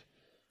its head.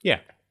 Yeah.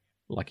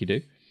 Like you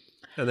do.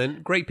 And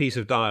then, great piece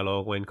of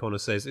dialogue when Connor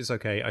says, it's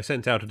okay, I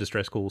sent out a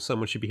distress call,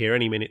 someone should be here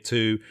any minute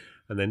too,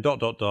 and then ...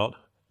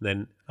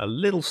 Then a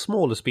little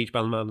smaller speech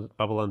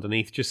bubble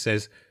underneath just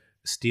says,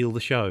 steal the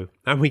show.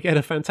 And we get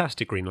a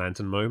fantastic Green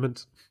Lantern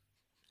moment.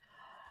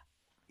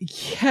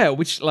 Yeah,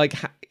 which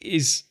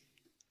is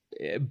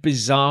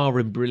bizarre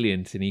and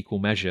brilliant in equal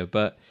measure.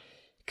 But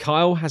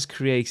Kyle has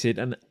created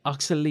an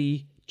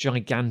utterly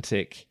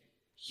gigantic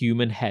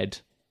human head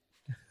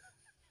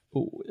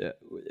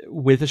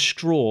with a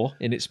straw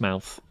in its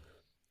mouth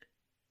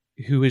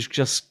who has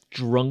just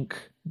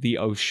drunk the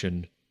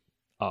ocean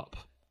up.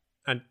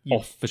 And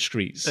off the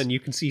streets. And you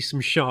can see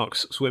some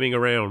sharks swimming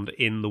around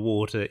in the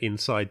water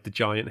inside the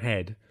giant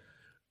head.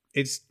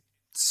 It's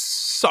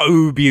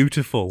so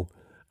beautiful.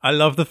 I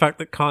love the fact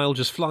that Kyle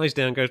just flies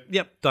down, goes,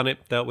 yep, done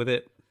it, dealt with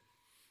it,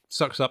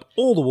 sucks up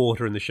all the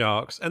water in the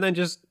sharks, and then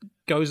just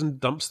goes and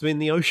dumps them in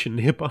the ocean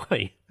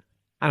nearby.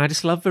 And I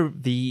just love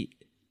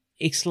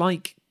it's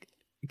like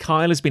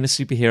Kyle has been a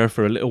superhero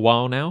for a little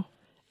while now,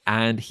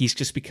 and he's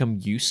just become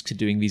used to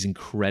doing these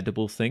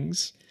incredible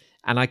things.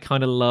 And I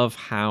kind of love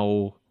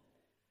how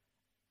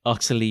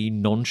utterly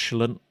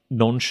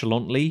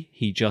nonchalantly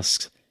he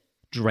just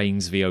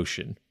drains the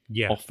ocean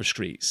off the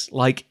streets.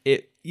 Like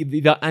it,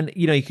 and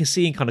you can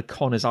see in kind of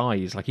Connor's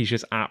eyes, like he's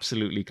just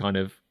absolutely kind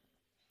of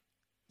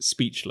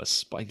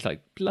speechless. But he's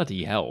like,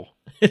 bloody hell!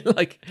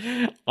 Like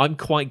I'm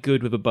quite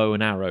good with a bow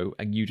and arrow,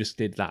 and you just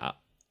did that.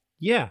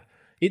 Yeah,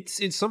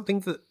 it's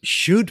something that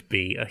should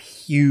be a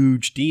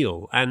huge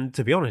deal, and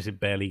to be honest, it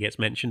barely gets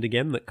mentioned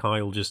again that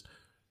Kyle just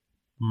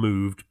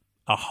moved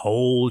a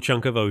whole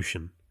chunk of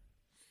ocean.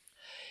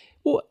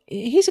 Well,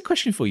 here's a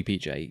question for you,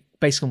 PJ,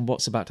 based on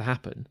what's about to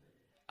happen.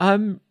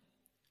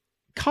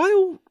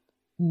 Kyle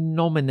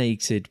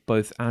nominated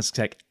both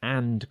Aztec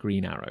and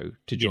Green Arrow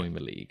to join the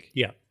League.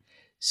 Yeah.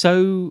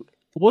 So,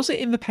 was it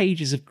in the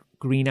pages of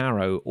Green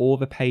Arrow or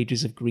the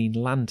pages of Green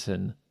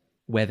Lantern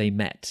where they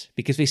met?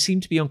 Because they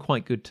seem to be on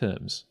quite good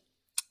terms.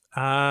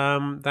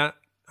 That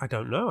I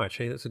don't know.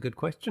 Actually, that's a good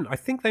question. I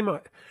think they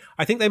might.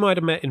 I think they might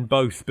have met in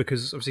both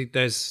because obviously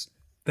there's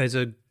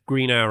a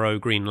Green Arrow,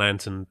 Green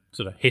Lantern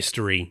sort of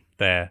history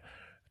there.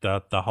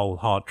 The whole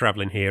hard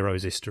traveling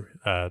heroes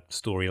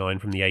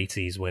storyline from the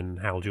 80s when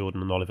Hal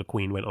Jordan and Oliver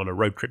Queen went on a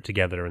road trip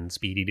together and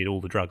Speedy did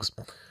all the drugs.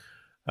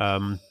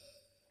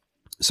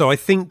 So I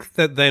think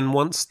that then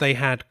once they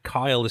had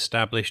Kyle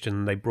established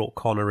and they brought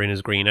Connor in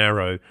as Green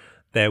Arrow,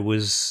 there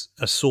was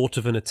a sort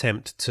of an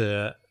attempt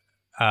to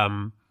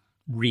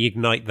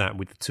reignite that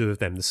with the two of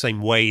them, the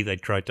same way they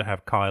tried to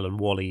have Kyle and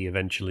Wally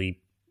eventually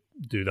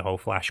do the whole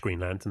Flash Green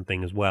Lantern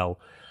thing as well.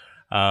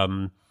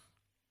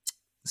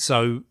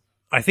 So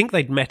I think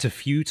they'd met a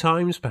few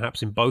times,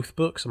 perhaps in both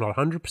books. I'm not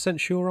 100%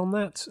 sure on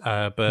that.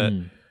 But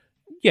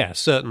yeah,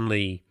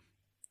 certainly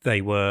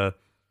they were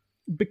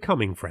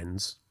becoming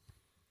friends.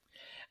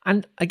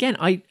 And again,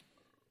 I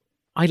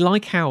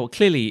like how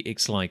clearly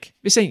it's like,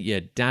 this ain't your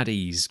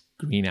daddy's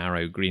Green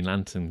Arrow, Green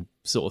Lantern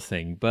sort of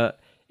thing, but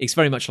it's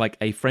very much like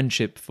a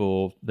friendship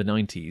for the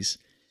 90s.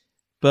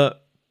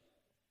 But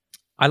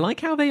I like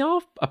how they are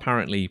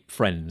apparently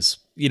friends.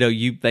 You know,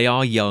 they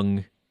are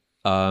young.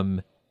 I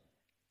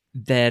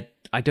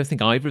don't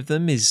think either of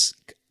them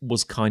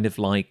was kind of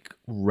like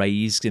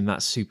raised in that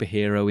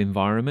superhero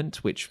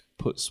environment, which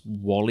puts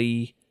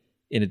Wally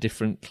in a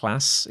different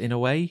class in a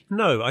way.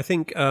 No, I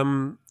think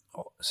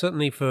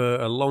certainly for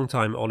a long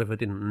time Oliver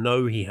didn't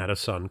know he had a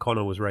son.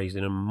 Connor was raised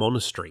in a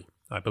monastery,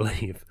 I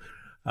believe.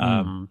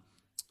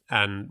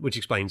 And which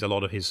explains a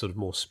lot of his sort of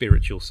more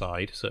spiritual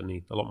side,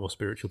 certainly a lot more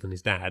spiritual than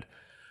his dad.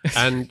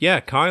 And yeah,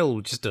 Kyle,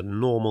 just a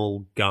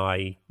normal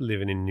guy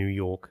living in New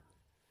York.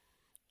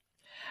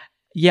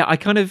 Yeah, I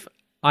get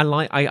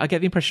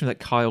the impression that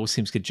Kyle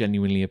seems to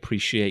genuinely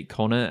appreciate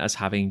Connor as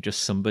having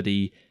just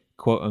somebody,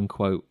 quote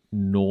unquote,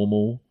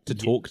 normal to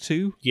talk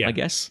to, I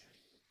guess.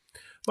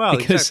 Well,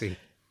 exactly.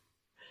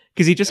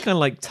 Because he just kind of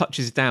like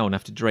touches down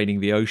after draining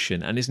the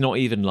ocean, and it's not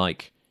even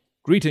like,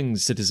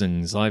 "Greetings,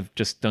 citizens, I've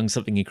just done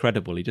something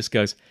incredible." He just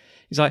goes,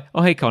 he's like,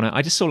 "Oh, hey, Connor,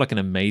 I just saw like an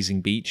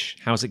amazing beach.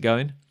 How's it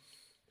going?"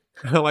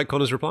 I like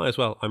Connor's reply as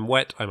well. "I'm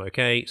wet, I'm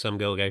okay, some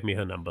girl gave me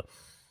her number."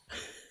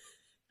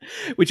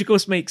 Which, of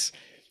course, makes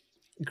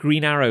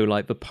Green Arrow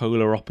like the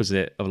polar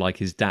opposite of like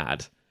his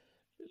dad.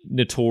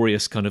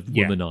 Notorious kind of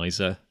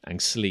womanizer and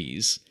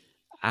sleaze.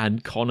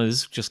 And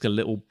Connor's just a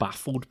little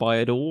baffled by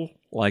it all.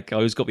 Like, I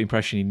always got the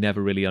impression he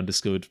never really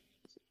understood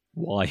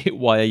why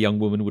a young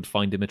woman would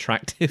find him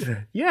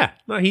attractive. Yeah,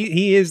 no,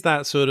 he is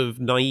that sort of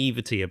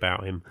naivety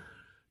about him,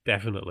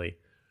 definitely.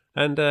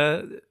 And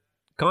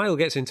Kyle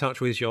gets in touch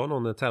with Jean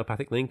on the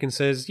telepathic link and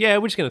says, "Yeah,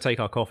 we're just going to take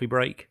our coffee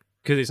break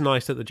because it's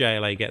nice that the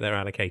JLA get their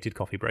allocated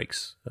coffee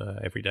breaks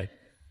every day."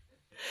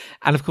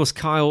 And of course,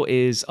 Kyle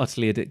is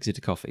utterly addicted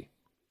to coffee.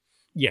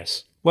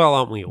 Yes, well,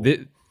 aren't we all?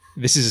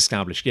 This is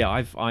established.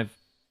 Yeah,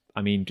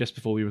 I mean, just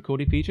before we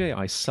recorded, PJ,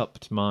 I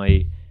supped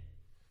my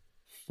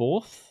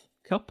 4th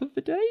cup of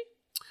the day.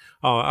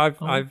 Oh,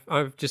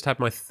 I've just had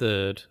my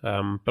 3rd,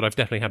 but I've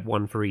definitely had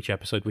one for each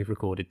episode we've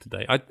recorded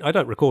today. I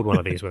don't record one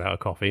of these without a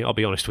coffee, I'll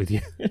be honest with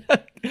you.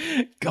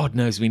 God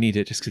knows we need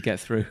it just to get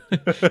through.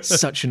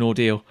 Such an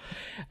ordeal.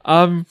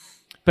 But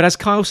as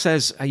Kyle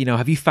says,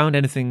 have you found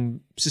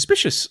anything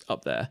suspicious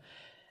up there?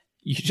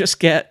 You just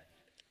get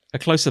a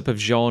close-up of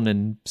Jean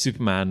and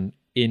Superman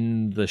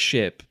in the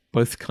ship,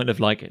 both kind of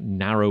like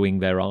narrowing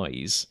their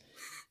eyes.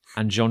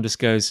 And Jean just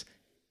goes,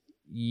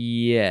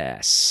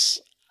 "Yes."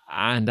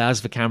 And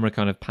as the camera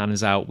kind of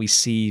pans out, we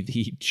see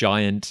the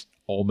giant,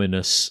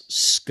 ominous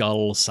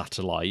skull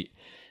satellite.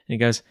 And he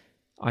goes,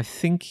 "I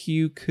think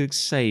you could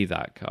say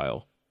that,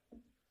 Kyle."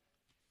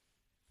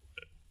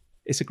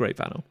 It's a great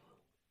panel.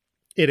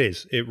 It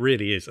is. It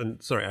really is.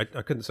 And sorry,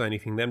 I couldn't say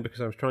anything then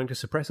because I was trying to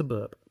suppress a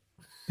burp.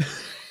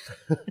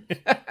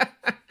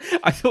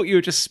 I thought you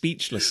were just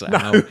speechless at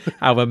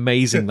how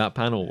amazing that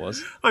panel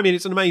was. I mean,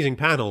 it's an amazing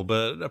panel,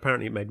 but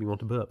apparently it made me want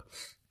to burp.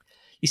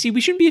 You see,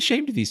 we shouldn't be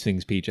ashamed of these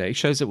things, PJ. It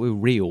shows that we're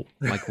real,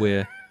 like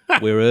we're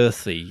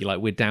earthy, like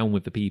we're down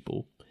with the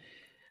people.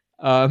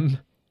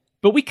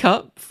 But we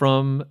cut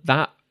from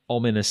that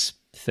ominous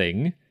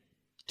thing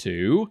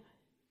to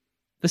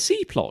the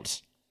C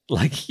plot.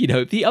 Like,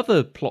 the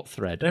other plot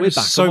thread. There are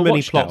so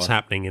many plots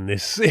happening in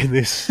this.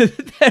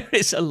 There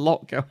is a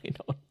lot going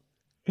on.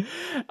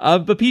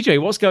 But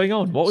PJ, what's going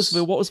on? What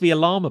was the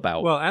alarm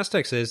about? Well,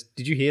 Aztec says,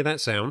 "Did you hear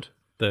that sound?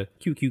 The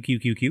Q Q Q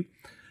Q Q."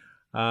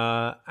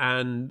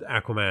 And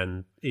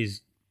Aquaman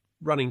is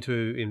running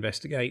to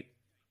investigate,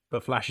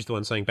 but Flash is the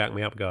one saying, "Back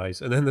me up,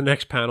 guys." And then the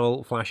next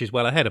panel, Flash is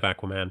well ahead of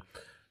Aquaman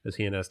as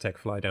he and Aztec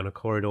fly down a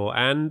corridor,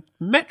 and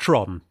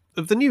Metron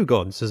of the New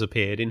Gods has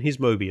appeared in his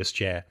Mobius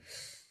chair.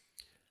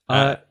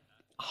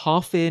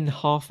 Half in,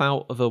 half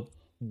out of a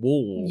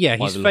wall. Yeah,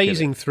 he's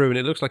phasing through, and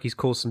it looks like he's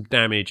caused some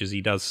damage as he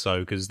does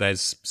so, because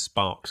there's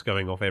sparks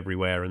going off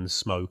everywhere and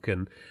smoke,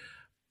 and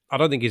I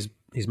don't think his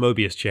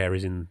Mobius chair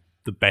is in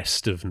the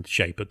best of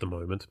shape at the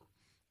moment.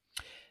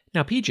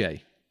 Now,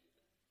 PJ,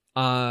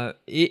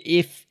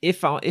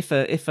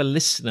 if a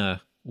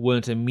listener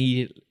weren't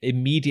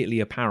immediately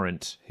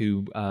apparent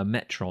who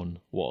Metron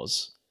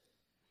was,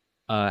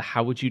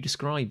 how would you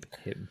describe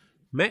him?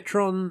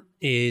 Metron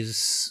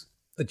is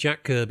a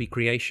Jack Kirby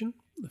creation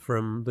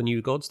from the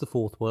New Gods, the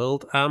Fourth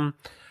World.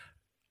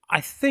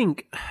 I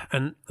think,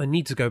 and I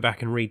need to go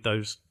back and read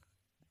those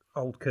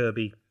old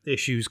Kirby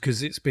issues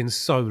because it's been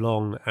so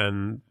long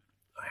and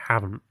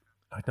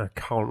I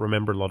can't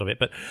remember a lot of it,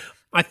 but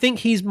I think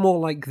he's more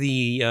like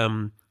the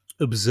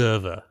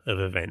observer of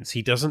events.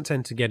 He doesn't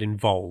tend to get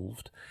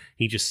involved.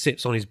 He just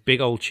sits on his big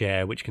old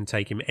chair, which can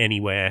take him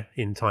anywhere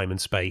in time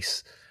and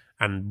space,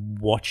 and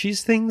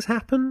watches things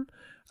happen.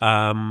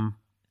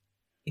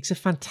 It's a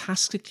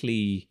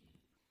fantastically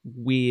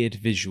weird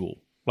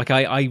visual. Like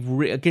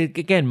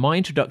again, my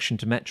introduction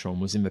to Metron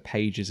was in the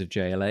pages of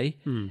JLA,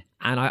 and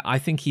I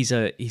think he's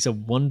a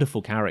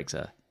wonderful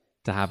character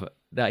to have.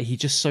 That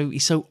he's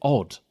so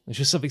odd. There's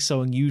just something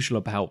so unusual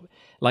about,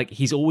 like,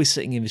 he's always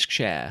sitting in his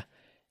chair,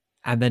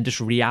 and then just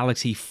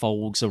reality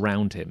folds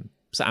around him.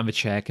 So, and the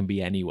chair can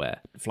be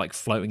anywhere, like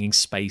floating in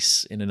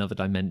space, in another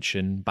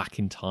dimension, back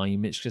in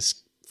time. It's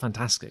just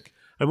fantastic.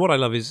 And what I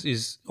love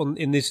is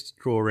in this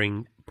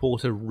drawing,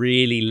 Porter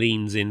really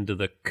leans into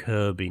the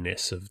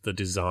Kirbiness of the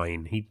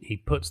design.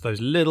 He puts those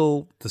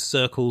the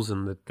circles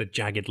and the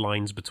jagged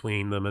lines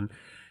between them, and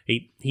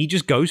he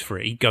just goes for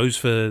it. He goes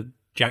for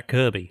Jack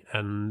Kirby,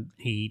 and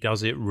he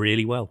does it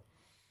really well.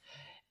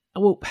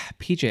 Well,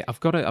 PJ, I've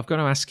got to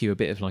ask you a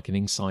bit of like an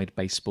inside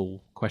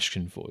baseball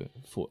question for you.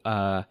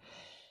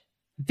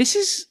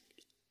 Is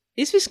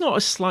this not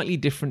a slightly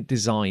different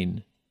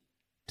design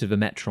to the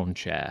Metron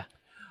chair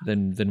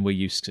than we're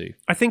used to?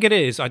 I think it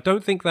is. I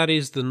don't think that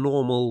is the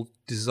normal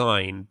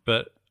design,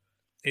 but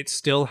it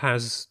still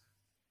has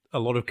a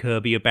lot of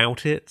Kirby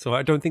about it. So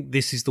I don't think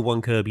this is the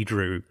one Kirby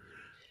drew.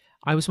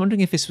 I was wondering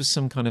if this was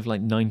some kind of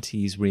like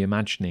 90s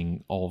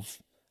reimagining of,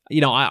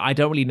 I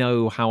don't really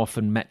know how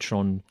often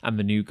Metron and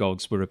the New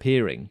Gods were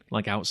appearing,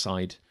 like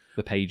outside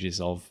the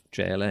pages of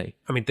JLA.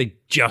 I mean, they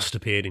just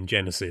appeared in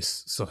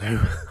Genesis, so...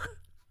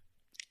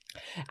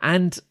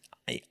 and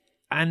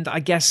I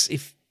guess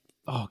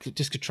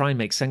just to try and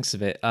make sense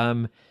of it,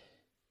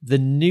 the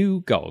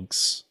New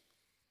Gods,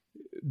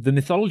 the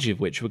mythology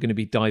of which we're going to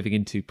be diving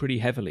into pretty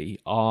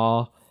heavily,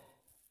 are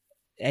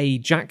a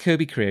Jack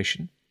Kirby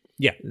creation.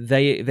 Yeah.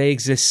 They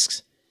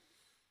exist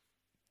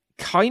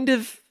kind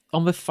of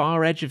on the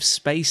far edge of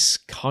space,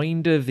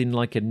 kind of in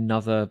like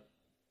another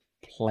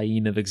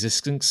plane of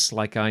existence.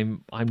 Like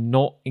I'm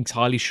not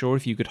entirely sure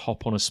if you could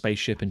hop on a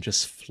spaceship and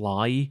just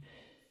fly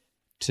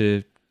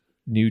to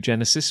New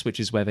Genesis, which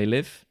is where they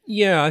live.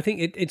 Yeah, I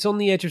think it's on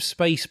the edge of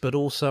space, but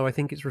also I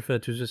think it's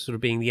referred to as just sort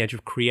of being the edge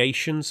of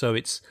creation. So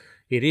it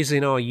is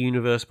in our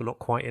universe, but not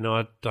quite in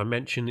our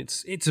dimension.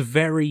 It's a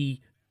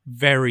very,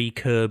 very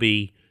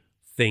Kirby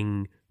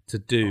thing to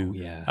do. Oh,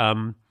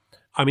 yeah.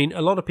 I mean,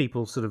 a lot of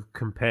people sort of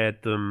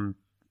compared them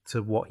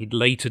to what he'd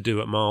later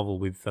do at Marvel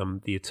with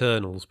the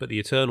Eternals, but the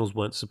Eternals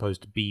weren't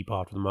supposed to be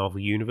part of the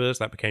Marvel universe.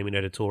 That became an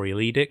editorial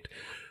edict.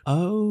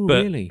 Oh,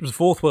 but really? The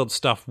Fourth World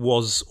stuff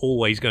was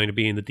always going to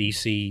be in the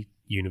DC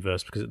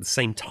universe, because at the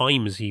same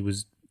time as he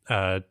was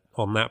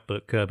on that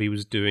book, Kirby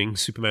was doing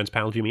Superman's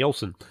pal Jimmy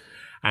Olsen.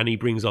 And he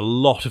brings a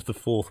lot of the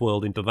Fourth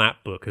World into that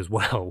book as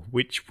well,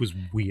 which was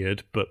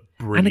weird but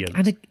brilliant.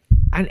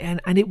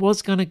 And it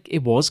was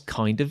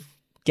kind of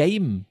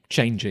game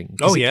changing.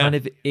 Oh yeah,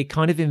 it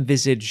kind of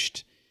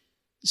envisaged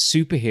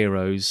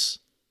superheroes,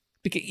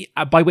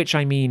 by which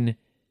I mean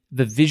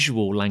the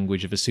visual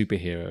language of a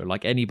superhero,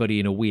 like anybody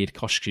in a weird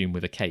costume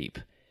with a cape.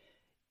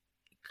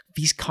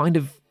 These kind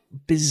of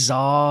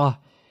bizarre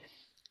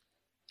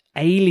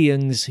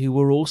aliens who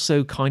were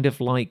also kind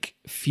of like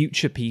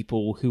future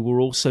people, who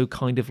were also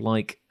kind of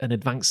like an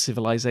advanced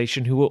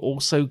civilization, who were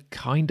also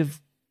kind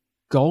of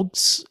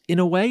gods in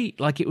a way.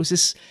 Like it was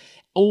this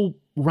all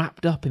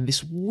wrapped up in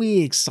this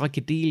weird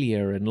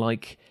psychedelia and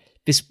like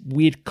this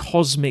weird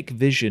cosmic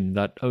vision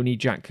that only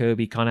Jack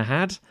Kirby kind of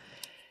had.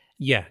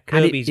 Yeah,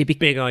 Kirby's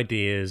big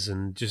ideas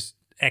and just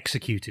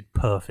executed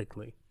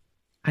perfectly.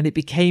 And it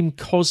became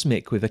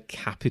cosmic with a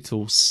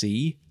capital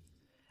C.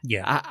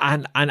 Yeah.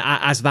 And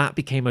as that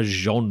became a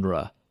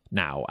genre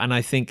now, and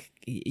I think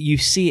you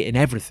see it in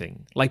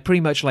everything. Like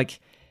pretty much like,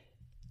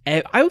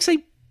 I would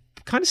say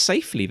kind of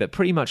safely that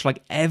pretty much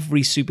like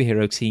every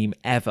superhero team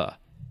ever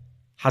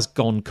has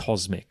gone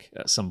cosmic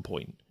at some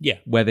point. Yeah.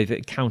 Where they've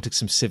encountered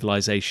some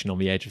civilization on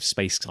the edge of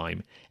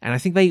space-time. And I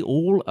think they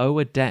all owe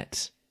a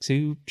debt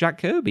to Jack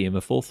Kirby in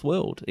the Fourth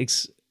World.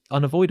 It's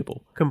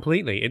unavoidable.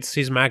 Completely. It's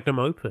his magnum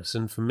opus,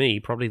 and for me,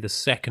 probably the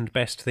second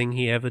best thing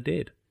he ever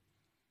did.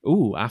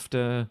 Ooh,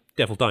 after...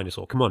 Devil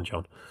Dinosaur. Come on,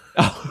 John.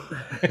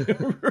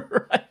 Oh,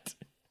 right.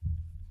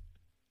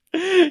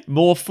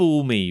 More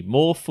fool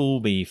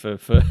me for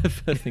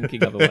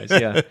thinking otherwise,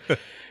 yeah.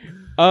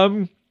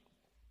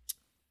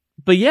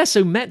 But yeah,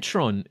 so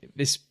Metron,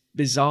 this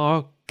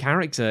bizarre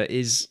character,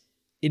 is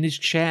in his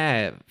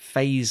chair,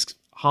 phased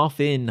half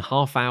in,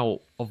 half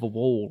out of a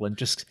wall, and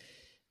just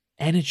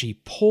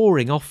energy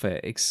pouring off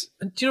it.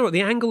 And do you know what?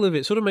 The angle of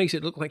it sort of makes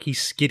it look like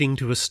he's skidding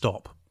to a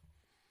stop.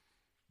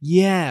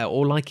 Yeah,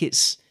 or like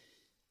it's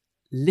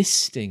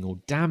listing or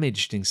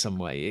damaged in some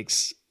way.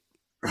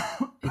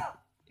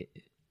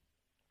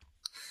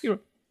 You're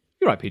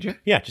right, PJ.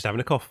 Yeah, just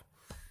having a cough.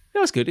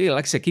 No, that's good. Yeah,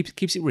 like I said,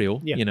 keeps it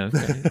real. Yeah. You know.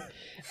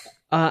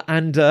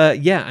 And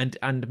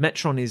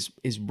Metron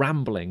is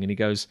rambling, and he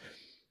goes,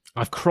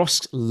 "I've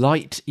crossed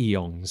light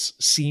eons,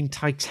 seen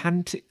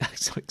Titanic.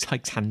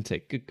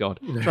 Good God,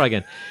 try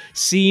again.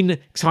 Seen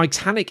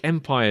titanic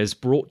empires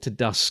brought to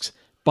dust,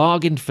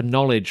 bargained for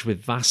knowledge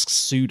with vast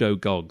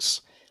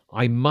pseudo-gods.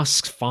 I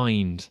must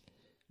find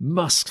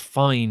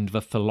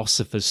the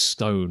philosopher's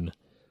stone.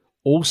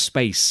 All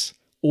space,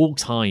 all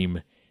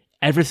time,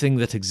 everything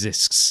that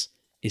exists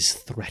is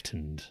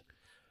threatened."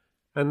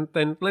 And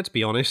then, let's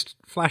be honest,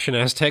 Flash and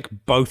Aztec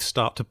both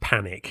start to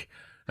panic.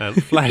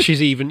 Flash is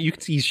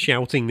he's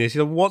shouting this.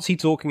 What's he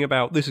talking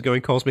about? This is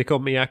going cosmic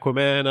on me,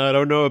 Aquaman. I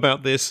don't know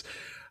about this.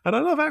 And I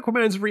love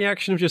Aquaman's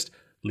reaction of just,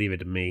 leave it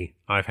to me.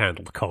 I've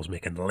handled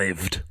cosmic and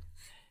lived.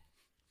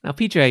 Now,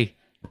 PJ,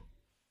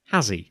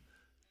 has he?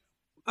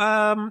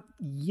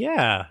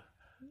 Yeah.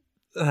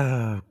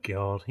 Oh,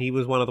 God. He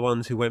was one of the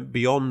ones who went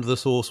beyond the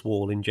source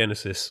wall in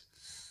Genesis.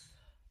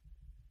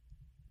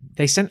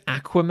 They sent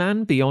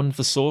Aquaman beyond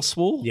the source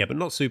wall? Yeah, but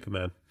not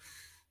Superman.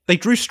 They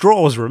drew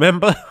straws,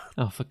 remember?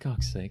 Oh, for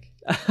God's sake.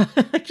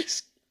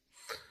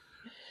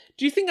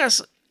 Do you think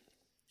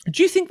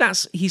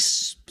that's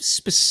he's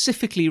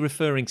specifically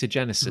referring to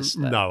Genesis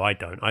there? No, I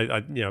don't.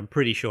 I'm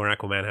pretty sure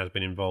Aquaman has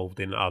been involved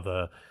in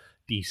other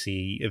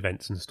DC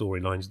events and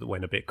storylines that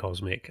went a bit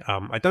cosmic.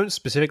 I don't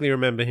specifically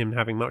remember him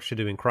having much to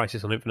do in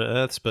Crisis on Infinite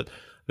Earths, but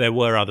there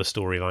were other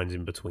storylines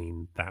in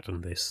between that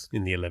and this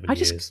in the 11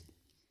 years.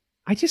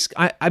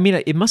 I mean,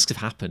 it must have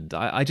happened.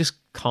 I just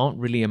can't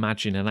really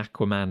imagine an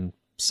Aquaman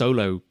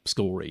solo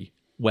story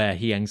where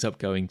he ends up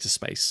going to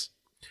space.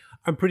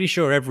 I'm pretty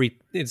sure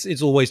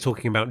it's always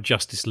talking about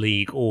Justice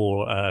League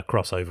or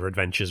crossover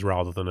adventures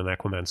rather than an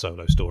Aquaman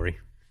solo story.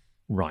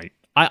 Right.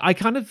 I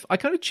kind of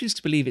choose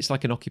to believe it's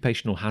like an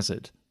occupational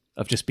hazard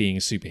of just being a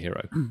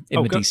superhero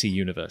in the DC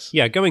universe.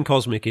 Yeah, going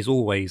cosmic is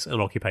always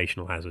an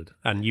occupational hazard,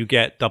 and you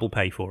get double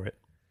pay for it.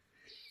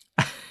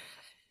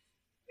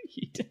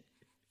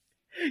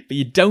 But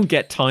you don't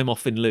get time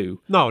off in lieu.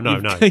 No.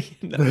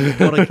 You've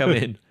got to come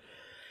in.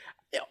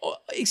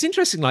 It's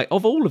interesting, like,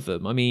 of all of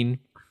them, I mean,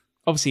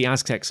 obviously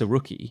Aztec's a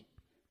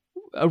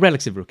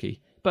relative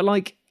rookie, but,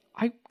 like,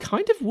 I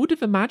kind of would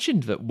have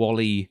imagined that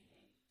Wally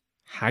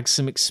had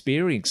some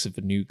experience of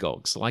the new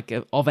gods. Like,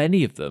 of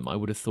any of them, I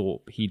would have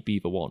thought he'd be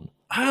the one.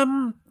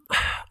 I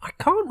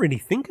can't really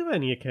think of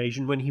any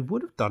occasion when he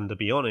would have done, to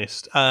be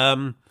honest.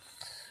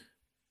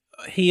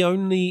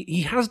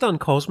 He has done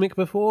cosmic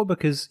before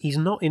because he's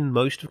not in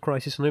most of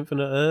Crisis on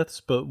Infinite Earths,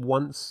 but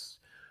once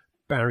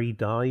Barry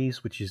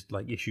dies, which is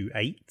like issue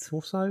 8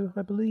 or so,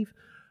 I believe,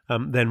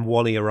 then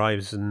Wally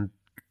arrives and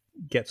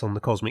gets on the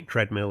cosmic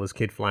treadmill as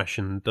Kid Flash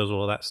and does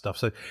all of that stuff.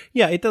 So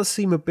yeah, it does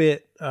seem a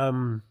bit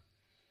odd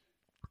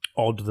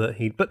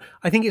that but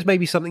I think it's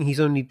maybe something he's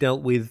only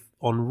dealt with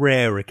on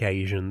rare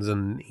occasions,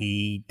 and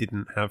he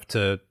didn't have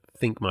to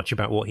think much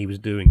about what he was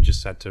doing,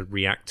 just had to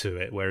react to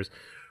it. Whereas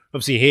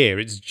obviously here,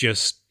 it's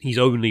just he's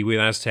only with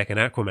Aztec and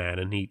Aquaman,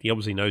 and he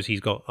obviously knows he's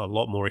got a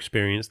lot more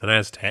experience than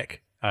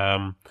Aztec.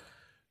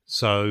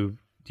 So,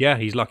 yeah,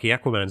 he's lucky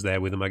Aquaman's there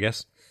with him, I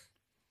guess.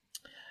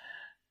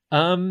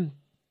 So,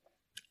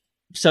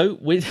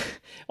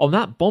 on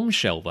that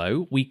bombshell,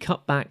 though, we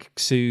cut back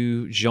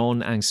to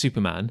Jean and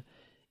Superman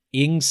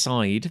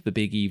inside the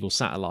big evil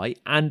satellite,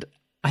 and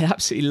I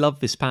absolutely love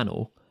this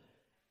panel.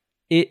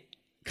 It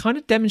kind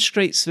of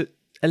demonstrates that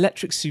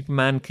Electric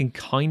Superman can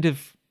kind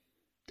of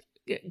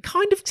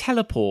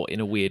teleport in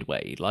a weird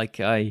way, like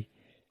he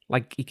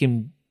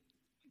can,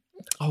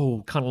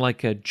 kind of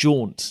like a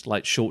jaunt,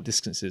 like short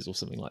distances or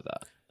something like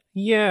that.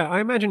 Yeah, I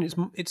imagine it's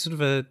sort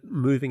of a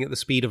moving at the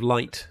speed of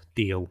light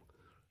deal,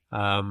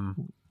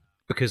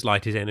 because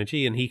light is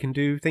energy, and he can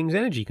do things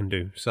energy can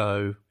do.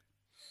 So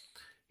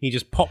he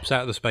just pops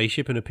out of the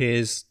spaceship and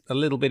appears a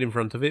little bit in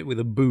front of it with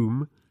a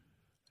boom,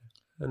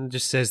 and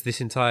just says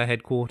this entire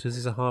headquarters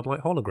is a hard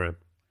light hologram.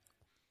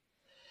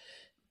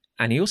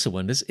 And he also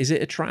wonders, is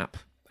it a trap?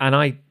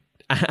 And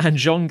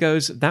Jean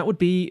goes, that would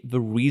be the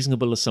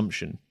reasonable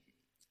assumption.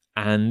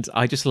 And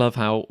I just love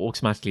how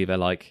automatically they're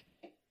like,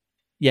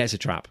 yeah, it's a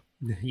trap.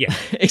 Yeah.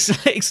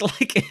 It's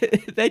like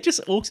they're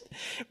just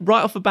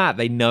right off the bat,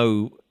 they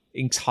know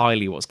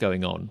entirely what's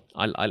going on.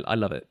 I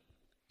love it.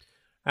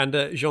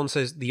 And Jean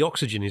says the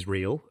oxygen is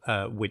real,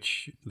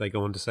 which they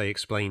go on to say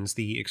explains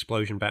the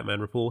explosion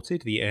Batman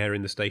reported. The air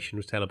in the station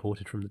was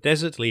teleported from the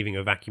desert, leaving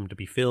a vacuum to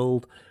be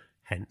filled,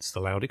 hence the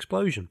loud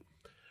explosion.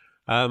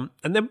 And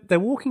then they're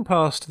walking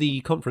past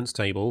the conference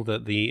table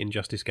that the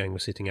Injustice gang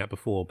was sitting at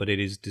before, but it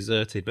is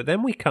deserted. But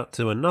then we cut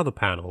to another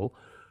panel,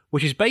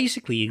 which is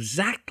basically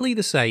exactly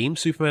the same,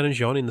 Superman and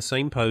Jean in the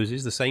same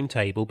poses, the same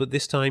table, but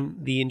this time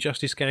the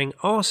Injustice gang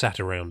are sat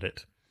around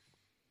it.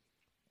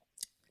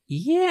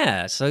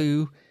 Yeah,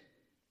 so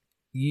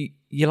you're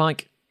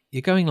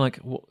going like,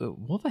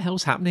 what the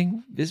hell's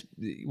happening?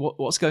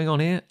 What's going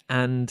on here?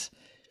 And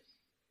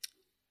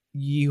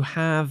you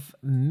have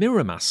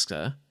Mirror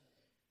Master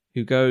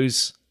who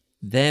goes,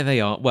 "There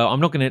they are." Well, I'm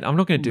not gonna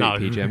do No.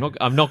 it, PJ.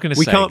 I'm not gonna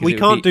We say can't. We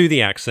can't do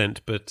the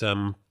accent, but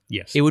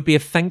yes, it would be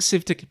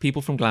offensive to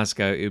people from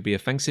Glasgow. It would be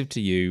offensive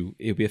to you.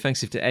 It would be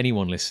offensive to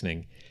anyone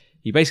listening.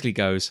 He basically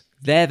goes,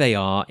 "There they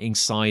are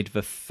inside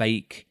the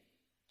fake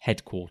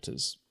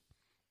headquarters."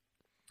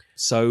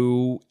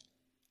 So,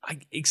 I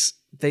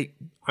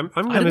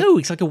don't know.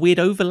 It's like a weird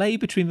overlay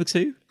between the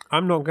two.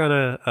 I'm not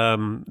gonna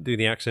do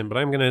the accent, but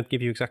I'm gonna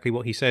give you exactly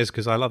what he says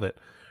because I love it.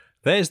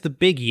 There's the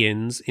big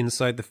yins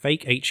inside the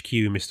fake HQ,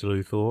 Mr.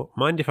 Luthor.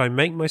 Mind if I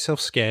make myself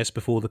scarce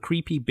before the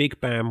creepy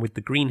Big Bam with the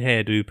green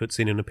hairdo puts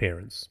in an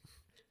appearance?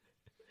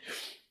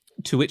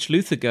 To which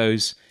Luthor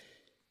goes,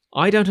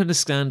 "I don't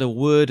understand a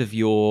word of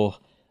your,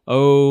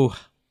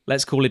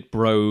 let's call it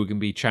brogue and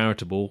be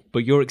charitable,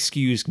 but you're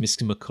excused,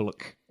 Mr.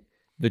 McCulloch.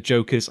 The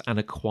Joker's an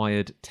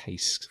acquired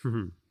taste."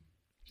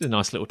 It's a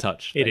nice little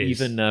touch. It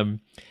is.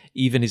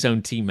 Even his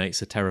own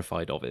teammates are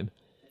terrified of him.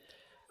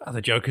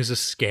 The Joker's a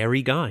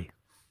scary guy.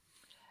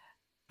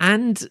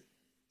 And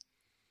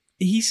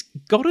he's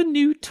got a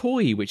new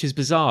toy, which is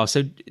bizarre.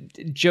 So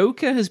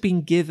Joker has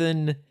been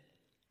given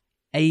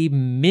a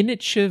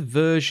miniature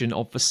version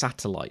of the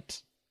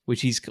satellite,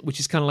 which is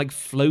kind of like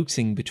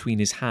floating between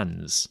his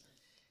hands.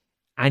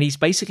 And he's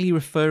basically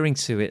referring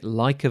to it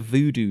like a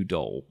voodoo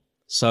doll.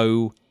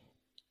 So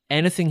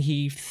anything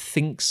he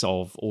thinks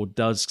of or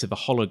does to the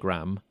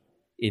hologram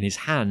in his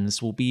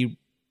hands will be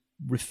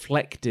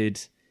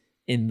reflected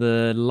in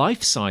the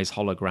life-size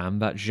hologram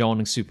that Jean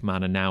and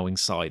Superman are now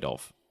inside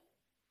of.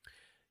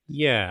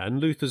 Yeah,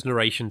 and Luthor's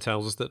narration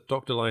tells us that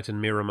Dr. Light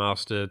and Mirror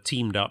Master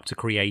teamed up to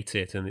create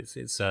it, and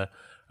it's a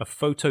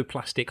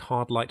photoplastic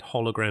hard-light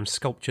hologram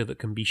sculpture that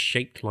can be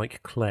shaped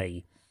like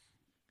clay.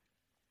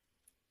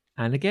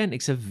 And again,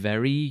 it's a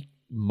very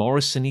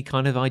Morrison-y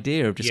kind of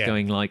idea of just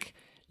going like,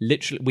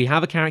 literally, we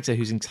have a character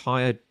whose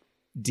entire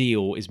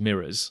deal is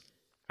mirrors,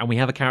 and we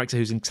have a character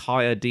whose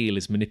entire deal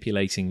is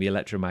manipulating the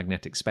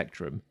electromagnetic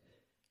spectrum.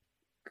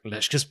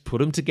 Let's just put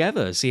them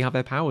together, see how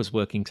their powers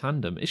work in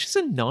tandem. It's just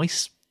a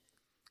nice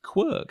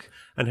quirk.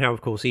 And how, of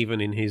course, even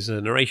in his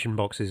narration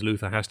boxes,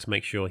 Luthor has to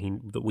make sure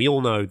that we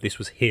all know this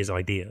was his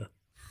idea.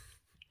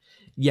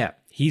 Yeah,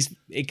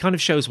 it kind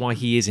of shows why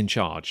he is in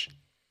charge.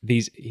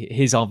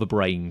 His are the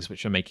brains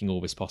which are making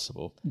all this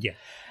possible. Yeah.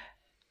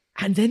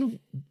 And then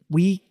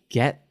we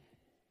get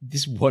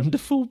this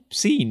wonderful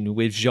scene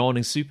with Jean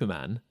and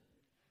Superman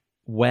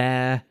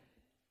where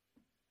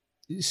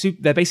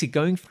they're basically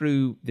going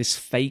through this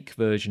fake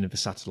version of the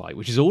satellite,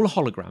 which is all a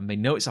hologram. They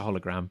know it's a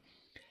hologram.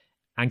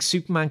 And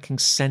Superman can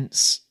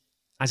sense,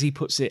 as he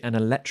puts it, an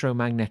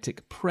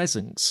electromagnetic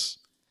presence.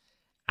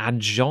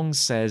 And Jean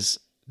says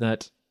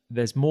that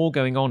there's more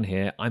going on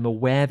here. I'm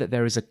aware that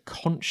there is a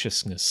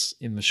consciousness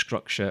in the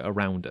structure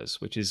around us,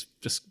 which is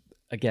just,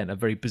 again, a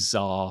very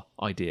bizarre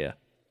idea.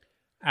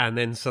 And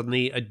then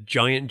suddenly a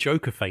giant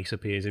Joker face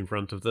appears in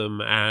front of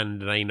them,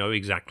 and they know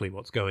exactly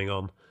what's going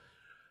on.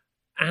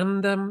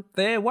 And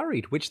they're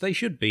worried, which they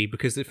should be,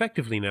 because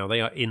effectively now they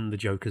are in the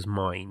Joker's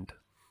mind.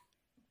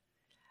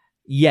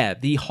 Yeah,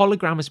 the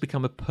hologram has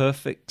become a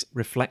perfect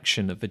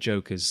reflection of the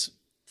Joker's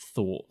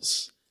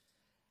thoughts.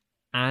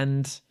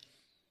 And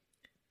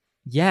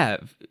yeah,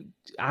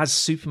 as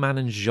Superman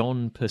and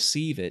Jean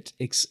perceive it,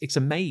 it's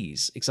a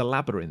maze, it's a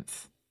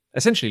labyrinth,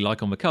 essentially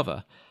like on the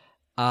cover.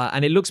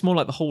 And it looks more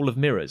like the Hall of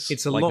Mirrors.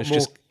 It's a lot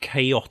more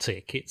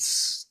chaotic.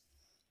 It's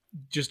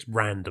just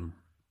random.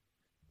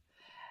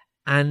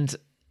 And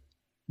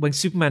when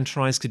Superman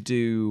tries to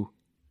do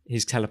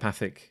his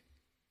telescopic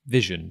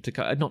vision to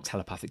try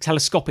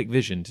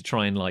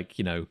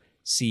and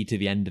see to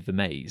the end of the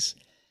maze,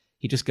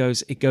 he just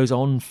goes, it goes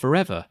on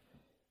forever.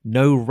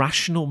 No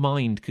rational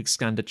mind could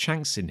stand a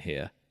chance in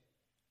here.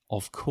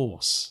 Of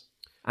course.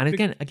 And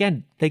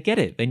again, they get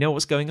it. They know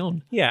what's going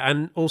on. Yeah,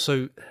 and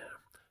also,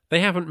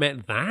 they haven't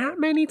met that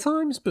many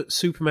times, but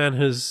Superman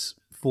has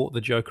fought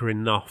the Joker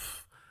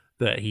enough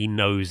that he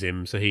knows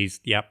him. So he's,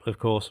 yep, of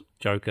course,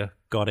 Joker,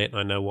 got it.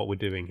 I know what we're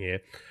doing here.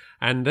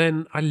 And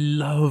then I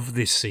love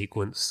this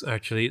sequence,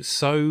 actually. It's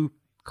so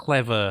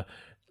clever.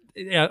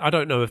 I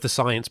don't know if the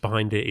science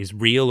behind it is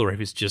real or if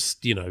it's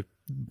just,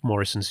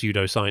 Morrison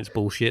pseudoscience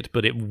bullshit,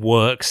 but it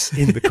works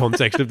in the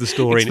context of the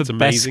story and it's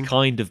amazing. Best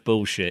kind of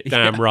bullshit.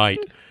 Damn right.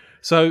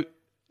 So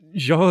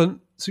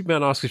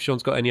Superman asks if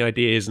Jean's got any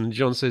ideas, and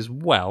Jean says,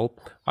 well,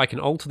 I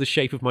can alter the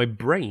shape of my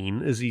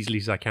brain as easily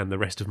as I can the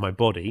rest of my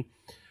body.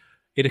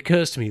 It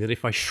occurs to me that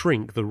if I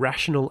shrink the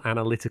rational,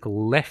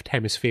 analytical left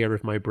hemisphere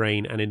of my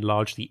brain and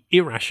enlarge the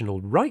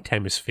irrational right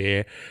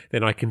hemisphere,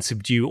 then I can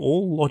subdue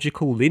all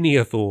logical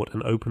linear thought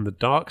and open the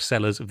dark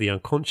cellars of the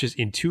unconscious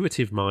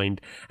intuitive mind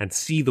and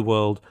see the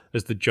world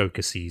as the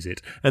Joker sees it.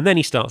 And then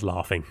he starts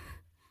laughing.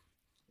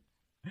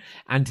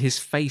 And his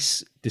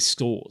face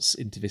distorts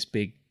into this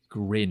big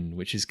grin,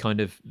 which is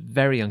kind of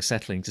very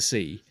unsettling to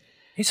see.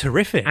 It's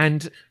horrific.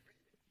 And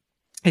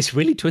it's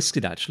really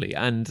twisted, actually.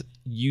 And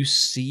you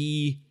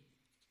see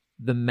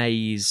the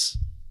maze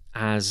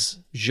as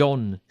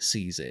Jean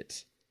sees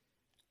it.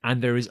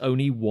 and there is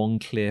only one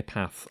clear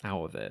path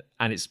out of it,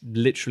 and it's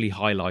literally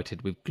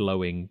highlighted with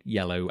glowing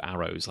yellow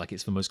arrows, like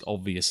it's the most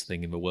obvious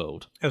thing in the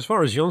world. As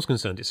far as Jean's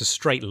concerned, it's a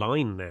straight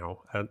line now.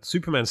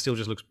 Superman still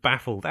just looks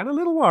baffled and a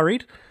little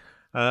worried,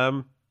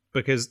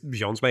 because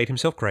Jean's made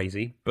himself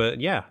crazy. But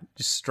yeah,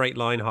 just straight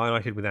line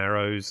highlighted with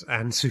arrows,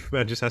 and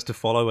Superman just has to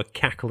follow a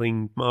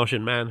cackling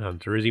Martian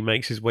Manhunter as he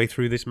makes his way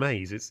through this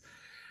maze.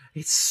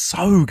 It's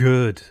so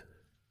good.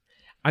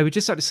 I would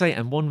just like to say,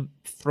 and one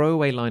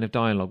throwaway line of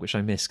dialogue which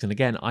I missed, and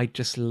again, I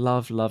just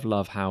love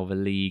how the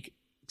League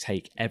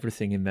take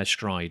everything in their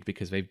stride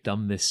because they've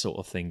done this sort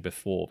of thing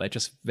before. They're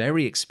just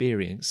very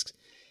experienced.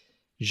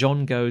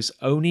 Jean goes,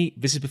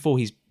 this is before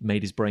he's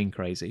made his brain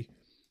crazy.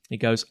 He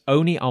goes,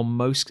 only our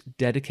most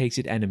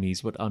dedicated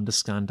enemies would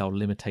understand our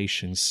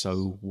limitations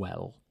so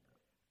well.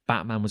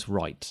 Batman was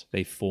right.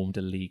 They formed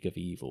a League of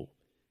Evil.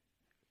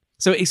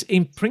 So it's,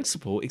 in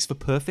principle, it's the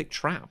perfect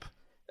trap.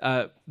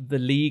 The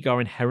League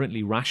are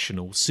inherently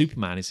rational.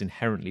 Superman is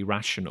inherently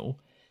rational.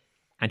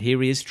 And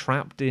here he is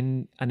trapped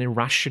in an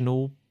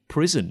irrational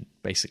prison,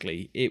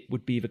 basically. It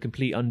would be the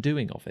complete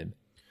undoing of him.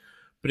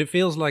 But it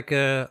feels like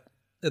at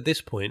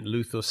this point,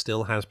 Luthor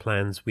still has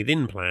plans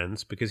within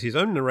plans, because his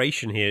own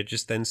narration here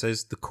just then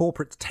says the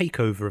corporate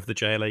takeover of the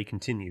JLA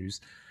continues.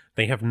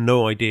 They have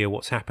no idea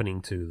what's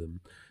happening to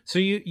them. So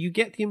you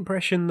get the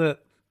impression that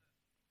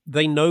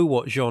they know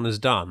what Jean has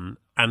done,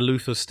 and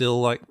Luthor's still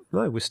like,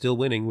 no, we're still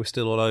winning, we're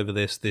still all over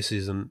this. This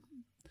isn't...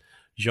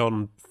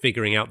 Jean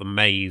figuring out the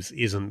maze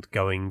isn't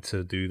going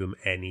to do them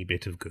any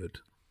bit of good.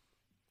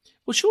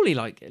 Well, surely,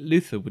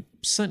 Luthor would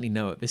certainly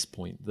know at this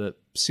point that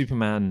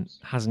Superman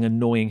has an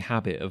annoying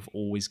habit of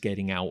always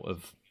getting out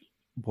of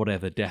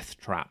whatever death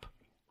trap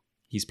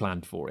he's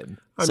planned for him.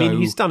 I mean,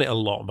 he's done it a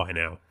lot by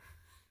now.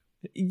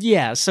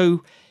 Yeah,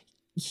 so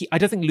I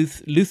don't think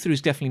Luthor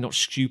is definitely not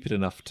stupid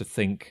enough to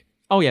think,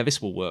 oh yeah,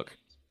 this will work.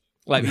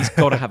 He's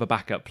got to have a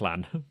backup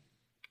plan.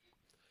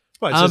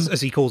 Right,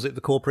 as he calls it,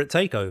 the corporate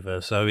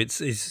takeover. So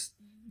it's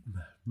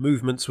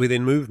movements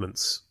within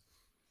movements.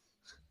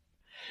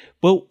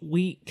 Well,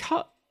 we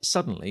cut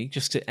suddenly,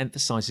 just to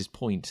emphasize his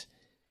point,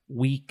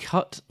 we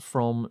cut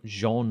from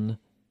Jean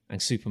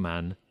and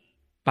Superman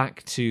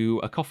back to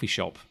a coffee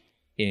shop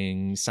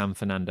in San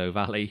Fernando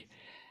Valley,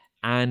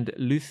 and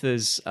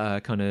Luthor's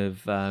not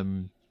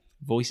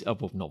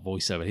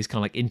voiceover, his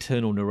kind of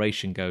internal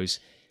narration goes,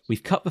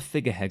 we've cut the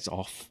figureheads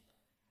off.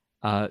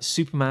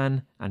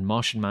 Superman and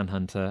Martian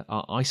Manhunter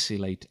are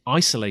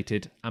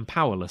isolated and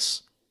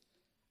powerless.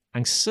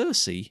 And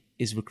Cersei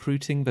is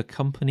recruiting the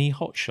company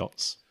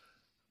hotshots.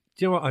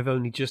 Do you know what I've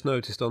only just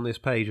noticed on this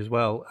page as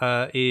well?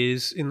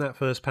 Is in that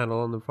first panel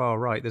on the far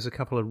right, there's a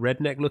couple of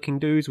redneck-looking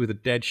dudes with a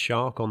dead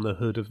shark on the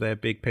hood of their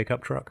big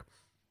pickup truck,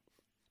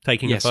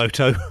 taking a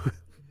photo.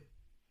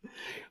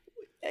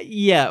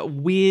 Yeah,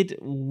 weird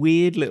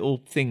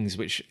little things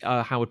which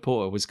Howard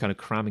Porter was kind of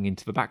cramming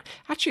into the back.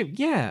 Actually,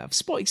 yeah, I've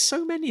spotted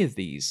so many of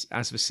these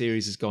as the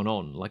series has gone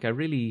on.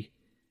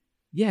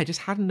 I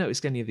just hadn't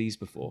noticed any of these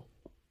before.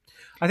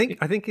 I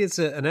think it's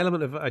an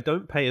element of I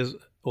don't pay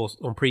or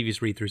on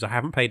previous read-throughs, I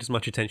haven't paid as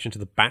much attention to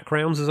the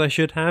backgrounds as I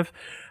should have.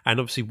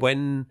 And obviously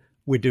when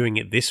we're doing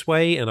it this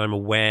way, and I'm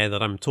aware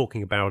that I'm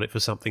talking about it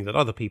for something that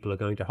other people are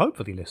going to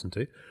hopefully listen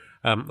to,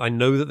 I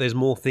know that there's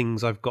more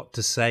things I've got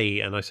to say,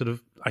 and I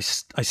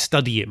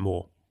study it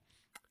more.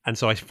 And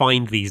so I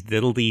find these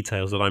little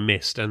details that I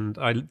missed.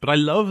 But I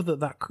love that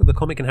the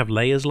comic can have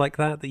layers like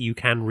that you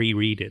can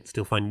reread it,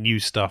 still find new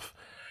stuff.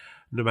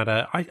 No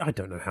matter, I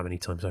don't know how many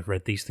times I've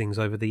read these things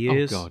over the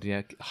years. Oh God,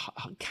 yeah,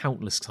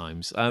 countless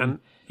times.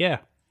 Yeah.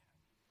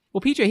 Well,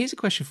 PJ, here's a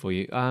question for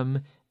you.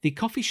 The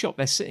coffee shop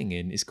they're sitting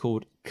in is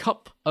called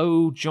Cup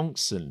O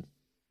Johnson.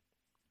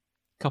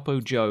 Cup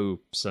O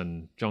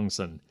Johnson.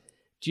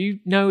 Do you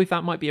know if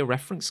that might be a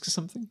reference to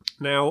something?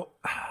 Now,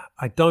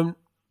 I'm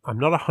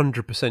not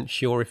 100%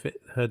 sure if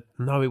it had...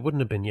 No, it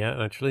wouldn't have been yet,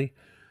 actually.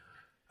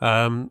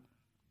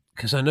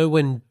 Because I know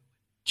when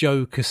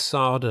Joe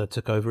Quesada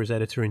took over as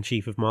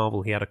editor-in-chief of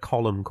Marvel, he had a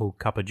column called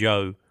Cup of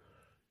Joe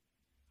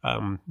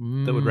that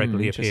would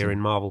regularly appear in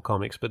Marvel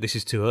Comics, but this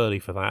is too early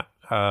for that.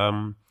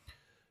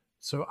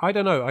 So I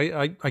don't know.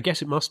 I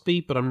guess it must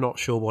be, but I'm not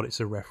sure what it's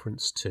a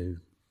reference to.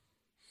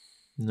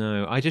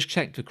 No, I just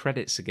checked the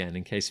credits again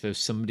in case there was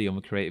somebody on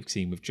the creative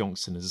team with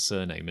Johnson as a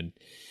surname, and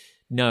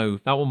no,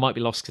 that one might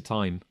be lost to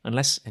time,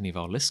 unless any of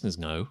our listeners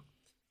know.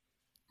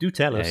 Do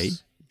tell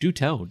us. Do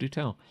tell.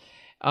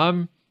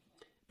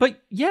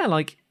 But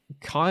yeah,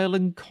 Kyle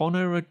and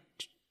Connor are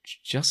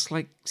just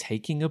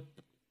taking a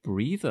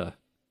breather,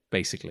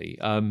 basically.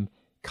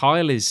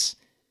 Kyle is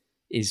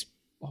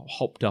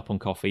hopped up on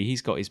coffee.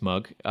 He's got his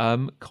mug.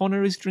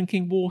 Connor is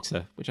drinking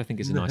water, which I think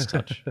is a nice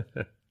touch.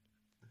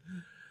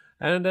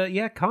 And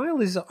Kyle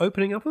is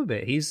opening up a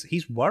bit.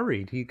 He's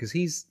worried because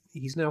he's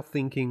now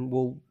thinking,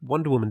 well,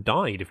 Wonder Woman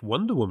died. If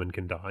Wonder Woman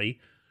can die,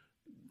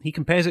 he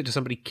compares it to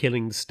somebody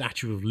killing the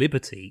Statue of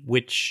Liberty,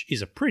 which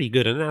is a pretty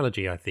good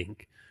analogy, I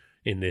think,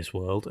 in this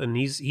world. And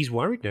he's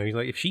worried now. He's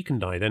like, if she can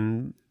die,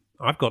 then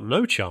I've got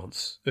no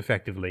chance,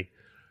 effectively.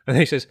 And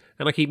he says,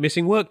 and I keep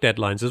missing work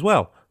deadlines as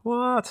well.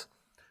 What?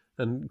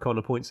 And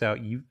Connor points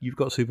out, you've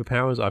got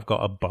superpowers, I've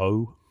got a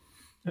bow.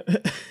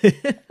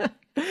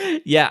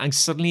 Yeah, and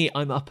suddenly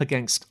I'm up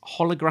against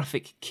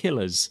holographic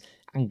killers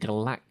and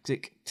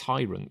galactic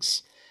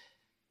tyrants.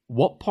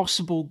 What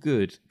possible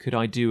good could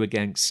I do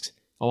against,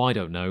 I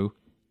don't know,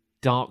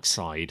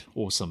 Darkseid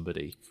or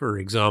somebody? For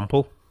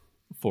example.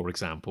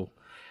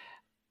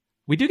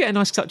 We do get a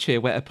nice touch here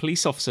where a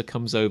police officer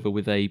comes over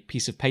with a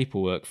piece of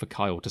paperwork for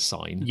Kyle to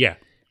sign. Yeah.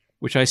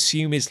 Which I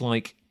assume is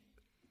like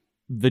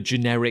the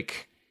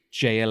generic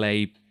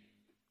JLA,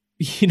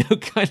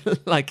 kind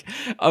of like,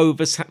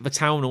 the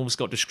town almost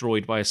got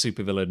destroyed by a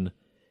supervillain.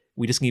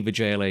 We just need the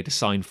JLA to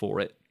sign for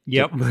it.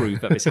 Yep. To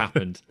prove that this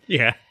happened.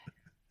 Yeah.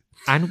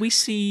 And we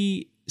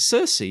see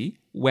Cersei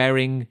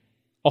wearing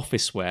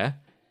office wear,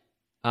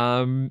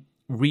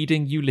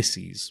 reading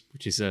Ulysses,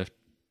 which is a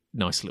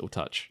nice little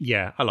touch.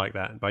 Yeah, I like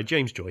that. By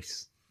James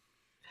Joyce.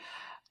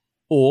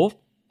 Or,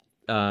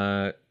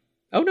 oh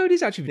no, it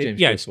is actually the James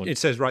Joyce one. It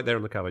says right there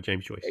on the cover,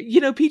 James Joyce.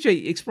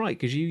 PJ, it's right,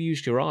 because you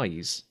used your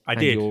eyes. I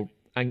did.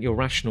 And your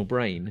rational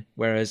brain,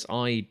 whereas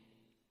I,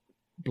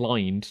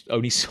 blind,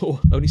 only saw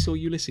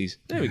Ulysses.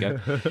 There we go.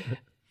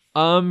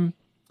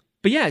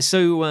 But yeah,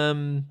 so,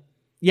 and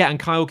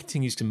Kyle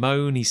continues to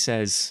moan. He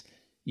says,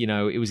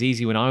 it was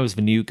easy when I was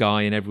the new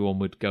guy and everyone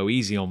would go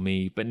easy on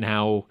me, but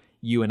now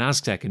you and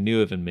Aztec are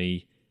newer than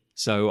me,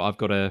 so I've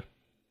got to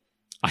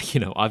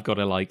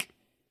like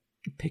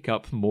pick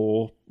up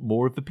more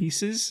of the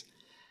pieces.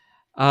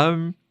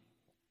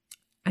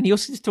 And he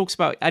also talks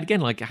about, again,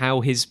 like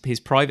how his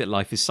private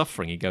life is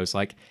suffering. He goes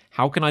like,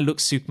 how can I look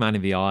Superman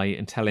in the eye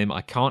and tell him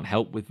I can't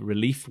help with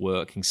relief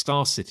work in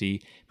Star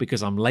City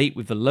because I'm late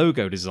with the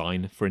logo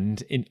design for an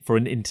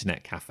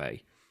internet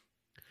cafe?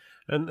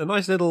 And a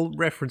nice little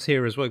reference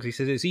here as well, because he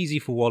says it's easy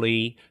for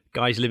Wally,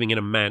 guys living in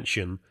a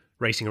mansion,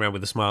 racing around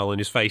with a smile on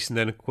his face, and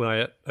then a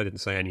quiet, I didn't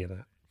say any of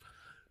that.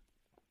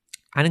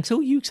 And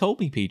until you told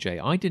me,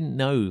 PJ, I didn't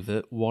know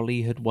that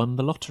Wally had won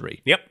the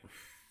lottery. Yep.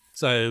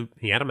 So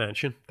he had a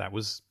mansion. That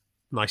was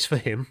nice for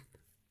him.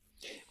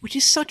 Which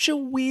is such a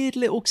weird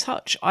little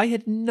touch. I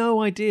had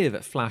no idea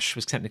that Flash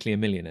was technically a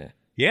millionaire.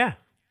 Yeah.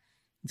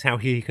 It's how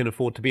he can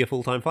afford to be a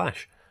full-time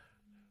Flash.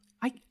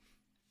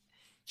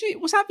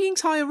 Was that the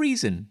entire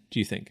reason, do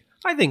you think?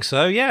 I think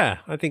so, yeah.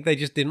 I think they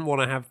just didn't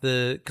want to have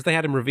because they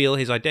had him reveal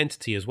his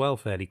identity as well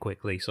fairly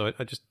quickly. So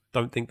I just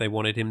don't think they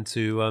wanted him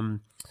to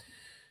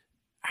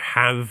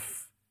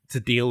have to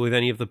deal with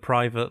any of the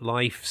private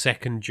life,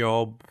 second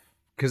job,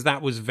 because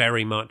that was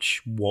very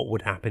much what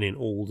would happen in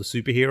all the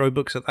superhero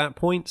books at that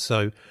point.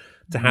 So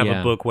to have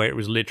a book where it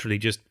was literally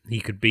just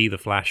he could be the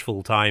Flash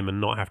full time and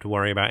not have to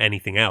worry about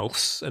anything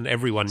else, and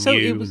everyone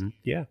knew.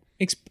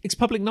 It's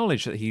public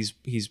knowledge that he's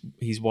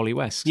Wally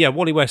West. Yeah,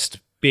 Wally West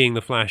being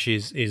the Flash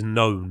is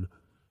known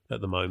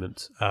at the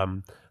moment.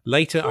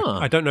 Later,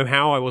 I don't know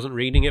how, I wasn't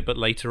reading it, but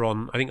later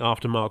on, I think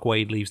after Mark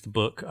Waid leaves the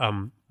book,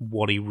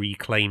 Wally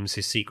reclaims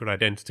his secret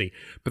identity.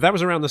 But that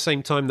was around the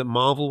same time that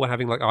Marvel were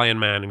having like Iron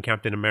Man and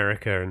Captain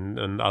America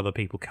and other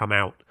people come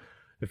out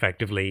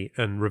effectively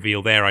and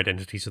reveal their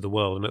identities to the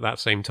world. And at that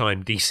same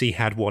time, DC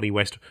had Wally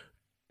West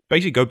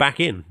basically go back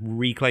in,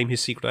 reclaim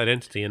his secret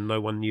identity, and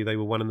no one knew they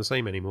were one and the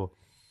same anymore.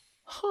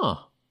 Huh.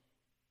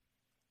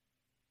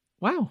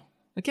 Wow.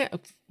 Okay.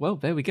 Well,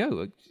 there we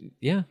go.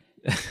 Yeah.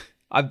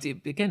 I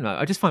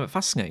just find it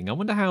fascinating. I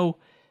wonder how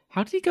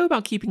did he go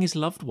about keeping his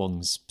loved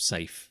ones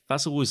safe?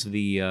 That's always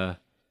the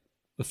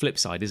flip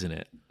side, isn't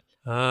it?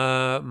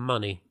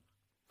 Money.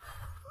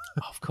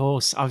 Of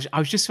course. I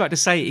was just about to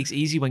say it's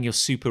easy when you're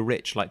super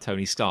rich like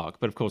Tony Stark,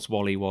 but of course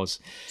Wally was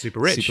super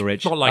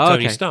rich. Not like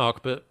Tony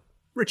Stark, but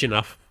rich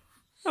enough.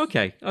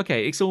 Okay.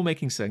 It's all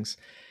making sense.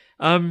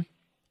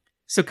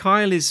 So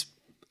Kyle is,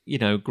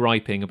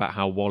 griping about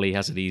how Wally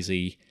has it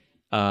easy.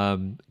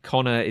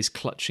 Connor is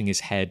clutching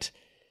his head.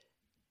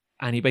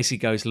 And he basically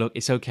goes, look,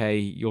 it's okay.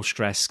 You're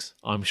stressed.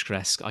 I'm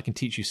stressed. I can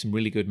teach you some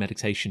really good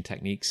meditation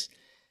techniques.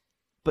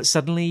 But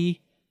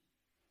suddenly,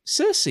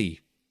 Cersei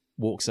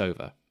walks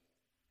over.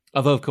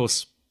 Although, of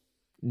course,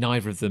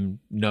 neither of them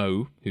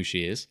know who she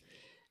is.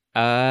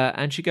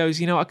 And she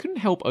goes, I couldn't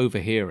help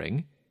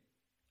overhearing.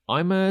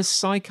 I'm a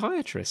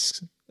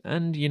psychiatrist.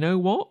 And you know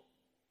what?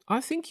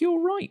 I think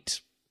you're right.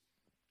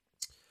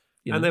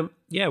 And then,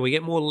 we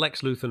get more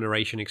Lex Luthor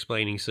narration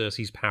explaining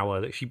Cersei's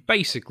power, that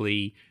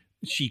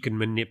she can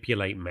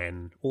manipulate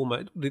men.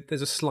 Almost,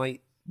 there's a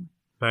slight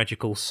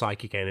magical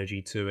psychic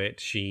energy to it.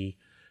 She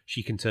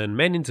can turn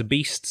men into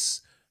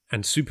beasts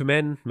and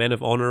supermen, men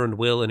of honor and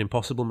will and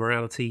impossible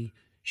morality.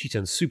 She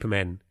turns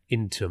supermen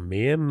into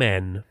mere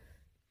men.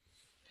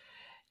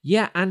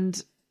 Yeah,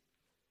 and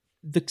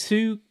the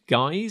two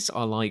guys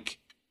are like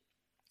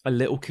a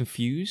little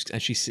confused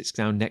as she sits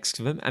down next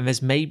to them, and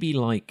there's maybe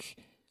like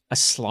a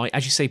slight,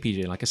 as you say,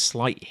 PJ, like a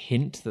slight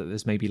hint that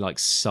there's maybe like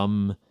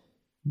some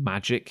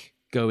magic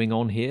going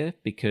on here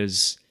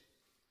because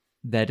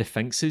their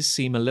defenses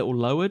seem a little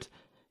lowered.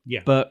 Yeah.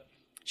 But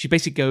she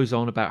basically goes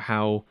on about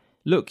how,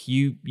 look,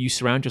 you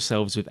surround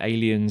yourselves with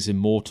aliens,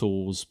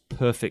 immortals,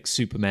 perfect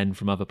supermen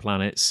from other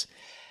planets,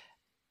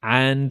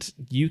 and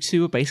you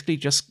two are basically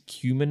just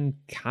human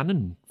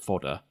cannon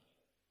fodder.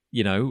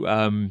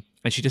 and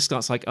she just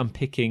starts like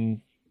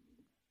unpicking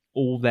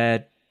all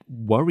their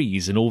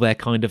worries and all their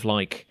kind of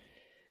like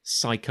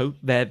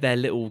their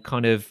little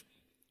kind of,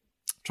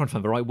 trying to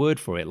find the right word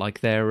for it, like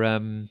their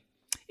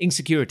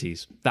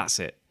insecurities. That's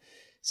it.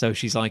 So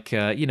she's like,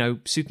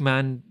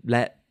 Superman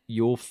let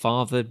your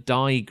father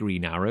die,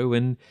 Green Arrow,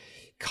 and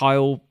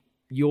Kyle,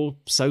 you're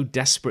so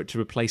desperate to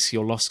replace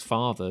your lost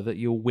father that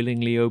you'll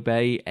willingly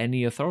obey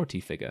any authority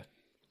figure.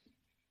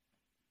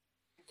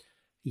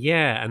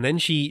 Yeah, and then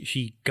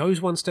she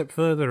goes one step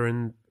further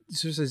and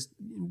sort of says,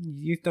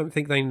 you don't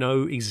think they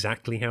know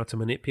exactly how to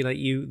manipulate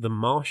you? The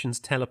Martian's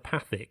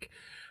telepathic.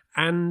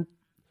 And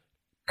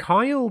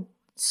Kyle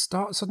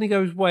suddenly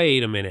goes,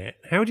 wait a minute,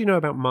 how do you know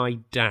about my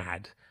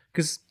dad?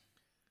 Because,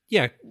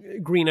 yeah,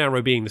 Green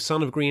Arrow being the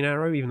son of Green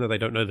Arrow, even though they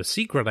don't know the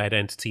secret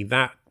identity,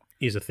 that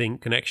is a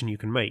connection you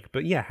can make.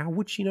 But yeah, how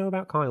would she know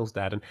about Kyle's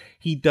dad? And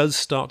he does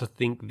start to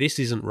think, this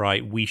isn't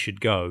right, we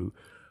should go.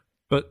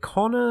 But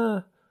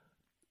Connor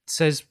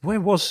says,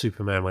 where was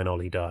Superman when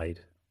Ollie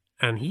died?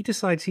 And he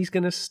decides he's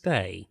going to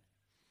stay.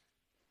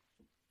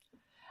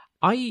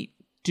 I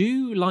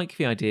do like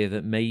the idea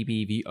that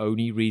maybe the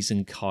only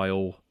reason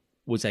Kyle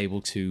was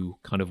able to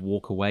kind of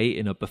walk away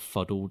in a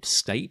befuddled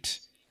state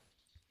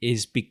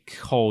is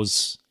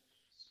because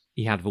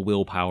he had the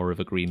willpower of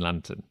a Green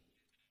Lantern.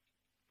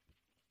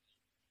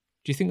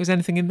 Do you think there's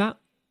anything in that?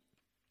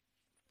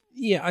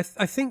 Yeah,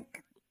 I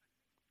think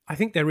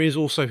there is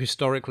also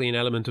historically an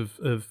element of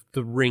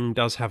the ring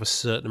does have a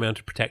certain amount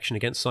of protection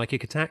against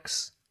psychic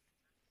attacks.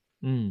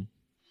 Mm.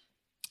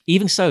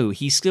 Even so,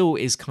 he still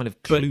is kind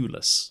of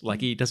clueless.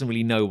 Like, he doesn't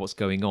really know what's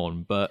going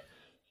on, but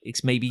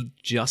it's maybe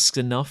just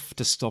enough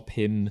to stop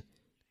him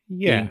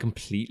being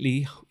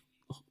completely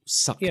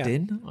sucked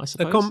in, I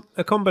suppose.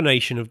 A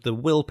combination of the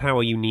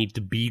willpower you need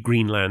to be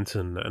Green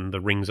Lantern and the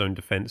ring's own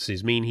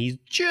defenses mean he's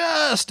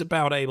just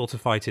about able to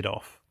fight it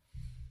off.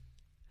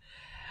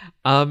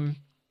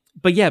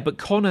 But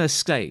Connor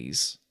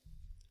stays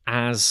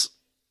as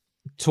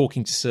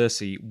talking to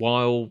Cersei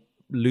while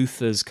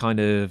Luther's kind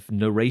of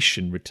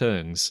narration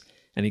returns,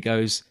 and he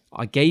goes,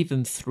 I gave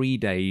them 3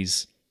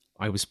 days.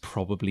 I was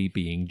probably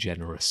being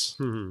generous.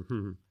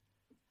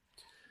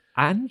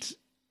 And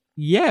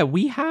yeah,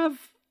 we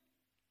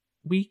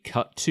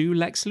cut to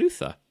Lex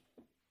Luthor.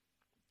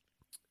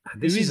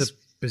 This is a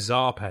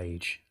bizarre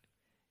page.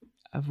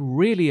 A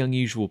really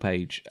unusual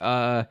page.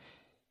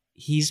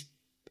 He's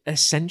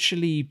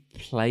essentially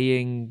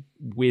playing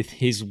with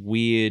his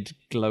weird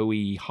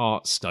glowy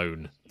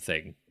Heartstone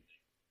thing.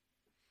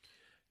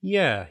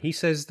 Yeah, he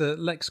says that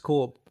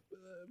LexCorp,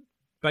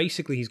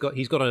 basically he's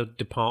got a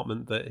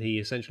department that he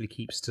essentially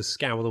keeps to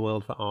scour the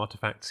world for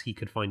artifacts he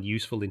could find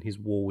useful in his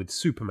war with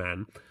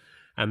Superman,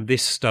 and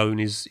this stone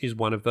is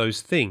one of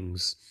those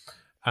things.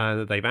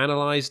 They've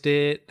analysed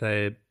it,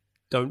 they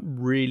don't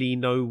really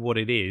know what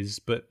it is,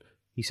 but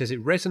he says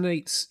it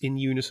resonates in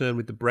unison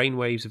with the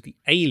brainwaves of the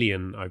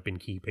alien I've been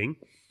keeping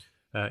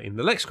in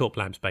the LexCorp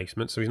lab's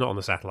basement, so he's not on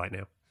the satellite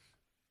now.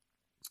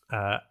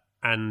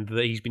 And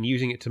that he's been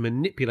using it to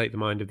manipulate the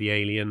mind of the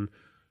alien,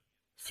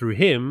 through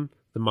him,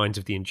 the minds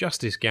of the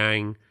Injustice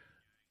Gang,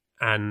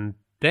 and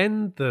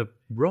then the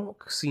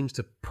rock seems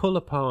to pull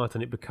apart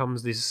and it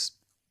becomes this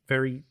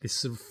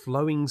sort of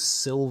flowing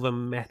silver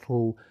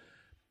metal.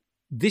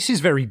 This is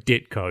very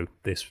Ditko,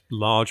 this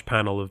large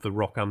panel of the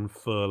rock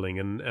unfurling,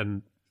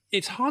 and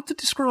it's hard to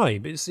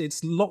describe.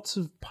 It's lots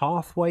of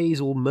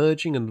pathways all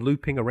merging and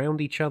looping around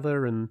each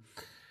other, and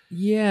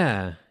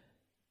yeah,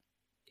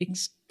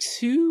 it's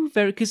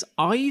because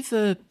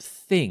either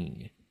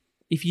thing,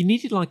 if you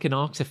needed like an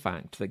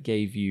artifact that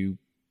gave you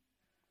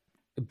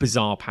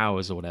bizarre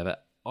powers or whatever,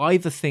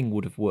 either thing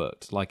would have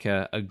worked, like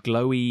a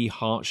glowy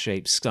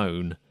heart-shaped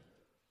stone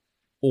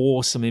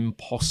or some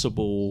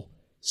impossible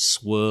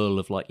swirl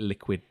of like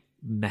liquid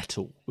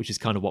metal, which is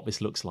kind of what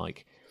this looks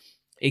like.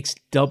 It's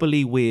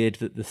doubly weird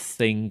that the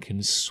thing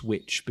can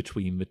switch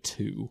between the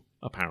two,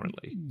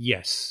 apparently.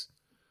 Yes.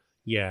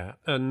 Yeah,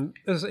 and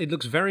it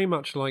looks very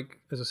much like,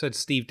 as I said,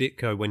 Steve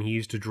Ditko when he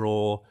used to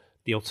draw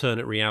the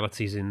alternate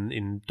realities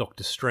in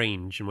Doctor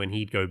Strange, and when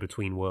he'd go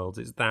between worlds.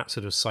 It's that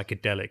sort of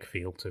psychedelic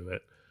feel to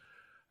it.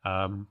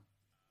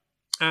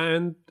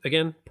 And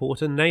again,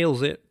 Porter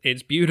nails it.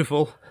 It's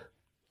beautiful.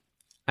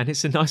 And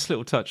it's a nice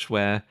little touch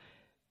where,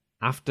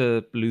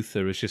 after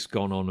Luthor has just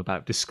gone on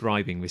about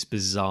describing this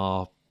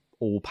bizarre,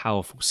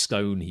 all-powerful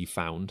stone he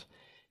found,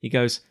 he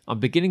goes, I'm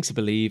beginning to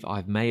believe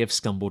I may have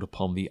stumbled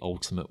upon the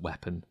ultimate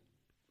weapon.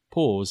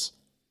 Pause.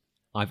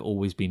 I've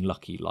always been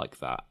lucky like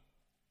that.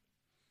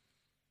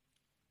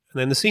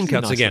 And then the scene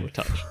cuts again.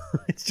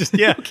 It's just,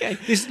 yeah. Okay.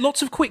 There's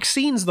lots of quick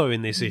scenes, though,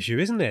 in this issue,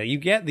 isn't there? You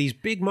get these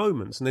big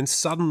moments, and then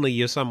suddenly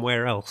you're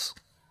somewhere else.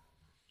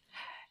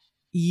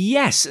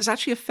 Yes, it's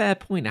actually a fair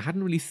point. I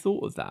hadn't really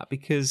thought of that,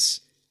 because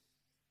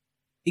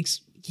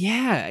it's a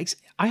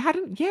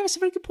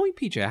very good point,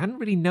 PJ. I hadn't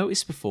really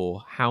noticed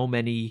before how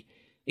many.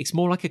 It's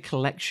more like a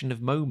collection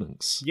of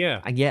moments.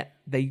 Yeah. And yet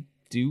they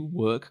do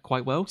work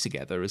quite well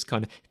together as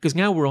kind of, because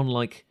now we're on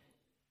like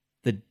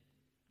the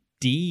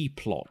D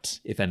plot,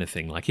 if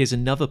anything. Like, here's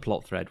another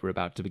plot thread we're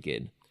about to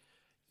begin.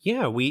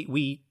 Yeah,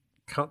 we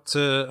cut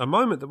to a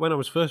moment that when I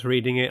was first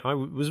reading it,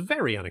 was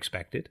very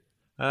unexpected.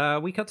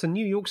 We cut to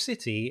New York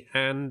City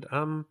and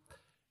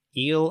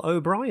Eel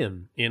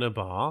O'Brien in a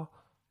bar,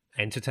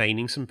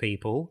 entertaining some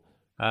people.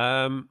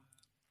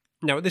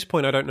 Now, at this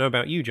point, I don't know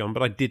about you, John,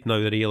 but I did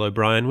know that Eel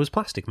O'Brien was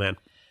Plastic Man.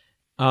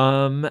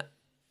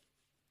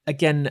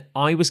 Again,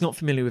 I was not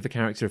familiar with the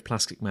character of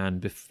Plastic Man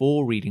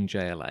before reading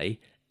JLA,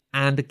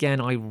 and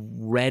again, I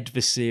read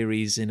the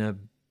series in a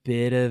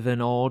bit of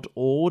an odd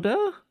order.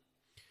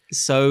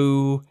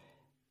 So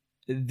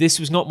this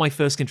was not my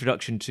first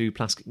introduction to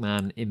Plastic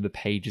Man in the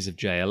pages of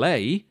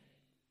JLA.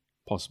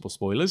 Possible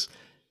spoilers.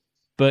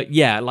 But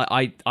yeah,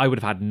 like I would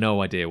have had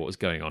no idea what was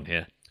going on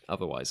here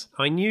otherwise.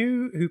 I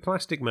knew who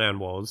Plastic Man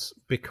was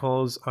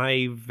because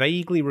I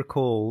vaguely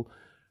recall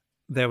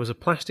there was a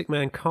Plastic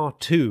Man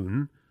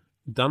cartoon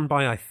done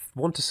by, I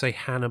want to say,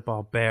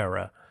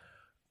 Hanna-Barbera,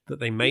 that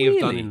they may have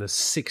done in the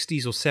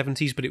 60s or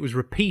 70s, but it was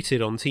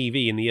repeated on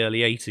TV in the early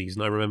 80s,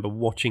 and I remember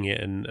watching it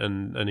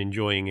and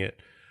enjoying it.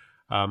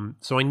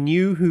 So I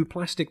knew who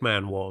Plastic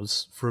Man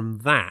was from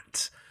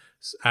that,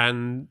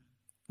 and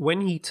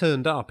when he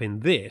turned up in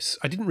this,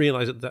 I didn't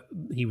realise that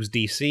he was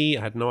DC.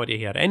 I had no idea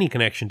he had any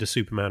connection to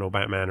Superman or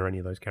Batman or any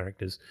of those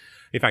characters.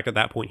 In fact, at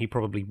that point, he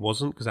probably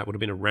wasn't, because that would have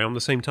been around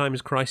the same time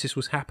as Crisis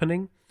was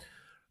happening.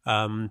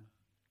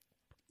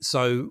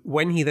 So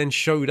when he then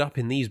showed up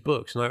in these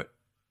books, and I went,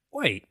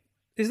 wait,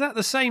 is that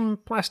the same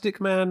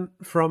Plastic Man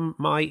from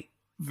my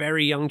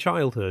very young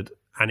childhood?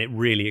 And it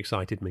really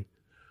excited me.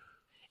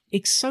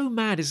 It's so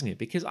mad, isn't it?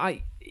 Because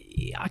I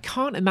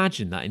can't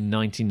imagine that in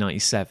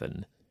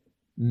 1997,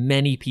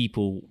 many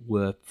people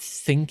were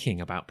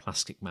thinking about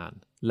Plastic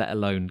Man, let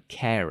alone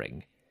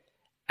caring.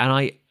 And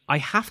I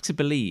have to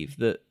believe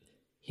that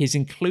his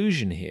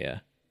inclusion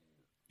here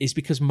is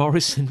because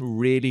Morrison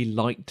really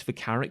liked the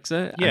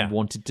character and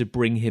wanted to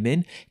bring him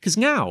in. Because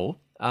now,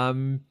 I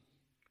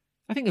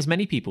think there's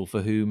many people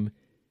for who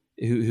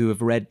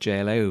have read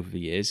JLA over the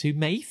years who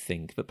may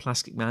think that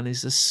Plastic Man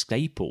is a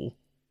staple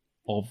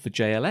of the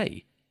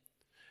JLA.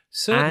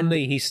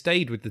 Certainly, he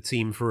stayed with the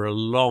team for a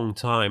long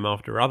time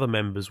after other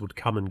members would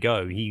come and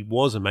go. He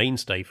was a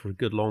mainstay for a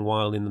good long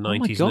while in the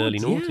 90s and early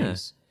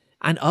noughties.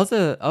 And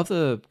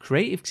other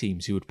creative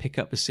teams who would pick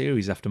up the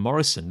series after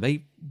Morrison,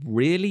 they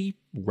really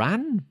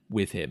ran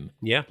with him.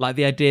 Yeah. Like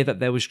the idea that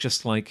there was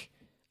just like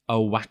a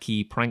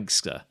wacky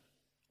prankster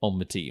on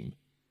the team.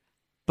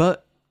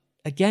 But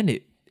again,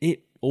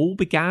 it all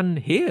began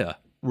here,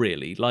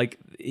 really. Like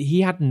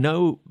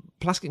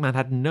Plastic Man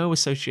had no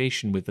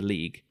association with the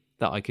League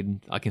that I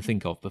can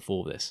think of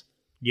before this.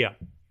 Yeah.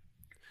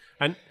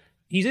 And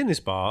he's in this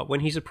bar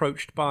when he's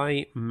approached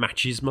by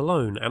Matches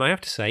Malone. And I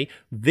have to say,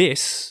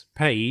 this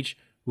page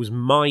was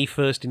my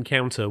first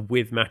encounter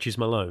with Matches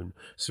Malone.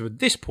 So at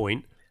this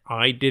point,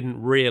 I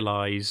didn't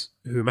realise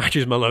who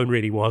Matches Malone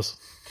really was.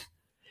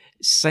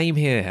 Same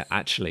here,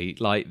 actually.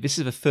 Like, this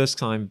is the first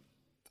time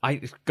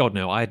I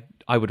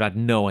would have had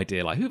no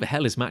idea. Like, who the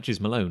hell is Matches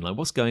Malone? Like,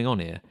 what's going on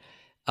here?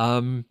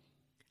 And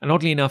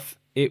oddly enough,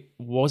 it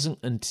wasn't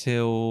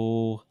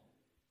until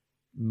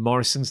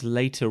Morrison's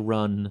later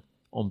run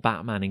on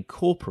Batman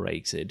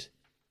Incorporated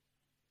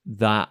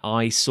that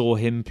I saw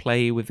him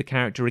play with the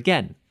character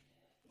again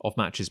of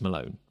Matches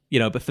Malone. You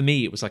know, but for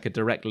me, it was like a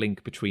direct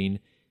link between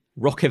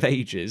Rock of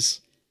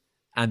Ages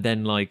and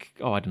then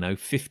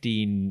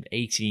 15,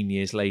 18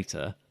 years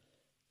later,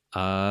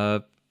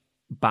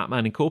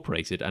 Batman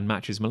Incorporated and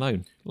Matches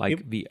Malone.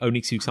 The only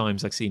two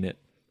times I've seen it.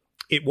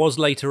 It was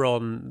later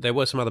on. There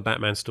were some other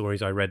Batman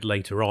stories I read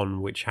later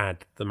on which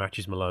had the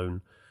Matches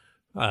Malone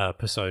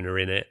persona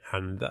in it,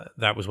 and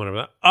that was one of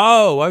them.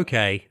 Oh,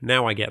 okay,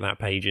 now I get that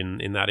page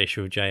in that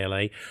issue of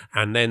JLA.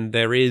 And then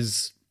there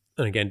is,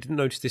 and again, didn't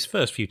notice this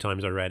first few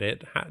times I read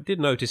it,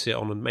 did notice it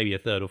on maybe a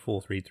third or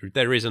fourth read through.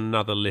 There is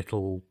another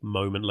little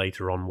moment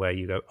later on where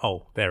you go,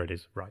 oh, there it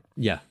is, right.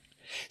 Yeah.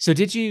 So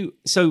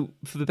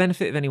for the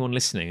benefit of anyone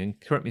listening,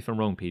 and correct me if I'm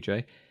wrong,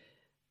 PJ,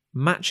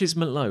 Matches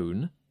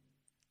Malone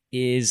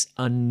is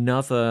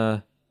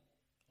another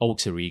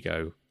alter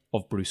ego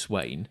of Bruce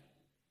Wayne.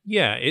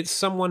 Yeah, it's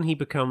someone he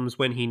becomes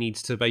when he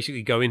needs to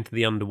basically go into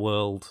the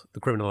underworld,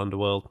 the criminal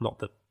underworld, not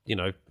the,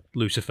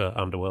 Lucifer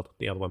underworld,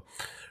 the other one.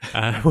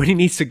 When he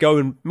needs to go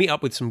and meet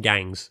up with some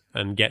gangs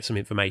and get some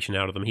information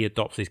out of them, he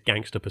adopts this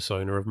gangster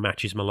persona of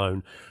Matches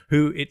Malone,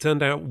 who it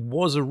turned out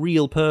was a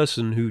real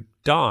person who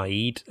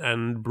died,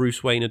 and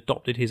Bruce Wayne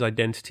adopted his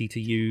identity to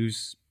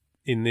use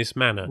in this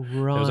manner.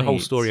 Right. There was a whole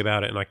story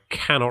about it, and I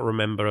cannot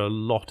remember a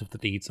lot of the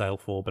detail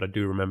but I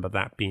do remember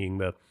that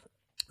being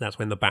that's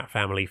when the Bat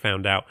family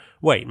found out,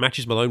 wait,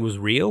 Matches Malone was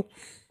real?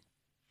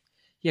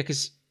 Yeah,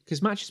 because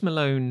Matches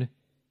Malone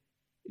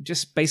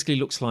just basically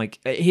looks like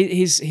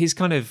his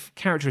kind of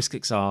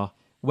characteristics are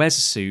wears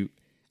a suit.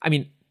 I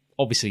mean,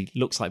 obviously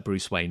looks like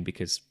Bruce Wayne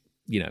because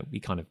he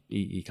kind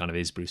of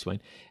is Bruce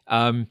Wayne.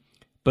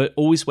 But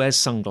always wears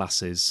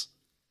sunglasses,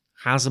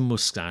 has a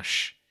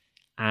mustache,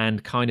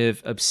 and kind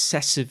of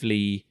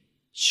obsessively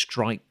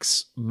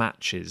strikes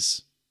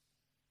matches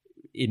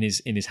in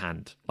his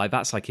hand. Like,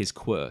 that's like his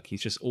quirk.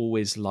 He's just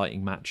always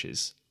lighting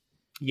matches.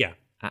 Yeah.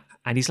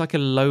 and he's like a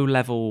low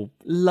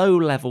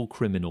level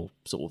criminal,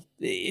 sort of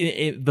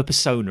the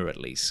persona at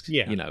least.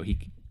 Yeah. You know,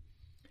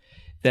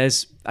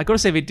 I gotta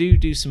say they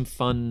do some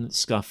fun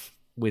stuff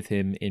with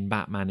him in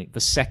Batman, the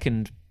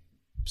second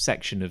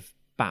section of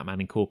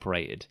Batman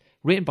Incorporated,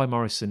 written by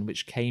Morrison,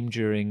 which came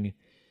during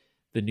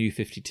the New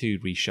 52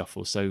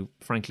 reshuffle. So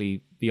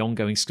frankly, the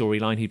ongoing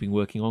storyline he'd been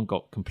working on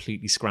got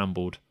completely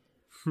scrambled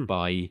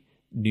by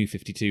New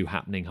 52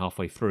 happening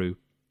halfway through.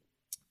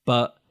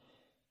 But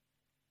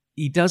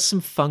he does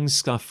some fun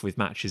stuff with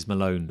Matches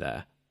Malone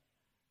there,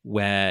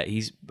 where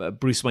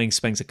Bruce Wayne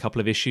spends a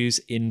couple of issues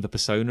in the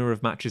persona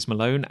of Matches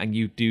Malone, and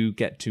you do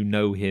get to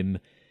know him.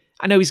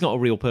 I know he's not a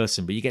real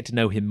person, but you get to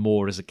know him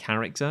more as a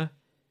character,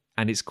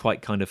 and it's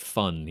quite kind of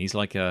fun. He's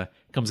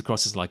comes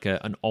across as like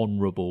an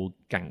honourable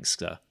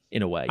gangster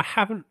in a way. I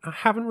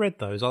haven't read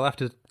those. I'll have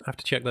to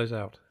check those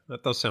out.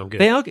 That does sound good.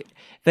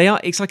 They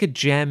are. It's like a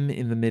gem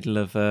in the middle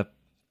of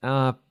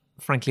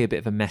frankly, a bit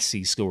of a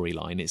messy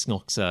storyline. It's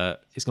not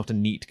a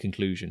neat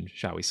conclusion,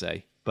 shall we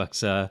say?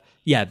 But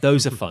yeah,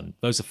 those are fun.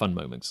 Those are fun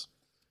moments.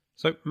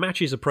 So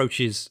Matches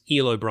approaches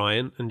Eel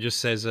O'Brien and just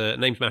says,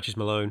 "Name's Matches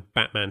Malone.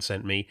 Batman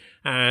sent me,"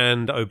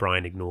 and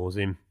O'Brien ignores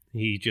him.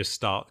 He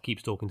just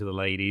keeps talking to the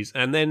ladies,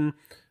 and then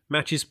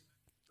Matches,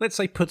 let's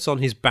say, puts on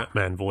his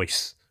Batman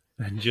voice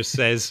and just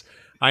says,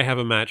 "I have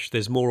a match.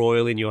 There's more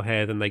oil in your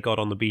hair than they got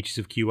on the beaches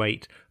of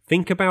Q8.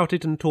 Think about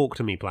it and talk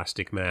to me,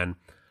 Plastic Man."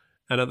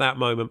 And at that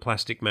moment,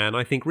 Plastic Man,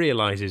 I think,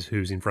 realises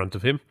who's in front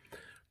of him,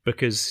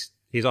 because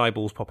his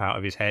eyeballs pop out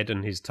of his head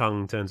and his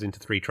tongue turns into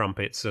 3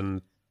 trumpets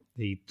and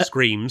he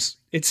screams.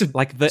 It's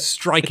a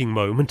striking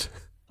moment.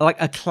 Like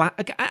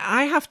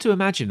I have to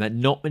imagine that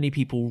not many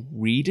people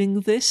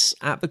reading this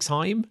at the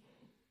time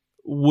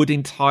would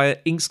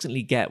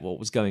instantly get what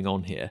was going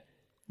on here.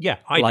 Yeah,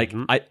 I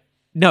didn't.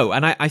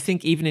 I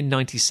think even in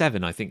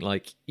 97, I think,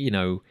 like, you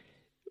know,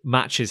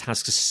 Matches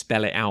has to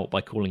spell it out by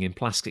calling him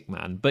Plastic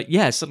Man. But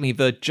yeah, suddenly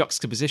the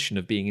juxtaposition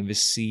of being in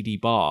this seedy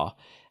bar,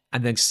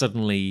 and then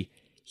suddenly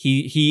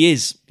he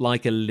is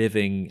like a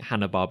living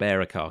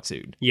Hanna-Barbera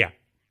cartoon. Yeah.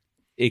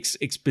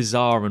 It's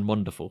bizarre and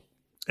wonderful.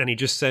 And he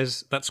just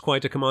says, "That's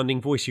quite a commanding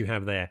voice you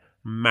have there,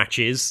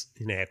 Matches,"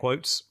 in air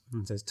quotes,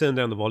 and says, "Turn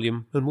down the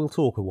volume and we'll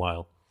talk a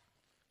while."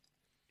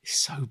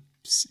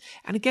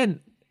 And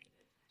again,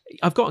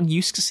 I've gotten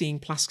used to seeing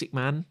Plastic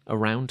Man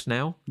around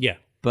now. Yeah.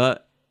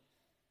 But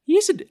he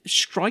is a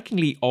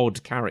strikingly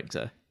odd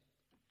character.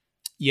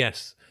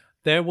 Yes.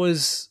 There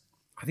was,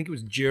 I think it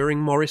was during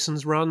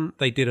Morrison's run,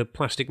 they did a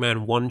Plastic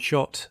Man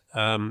one-shot,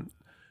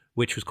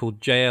 which was called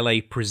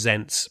JLA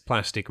Presents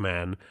Plastic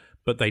Man,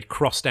 but they'd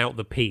crossed out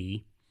the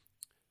P,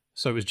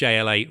 so it was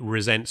JLA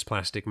Resents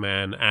Plastic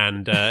Man,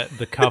 and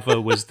the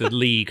cover was the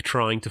League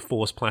trying to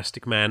force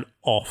Plastic Man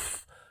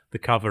off the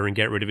cover and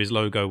get rid of his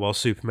logo, while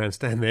Superman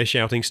stand there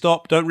shouting,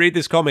 "Stop, don't read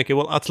this comic, it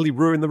will utterly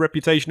ruin the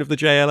reputation of the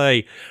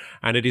JLA."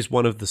 And it is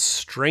one of the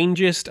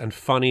strangest and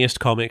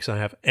funniest comics I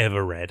have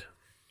ever read.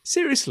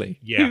 Seriously?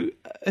 Yeah.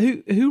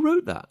 Who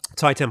wrote that?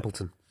 Ty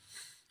Templeton.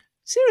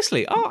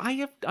 Seriously?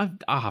 Oh,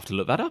 I'll have to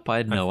look that up. I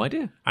had no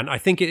idea. And I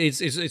think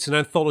it's an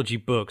anthology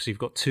book, so you've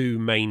got 2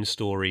 main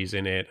stories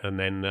in it, and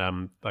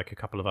then like a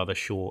couple of other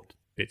short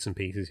bits and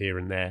pieces here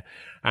and there,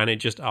 and it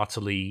just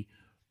utterly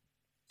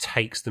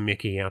takes the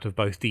mickey out of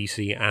both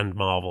DC and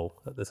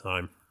Marvel at the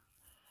time.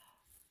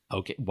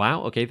 Okay,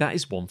 wow. Okay, that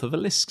is one for the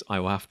list.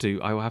 I will have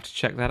to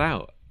check that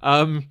out.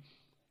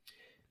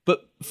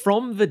 But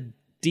from the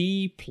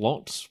D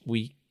plot,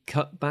 we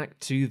cut back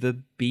to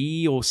the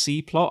B or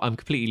C plot. I'm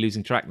completely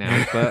losing track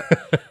now,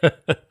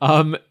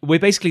 but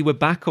we're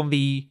back on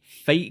the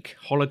fake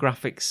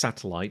holographic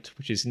satellite,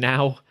 which is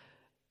now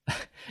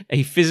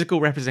a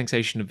physical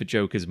representation of the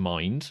Joker's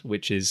mind,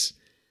 which is,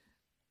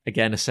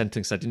 again, a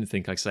sentence I didn't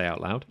think I'd say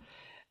out loud.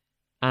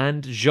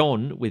 And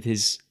Jean, with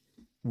his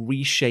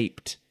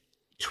reshaped,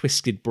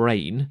 twisted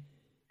brain,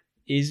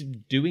 is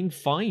doing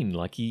fine.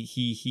 Like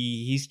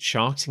he's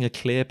charting a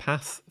clear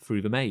path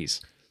through the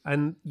maze.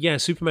 And yeah,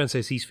 Superman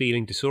says he's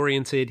feeling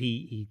disoriented.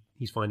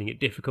 He's finding it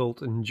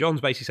difficult. And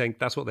John's basically saying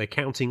that's what they're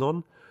counting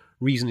on.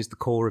 Reason is the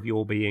core of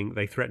your being.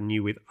 They threaten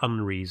you with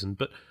unreason.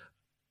 But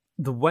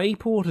the way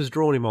Porter's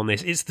drawn him on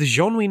this, it's the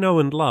Jean we know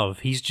and love.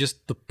 He's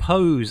just, the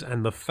pose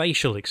and the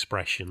facial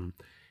expression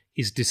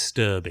is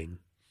disturbing.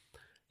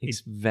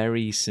 It's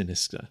very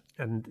sinister.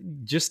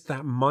 And just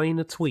that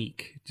minor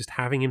tweak, just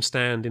having him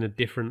stand in a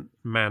different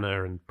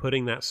manner and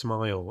putting that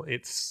smile,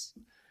 it's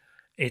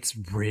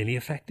really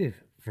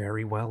effective.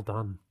 Very well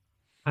done.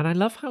 And I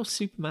love how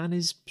Superman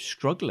is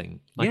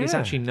struggling. Like, Yeah. It's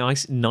actually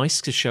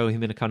nice to show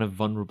him in a kind of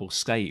vulnerable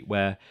state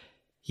where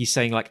he's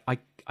saying, like,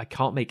 I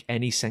can't make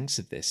any sense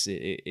of this.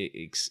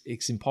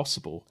 It's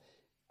impossible.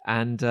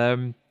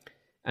 And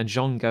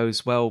Jean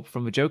goes, well,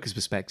 from the Joker's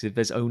perspective,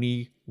 there's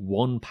only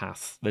one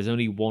path. There's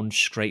only one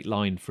straight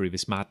line through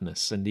this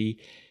madness.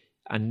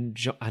 And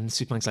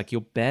Superman's like, you're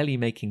barely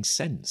making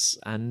sense.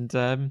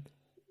 And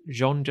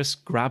Jean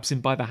just grabs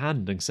him by the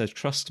hand and says,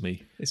 trust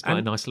me. It's quite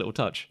a nice little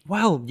touch.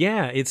 Well,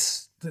 yeah,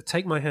 it's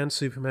take my hand,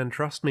 Superman,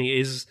 trust me,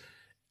 is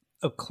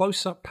a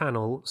close-up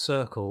panel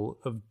circle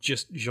of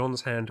just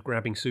Jean's hand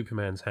grabbing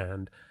Superman's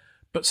hand,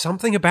 but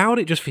something about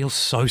it just feels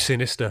so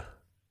sinister.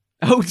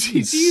 Oh, do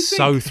you think?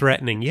 So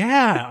threatening.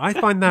 Yeah, I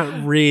find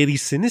that really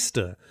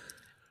sinister.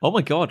 Oh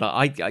my god!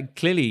 I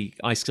clearly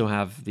I still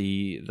have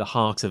the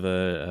heart of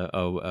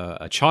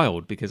a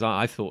child, because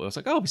I thought, I was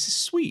like, oh, this is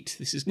sweet.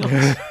 This is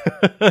nice.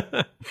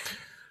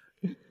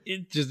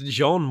 It just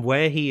Jean,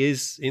 where he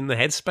is in the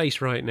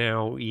headspace right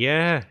now,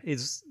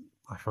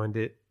 I find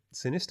it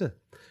sinister.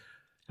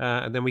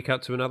 And then we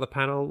cut to another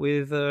panel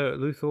with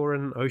Luthor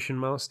and Ocean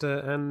Master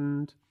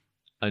and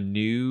A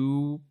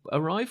new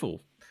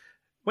arrival.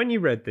 When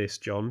you read this,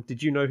 John,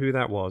 did you know who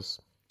that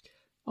was?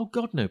 Oh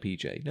god, no,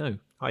 PJ, no.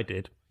 I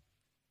did.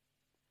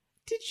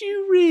 Did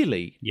you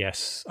really?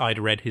 Yes, I'd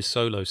read his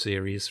solo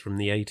series from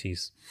the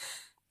 80s.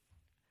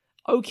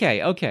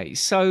 Okay.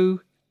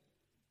 So,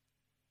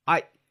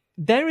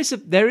 there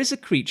is a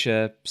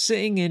creature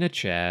sitting in a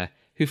chair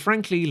who,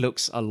 frankly,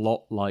 looks a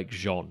lot like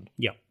Jean.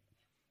 Yeah.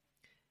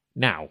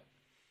 Now,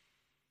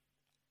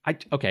 I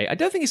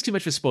don't think it's too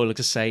much of a spoiler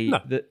to say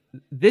that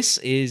this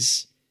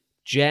is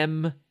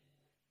Gem,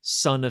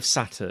 son of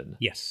Saturn.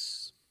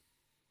 Yes.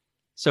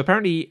 So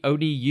apparently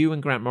only you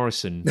and Grant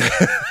Morrison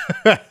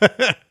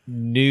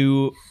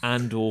knew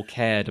and or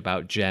cared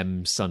about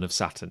Gem, son of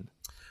Saturn.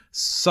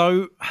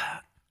 So,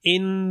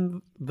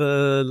 in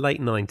the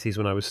late 90s,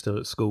 when I was still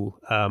at school,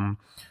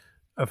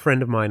 a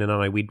friend of mine and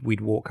I,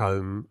 we'd walk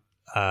home,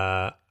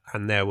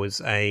 and there was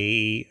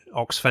a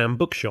Oxfam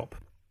bookshop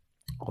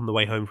on the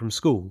way home from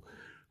school,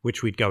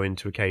 which we'd go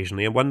into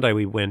occasionally. And one day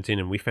we went in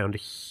and we found a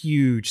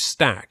huge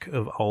stack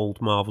of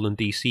old Marvel and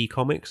DC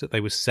comics that they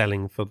were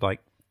selling for like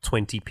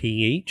 20p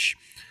each.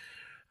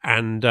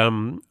 And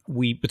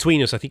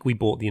between us, I think we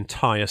bought the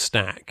entire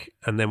stack,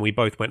 and then we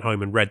both went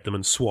home and read them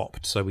and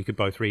swapped, so we could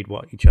both read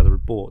what each other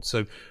had bought.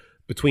 So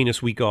between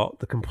us, we got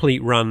the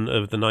complete run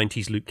of the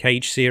 90s Luke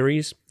Cage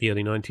series, the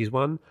early 90s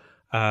one,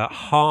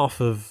 half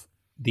of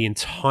the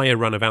entire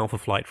run of Alpha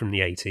Flight from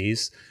the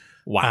 80s.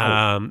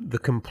 Wow. The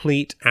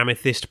complete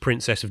Amethyst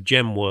Princess of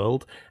Gem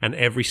World, and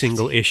every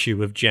single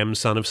issue of Gem,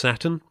 Son of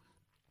Saturn.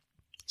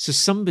 So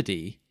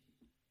somebody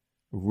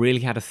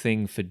really had a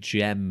thing for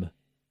Gem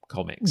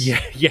comics.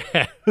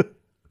 Yeah.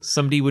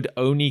 Somebody would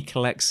only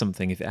collect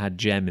something if it had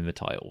Gem in the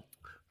title.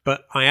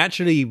 But I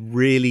actually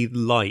really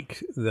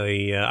like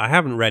I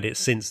haven't read it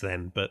since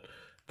then, but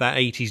that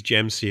 80s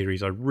Gem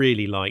series I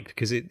really liked,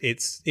 because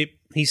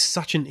he's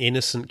such an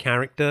innocent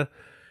character.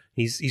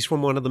 He's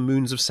from one of the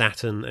moons of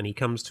Saturn, and he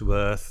comes to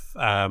Earth,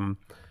 and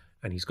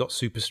he's got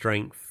super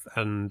strength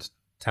and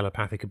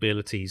telepathic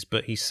abilities,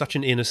 but he's such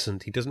an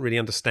innocent. He doesn't really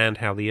understand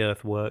how the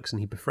Earth works, and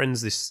he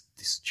befriends this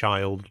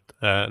child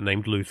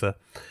named Luther.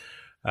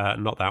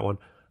 Not that one.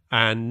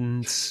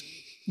 And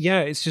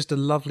yeah, it's just a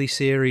lovely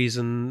series,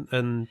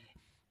 and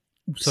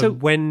so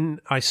when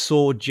I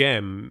saw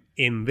Gem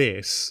in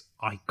this,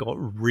 I got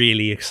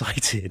really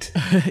excited.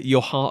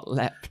 Your heart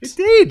leapt. It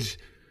did.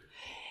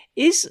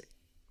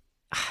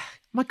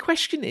 My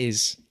question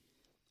is,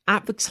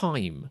 at the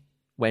time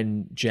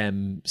when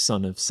Gem,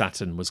 son of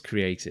Saturn, was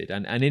created,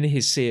 and in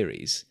his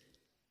series,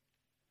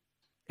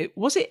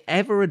 was it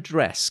ever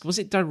addressed? Was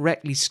it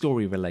directly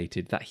story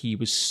related that he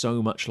was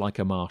so much like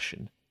a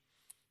Martian?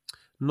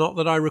 Not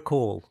that I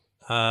recall.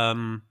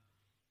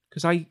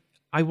 Because I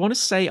want to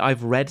say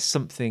I've read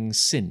something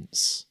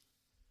since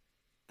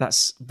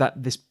that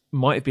this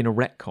might have been a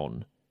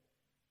retcon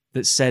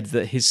that said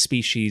that his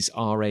species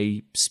are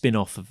a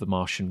spin-off of the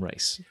Martian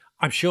race.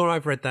 I'm sure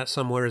I've read that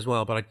somewhere as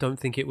well, but I don't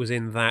think it was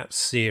in that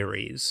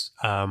series.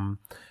 I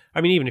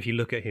mean, even if you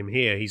look at him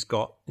here,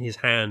 his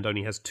hand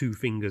only has 2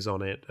 fingers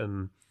on it,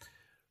 and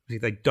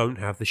they don't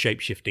have the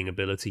shape-shifting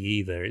ability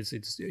either. It's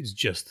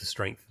just the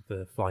strength of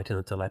the flight and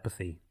the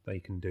telepathy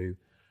they can do.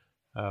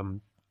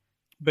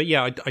 But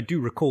yeah, I do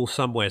recall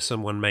somewhere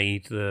someone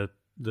made the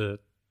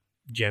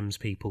Gems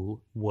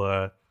people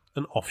were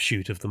an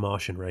offshoot of the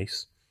Martian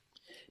race.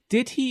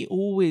 Did he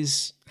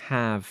always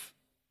have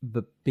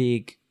the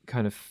big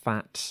kind of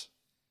fat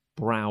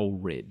brow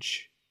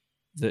ridge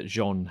that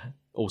Jean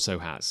also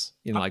has?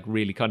 Like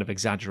really kind of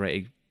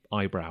exaggerated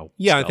eyebrow.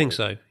 Yeah, skull? I think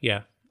so.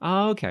 Yeah.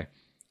 Oh, okay.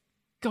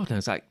 God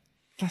knows, that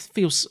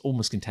feels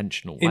almost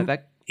intentional. In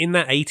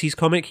that 80s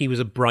comic, he was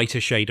a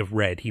brighter shade of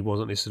red. He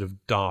wasn't this sort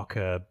of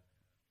darker,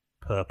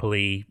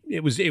 purpley.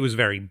 It was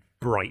very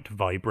bright,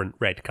 vibrant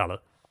red colour.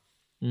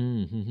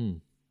 Mm-hmm.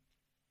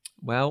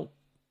 Well,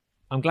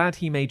 I'm glad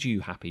he made you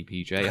happy,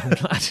 PJ. I'm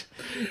glad.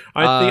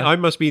 I think I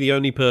must be the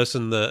only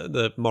person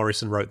that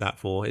Morrison wrote that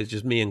for. It's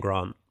just me and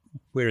Grant.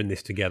 We're in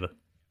this together.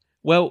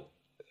 Well,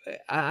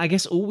 I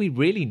guess all we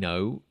really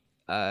know,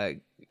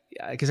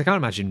 because I can't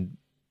imagine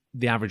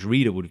the average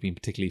reader would have been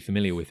particularly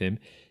familiar with him,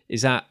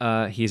 is that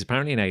he is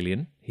apparently an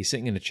alien. He's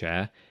sitting in a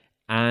chair,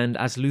 and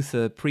as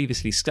Luther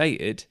previously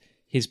stated,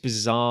 his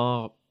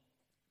bizarre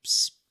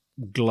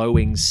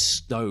glowing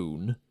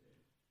stone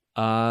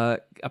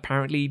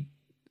apparently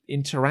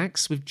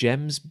interacts with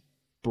Gem's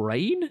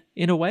brain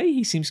in a way.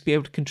 He seems to be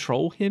able to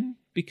control him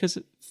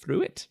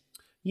through it.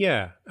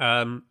 Yeah,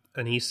 and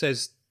he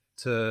says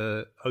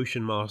to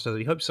Ocean Master that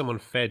he hopes someone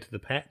fed the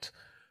pet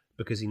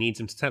because he needs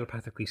him to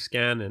telepathically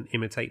scan and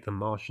imitate the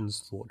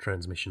Martian's thought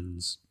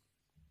transmissions.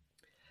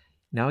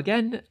 Now,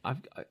 again,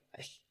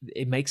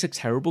 it makes a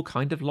terrible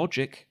kind of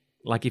logic.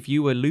 Like, if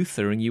you were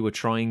Luther and you were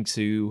trying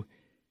to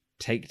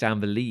take down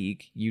the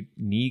League, you'd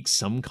need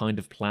some kind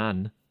of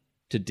plan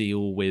to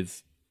deal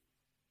with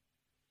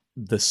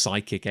the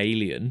psychic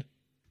alien.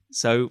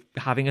 So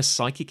having a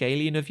psychic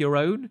alien of your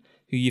own,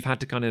 who you've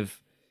had to kind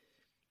of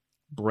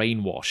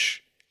brainwash,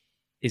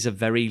 is a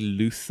very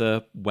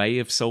Luther way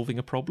of solving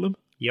a problem.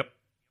 Yep.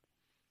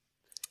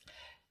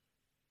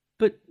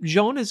 But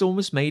Jean has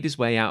almost made his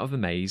way out of the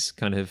maze,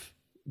 kind of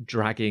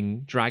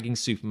dragging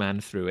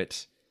Superman through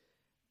it.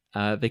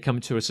 They come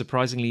to a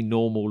surprisingly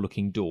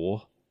normal-looking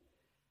door,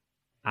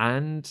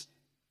 and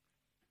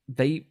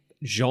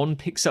Jean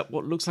picks up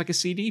what looks like a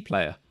CD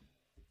player,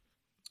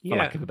 for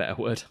lack of a better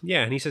word.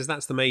 Yeah, and he says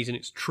that's the maze in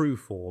its true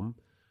form.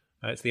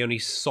 It's the only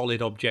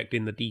solid object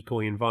in the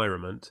decoy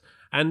environment.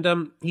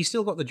 And he's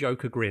still got the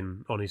Joker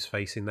grin on his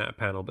face in that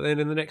panel. But then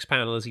in the next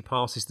panel, as he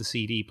passes the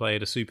CD player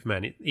to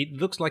Superman, it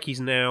looks like he's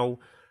now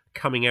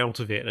coming out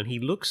of it, and he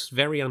looks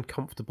very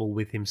uncomfortable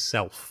with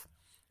himself.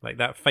 Like,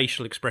 that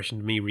facial expression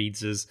to me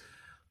reads as,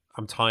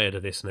 I'm tired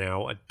of this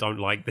now, I don't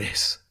like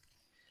this.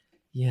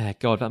 Yeah,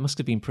 God, that must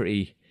have been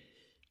pretty...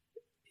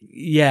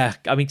 Yeah,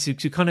 I mean,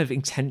 to kind of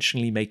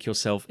intentionally make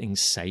yourself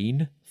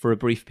insane for a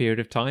brief period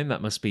of time,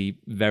 that must be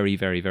very,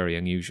 very, very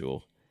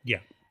unusual. Yeah.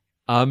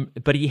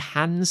 But he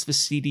hands the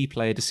CD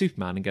player to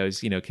Superman and goes,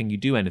 can you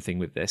do anything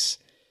with this?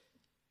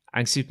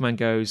 And Superman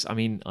goes, I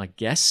mean, I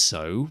guess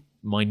so.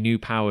 My new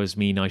powers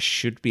mean I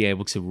should be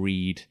able to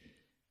read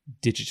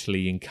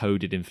digitally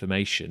encoded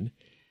information.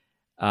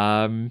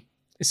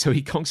 So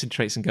he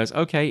concentrates and goes,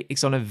 okay,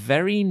 it's on a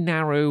very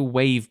narrow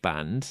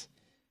waveband.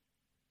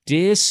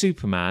 Dear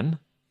Superman,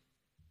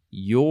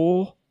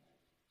 your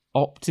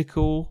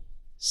optical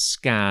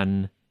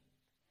scan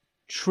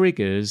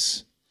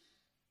triggers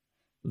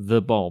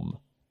the bomb.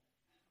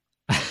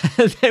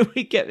 And then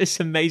we get this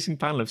amazing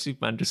panel of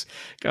Superman just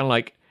kind of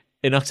like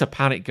in utter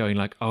panic going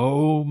like,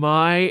 oh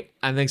my,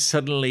 and then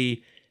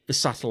suddenly the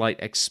satellite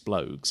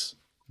explodes.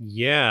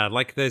 Yeah,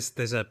 like there's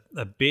a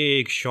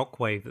big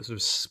shockwave that sort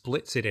of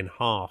splits it in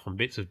half and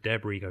bits of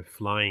debris go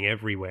flying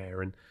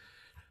everywhere, and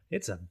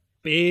it's a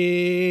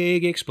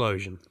big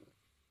explosion.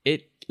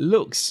 It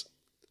looks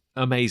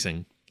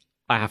amazing,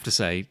 I have to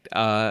say.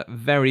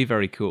 Very,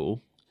 very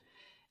cool.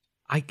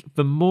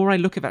 The more I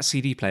look at that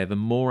CD player, the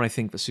more I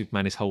think that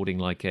Superman is holding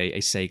like a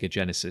Sega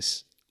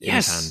Genesis in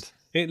his hand.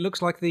 It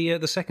looks like the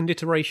second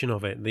iteration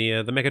of it,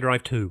 the Mega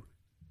Drive 2.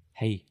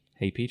 Hey,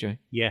 PJ.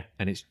 Yeah.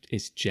 And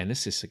it's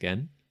Genesis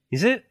again.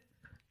 Is it?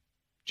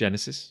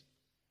 Genesis.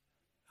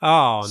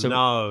 Oh,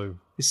 no.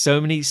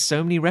 So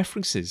many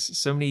references.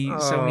 So many.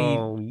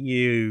 Oh,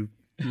 you.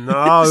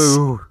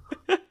 No.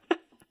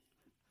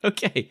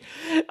 Okay.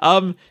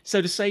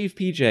 So to save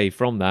PJ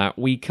from that,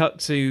 we cut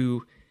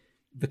to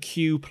the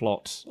Q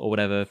plot or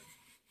whatever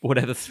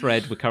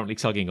thread we're currently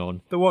tugging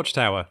on. The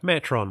Watchtower,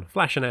 Metron,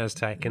 Flash and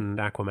Aztec, and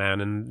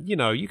Aquaman, and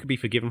you could be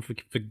forgiven for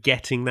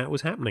forgetting that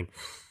was happening.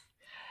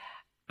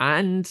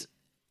 And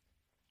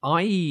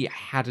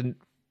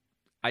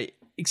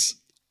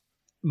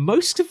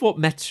most of what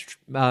Metron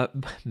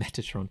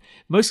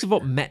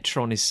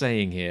is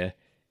saying here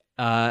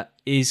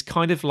is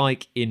kind of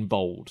like in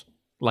bold,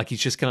 like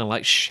he's just kind of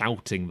like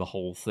shouting the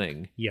whole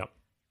thing. Yep.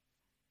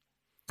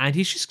 And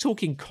he's just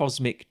talking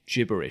cosmic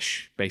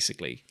gibberish,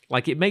 basically.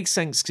 Like, it makes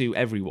sense to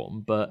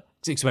everyone, to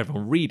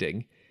everyone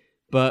reading,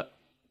 but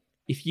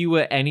if you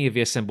were any of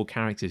the assembled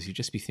characters, you'd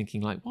just be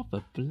thinking, like, what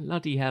the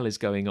bloody hell is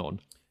going on?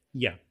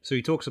 Yeah, so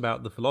he talks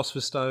about the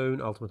Philosopher's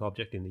Stone, ultimate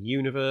object in the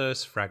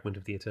universe, fragment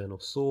of the eternal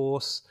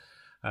source.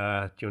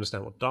 Do you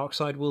understand what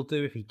Darkseid will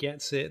do if he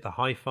gets it? The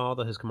High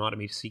Father has commanded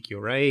me to seek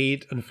your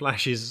aid. And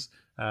Flash is,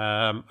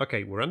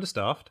 okay, we're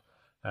understaffed.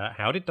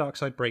 How did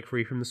Darkseid break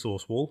free from the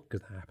Source Wall?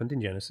 Because that happened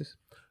in Genesis.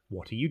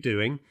 What are you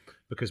doing?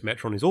 Because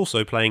Metron is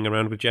also playing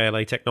around with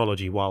JLA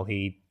technology while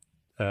he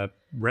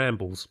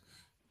rambles.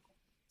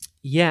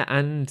 Yeah,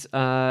 and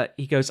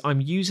he goes,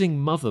 I'm using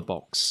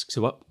Motherbox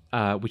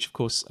which of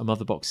course a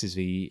Motherbox is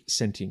the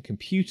sentient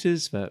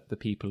computers that the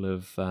people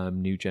of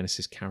New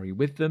Genesis carry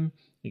with them.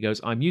 He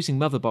goes, I'm using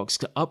Motherbox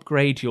to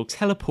upgrade your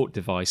teleport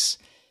device.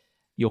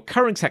 Your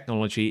current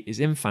technology is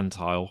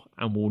infantile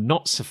and will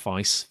not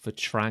suffice for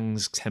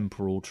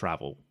trans-temporal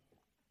travel.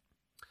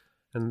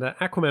 And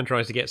Aquaman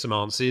tries to get some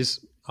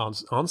answers.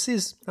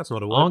 Answers? That's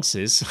not a word.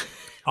 Answers?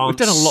 We've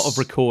done a lot of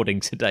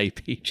recording today,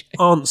 PJ.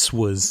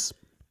 Answers.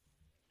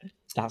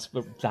 That's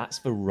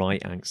the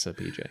right answer,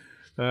 PJ.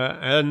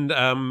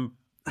 And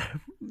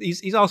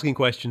he's asking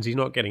questions. He's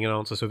not getting an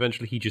answer. So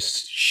eventually he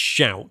just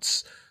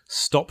shouts,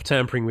 "Stop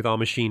tampering with our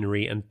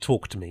machinery and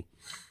talk to me."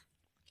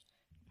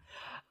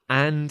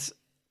 And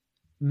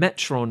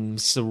Metron,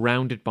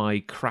 surrounded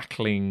by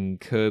crackling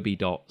Kirby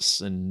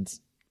dots and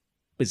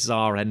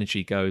bizarre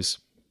energy, goes,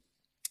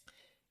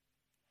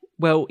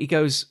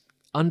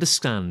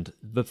 understand,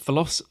 the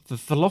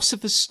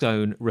Philosopher's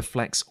Stone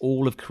reflects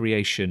all of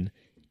creation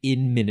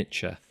in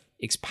miniature.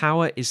 its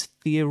power is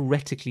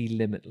theoretically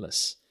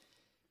limitless.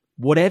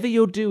 Whatever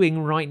you're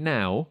doing right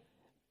now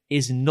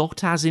is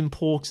not as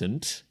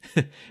important.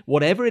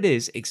 Whatever it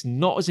is, it's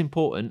not as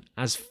important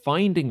as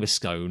finding the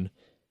stone.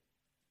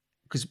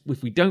 Because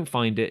if we don't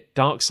find it,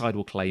 Darkseid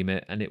will claim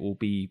it, and it will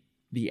be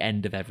the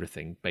end of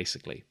everything,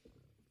 basically.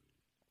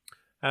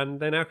 And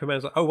then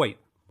Aquaman's like, oh, wait,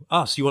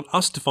 us? You want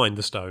us to find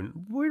the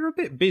stone? We're a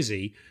bit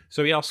busy.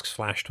 So he asks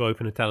Flash to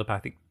open a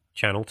telepathic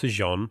channel to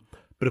Jean.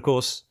 But of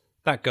course,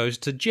 that goes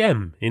to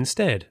Jem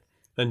instead.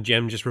 And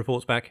Jem just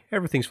reports back,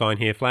 everything's fine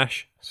here,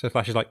 Flash. So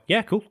Flash is like,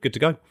 yeah, cool, good to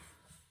go.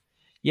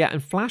 Yeah,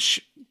 and Flash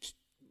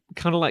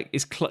kind of like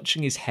is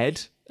clutching his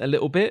head a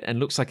little bit and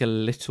looks like a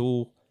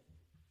little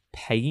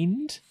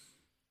pained,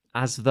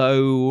 as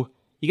though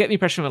you get the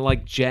impression that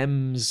like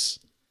Jem's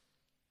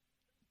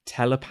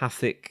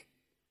telepathic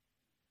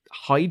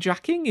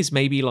hijacking is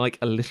maybe like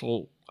a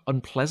little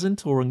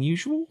unpleasant or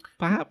unusual,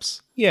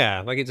 perhaps.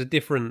 Yeah, like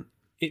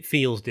it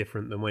feels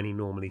different than when he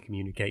normally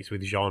communicates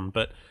with Jean,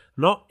 but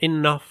not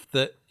enough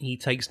that he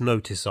takes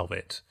notice of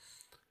it.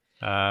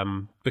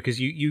 Because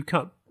you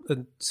cut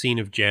a scene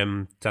of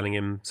Jem telling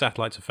him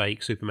satellites are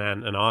fake,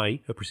 Superman and I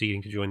are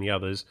proceeding to join the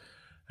others,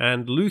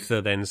 and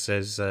Luthor then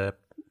says,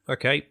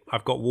 okay,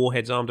 I've got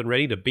warheads armed and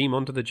ready to beam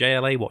onto the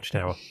JLA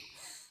watchtower.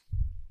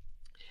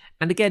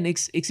 And again,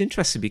 it's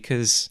interesting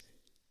because,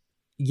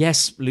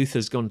 yes,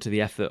 Luthor's gone to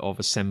the effort of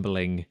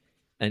assembling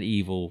an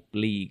evil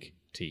League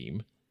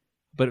team,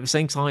 but at the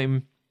same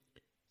time,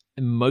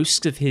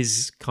 most of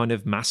his kind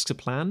of master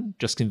plan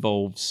just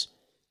involves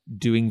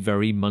doing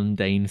very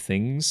mundane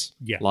things,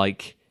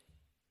 like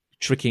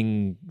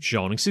tricking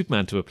Jean and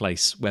Superman to a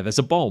place where there's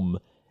a bomb,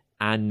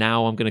 and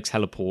now I'm going to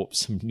teleport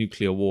some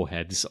nuclear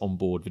warheads on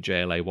board the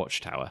JLA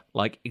watchtower.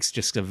 Like, it's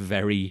just a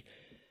very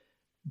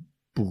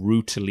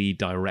brutally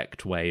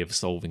direct way of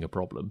solving a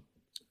problem.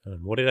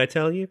 And what did I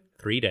tell you?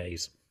 3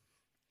 days.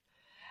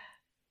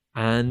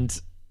 And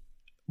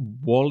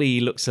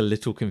Wally looks a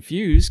little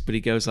confused, but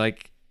he goes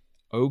like,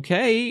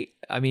 okay,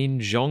 I mean,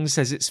 Jean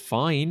says it's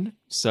fine,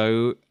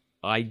 so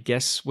I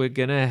guess we're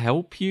going to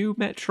help you,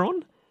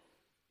 Metron?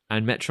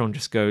 And Metron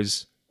just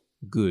goes,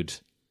 good.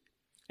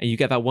 And you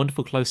get that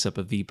wonderful close-up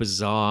of the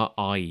bizarre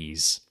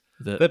eyes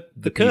that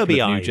the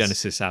Kirby eyes. New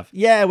Genesis have.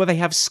 Yeah, where they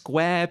have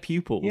square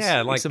pupils.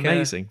 Yeah, like it's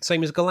amazing.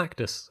 Same as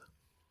Galactus.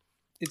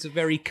 It's a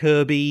very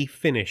Kirby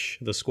finish,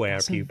 the square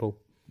pupil.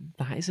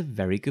 That is a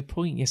very good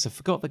point. Yes, I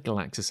forgot that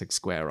Galactus had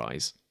square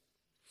eyes.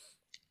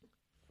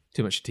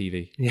 Too much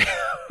TV. Yeah,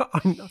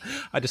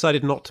 I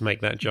decided not to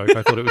make that joke.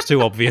 I thought it was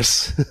too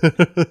obvious.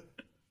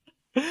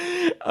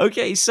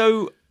 Okay,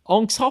 so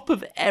on top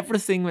of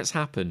everything that's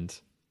happened,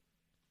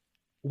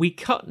 we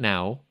cut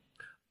now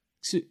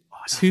to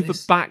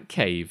the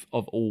Batcave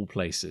of all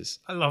places.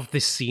 I love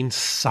this scene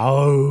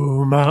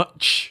so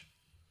much.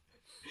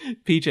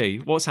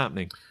 PJ, what's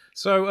happening?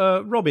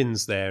 So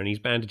Robin's there and he's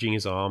bandaging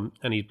his arm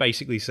and he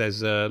basically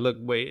says, look,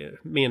 me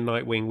and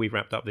Nightwing, we've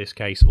wrapped up this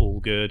case, all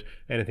good.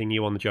 Anything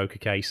new on the Joker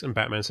case? And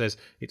Batman says,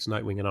 it's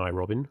Nightwing and I,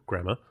 Robin,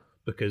 grammar,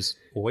 because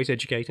always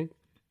educating.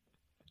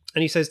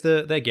 And he says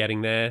that they're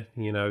getting there.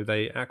 You know,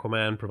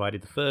 Aquaman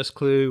provided the first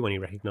clue when he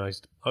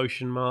recognised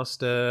Ocean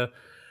Master.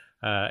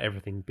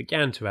 Everything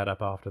began to add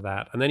up after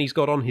that. And then he's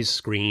got on his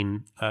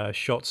screen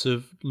shots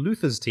of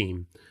Luthor's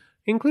team,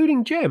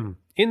 including Jem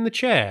in the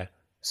chair.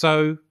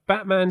 So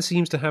Batman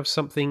seems to have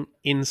something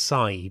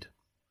inside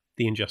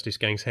the Injustice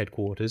Gang's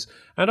headquarters.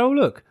 And oh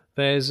look,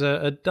 there's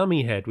a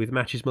dummy head with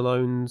Matches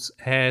Malone's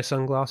hair,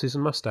 sunglasses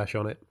and mustache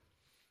on it.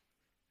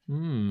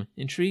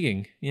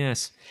 Intriguing,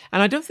 yes.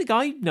 And I don't think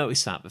I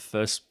noticed that the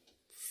first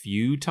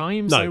few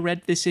times I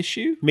read this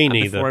issue. Me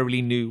neither. Before I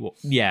really knew what...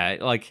 Yeah,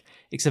 like,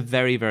 it's a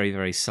very, very,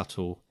 very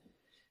subtle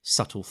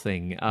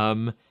thing.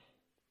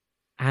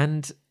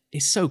 And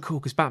it's so cool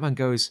because Batman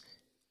goes,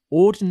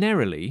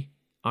 ordinarily,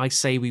 I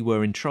say we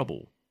were in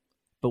trouble,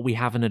 but we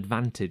have an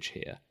advantage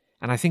here.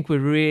 And I think we're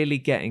really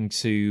getting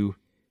to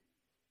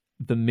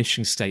the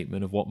mission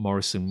statement of what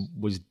Morrison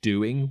was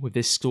doing with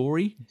this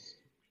story.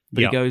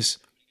 But he goes,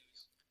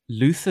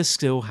 Luthor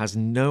still has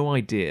no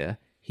idea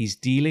he's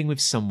dealing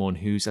with someone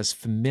who's as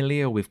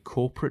familiar with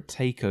corporate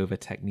takeover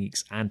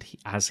techniques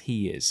as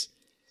he is.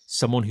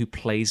 Someone who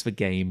plays the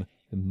game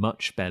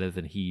much better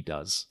than he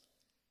does.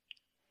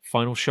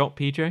 Final shot,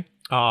 PJ?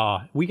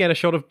 We get a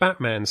shot of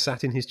Batman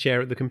sat in his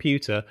chair at the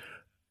computer,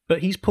 but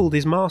he's pulled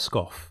his mask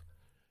off.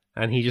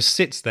 And he just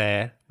sits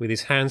there with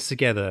his hands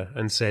together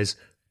and says,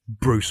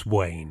 Bruce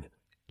Wayne,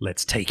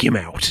 let's take him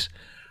out.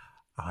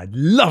 I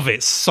love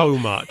it so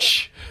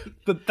much.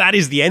 But that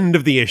is the end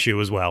of the issue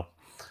as well.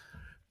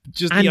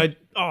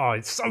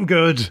 It's so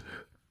good.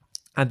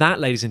 And that,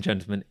 ladies and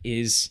gentlemen,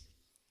 is...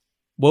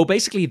 Well,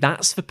 basically,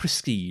 that's the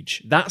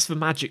prestige. That's the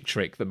magic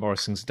trick that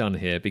Morrison's done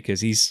here,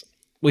 because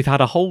we've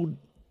had a whole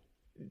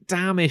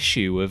damn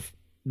issue of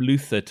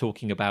Luthor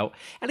talking about...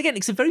 And again,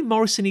 it's a very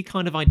Morrison-y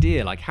kind of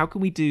idea. Like, how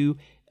can we do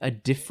a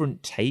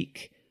different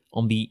take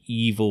on the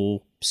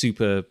evil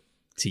super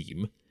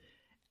team?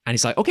 And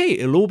it's like, okay,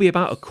 it'll all be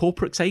about a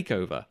corporate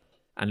takeover.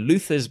 and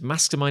Luther's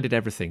masterminded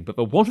everything, but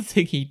the one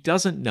thing he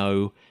doesn't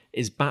know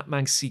is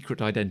Batman's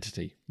secret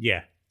identity.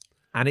 Yeah.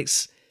 And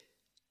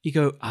you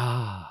go,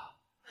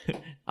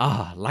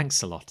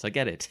 Lancelot, I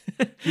get it.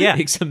 Yeah.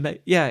 It's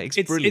brilliant.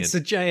 It's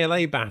a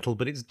JLA battle,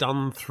 but it's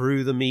done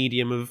through the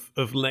medium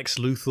of Lex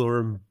Luthor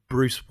and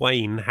Bruce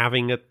Wayne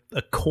having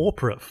a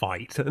corporate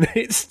fight. And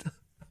it's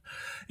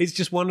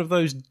just one of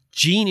those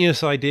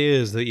genius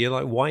ideas that you're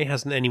like, why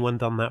hasn't anyone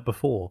done that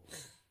before?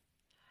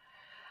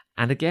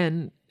 And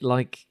again,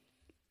 like,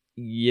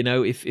 you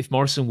know, if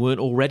Morrison weren't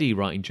already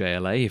writing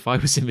JLA, if I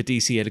was in the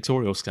DC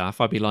editorial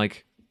staff, I'd be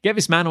like, get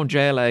this man on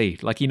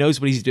JLA. Like, he knows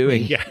what he's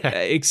doing.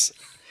 Yeah.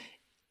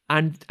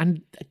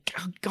 And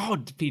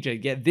God,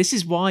 PJ, yeah, this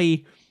is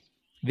why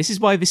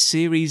this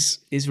series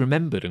is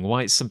remembered and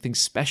why it's something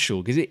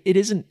special, because it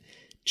isn't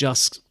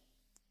just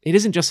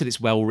that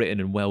it's well written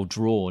and well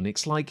drawn.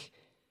 It's like,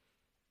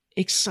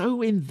 it's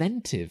so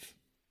inventive.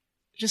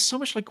 Just so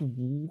much like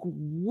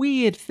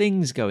weird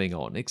things going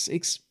on.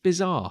 It's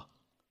bizarre.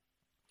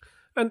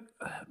 And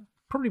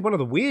probably one of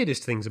the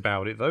weirdest things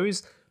about it, though,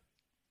 is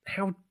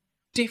how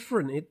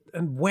different it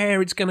and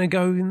where it's going to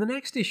go in the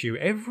next issue.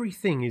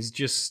 Everything is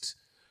just...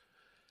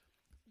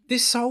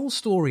 This whole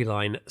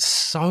storyline,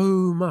 so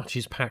much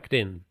is packed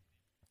in.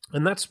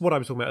 And that's what I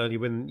was talking about earlier,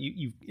 when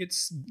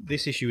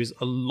this issue is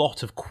a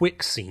lot of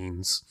quick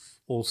scenes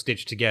all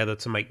stitched together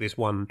to make this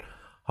one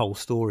whole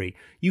story.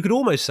 You could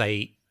almost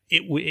say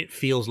it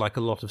feels like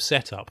a lot of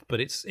setup, but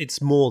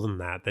it's more than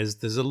that.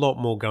 There's a lot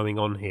more going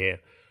on here.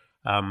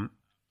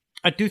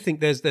 I do think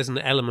there's an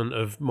element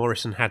of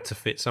Morrison had to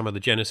fit some of the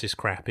Genesis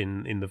crap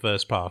in the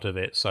first part of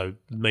it, so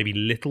maybe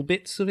little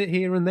bits of it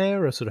here and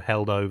there are sort of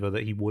held over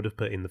that he would have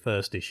put in the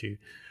first issue.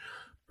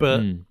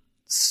 But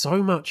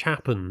so much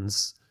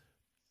happens,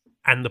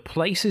 and the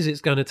places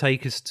it's going to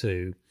take us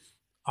to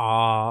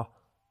are...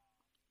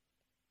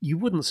 You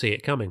wouldn't see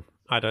it coming,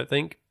 I don't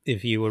think,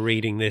 if you were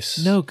reading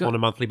this on a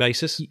monthly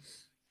basis.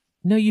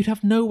 No, you'd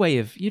have no way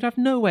of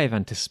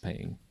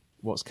anticipating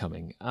what's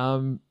coming.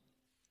 And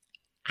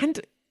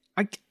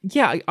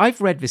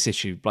I've read this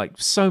issue like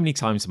so many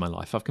times in my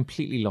life. I've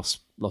completely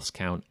lost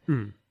count.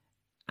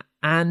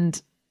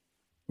 And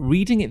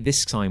reading it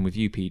this time with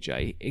you,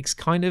 PJ,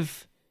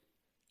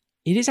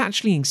 it is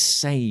actually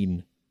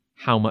insane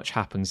how much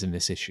happens in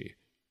this issue.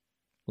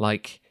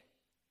 Like,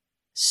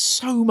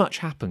 so much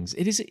happens.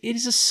 It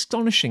is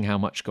astonishing how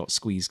much got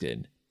squeezed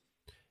in.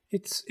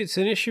 It's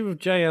an issue of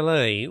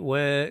JLA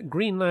where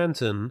Green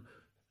Lantern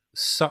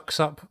sucks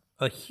up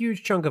a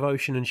huge chunk of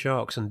ocean and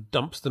sharks and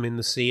dumps them in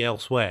the sea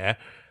elsewhere,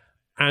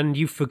 and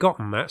you've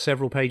forgotten that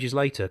several pages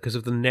later because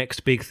of the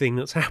next big thing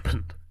that's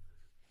happened.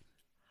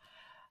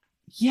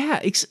 Yeah,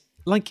 it's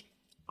like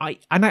I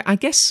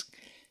guess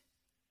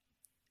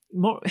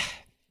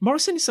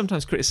Morrison is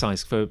sometimes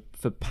criticised for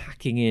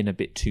packing in a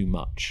bit too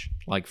much,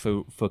 like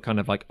for kind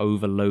of like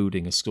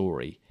overloading a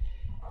story.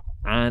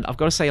 And I've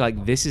got to say,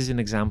 like, this is an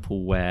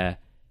example where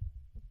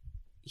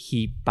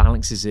he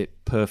balances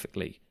it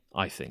perfectly,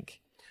 I think.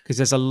 Because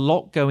there's a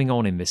lot going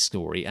on in this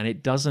story, and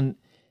it doesn't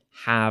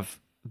have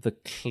the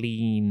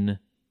clean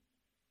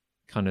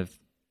kind of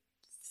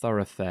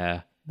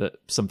thoroughfare that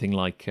something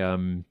like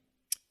the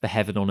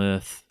Heaven on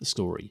Earth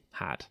story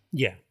had.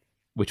 Yeah.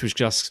 Which was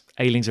just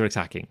aliens are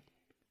attacking.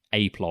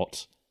 A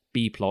plot,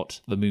 B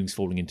plot, the moon's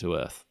falling into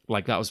Earth.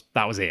 Like, that was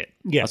it.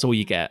 Yeah. That's all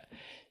you get.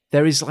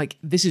 There is like,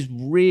 this is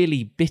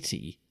really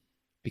bitty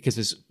because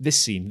there's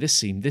this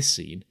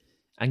scene,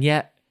 and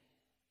yet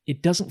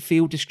it doesn't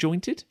feel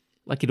disjointed.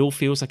 Like, it all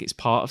feels like it's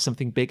part of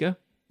something bigger.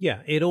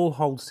 Yeah, it all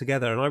holds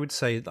together, and I would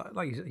say that,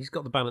 like, he's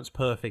got the balance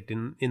perfect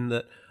in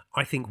that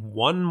I think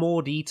one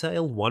more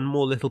detail, one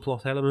more little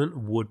plot element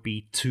would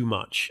be too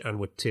much and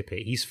would tip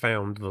it. He's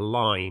found the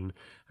line,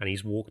 and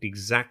he's walked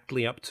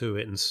exactly up to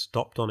it and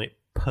stopped on it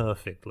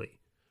perfectly,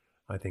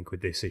 I think,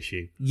 with this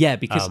issue. Yeah,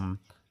 because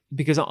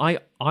I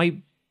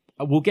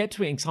we'll get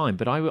to it in time,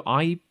 but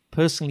I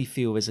personally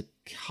feel there's a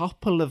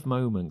couple of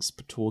moments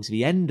towards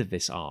the end of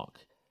this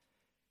arc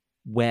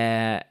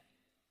where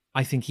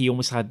I think he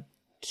almost had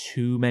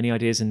too many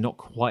ideas and not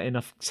quite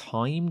enough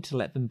time to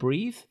let them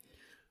breathe.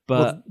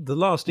 But the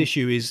last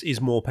issue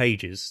is more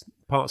pages.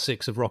 Part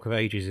 6 of Rock of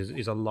Ages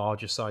is a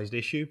larger sized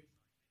issue.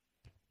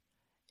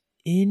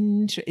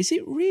 Is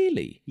it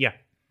really? Yeah.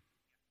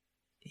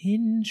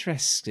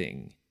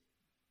 Interesting.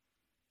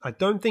 I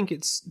don't think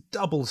it's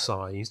double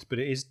sized, but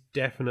it is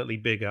definitely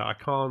bigger. I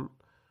don't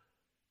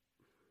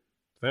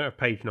have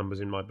page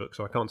numbers in my book,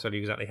 so I can't tell you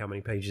exactly how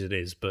many pages it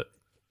is, but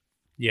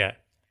yeah.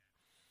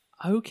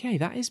 Okay,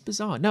 that is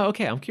bizarre. No,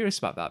 okay, I'm curious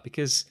about that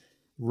because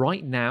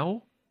right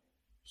now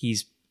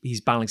he's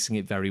balancing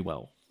it very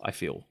well, I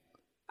feel.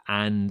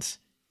 And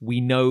we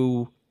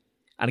know,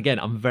 and again,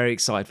 I'm very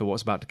excited for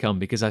what's about to come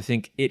because I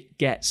think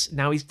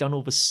now he's done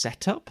all the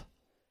setup,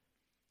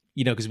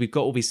 you know, because we've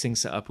got all these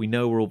things set up. We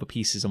know where all the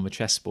pieces on the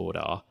chessboard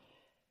are.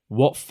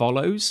 What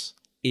follows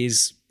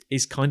is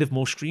kind of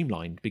more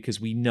streamlined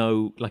because we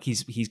know, like,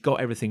 he's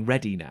got everything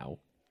ready now.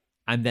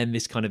 And then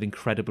this kind of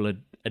incredible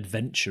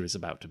adventure is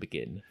about to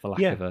begin, for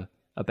lack of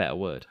a a better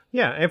word.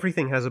 Yeah,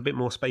 everything has a bit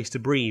more space to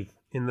breathe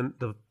in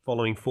the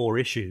following 4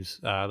 issues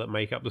that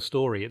make up the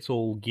story. It's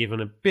all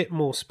given a bit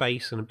more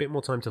space and a bit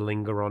more time to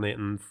linger on it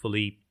and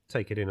fully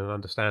take it in and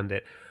understand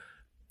it.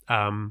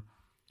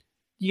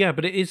 Yeah,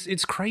 but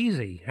it's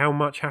crazy how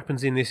much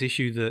happens in this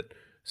issue that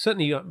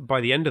certainly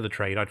by the end of the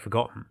trade I'd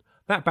forgotten.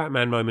 That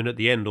Batman moment at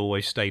the end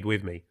always stayed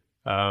with me.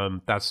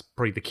 That's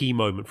probably the key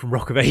moment from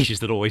Rock of Ages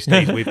that always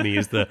stays with me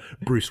is the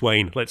Bruce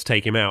Wayne, let's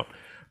take him out.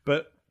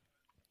 But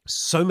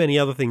so many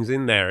other things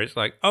in there. It's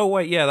like, oh,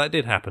 wait, yeah, that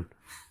did happen.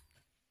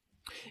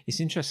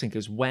 It's interesting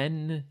because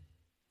when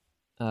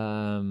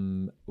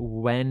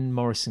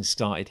Morrison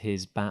started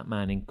his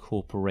Batman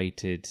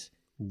Incorporated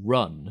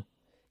run,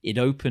 it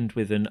opened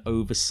with an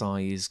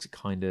oversized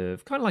kind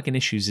of like an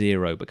issue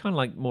 0, but kind of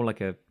like more like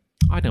a,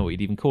 I don't know what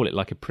you'd even call it,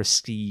 like a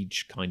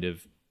prestige kind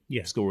of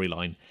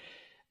storyline.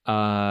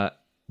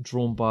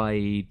 Drawn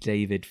by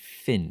David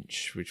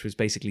Finch, which was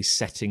basically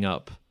setting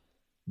up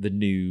the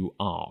new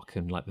arc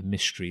and like the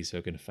mysteries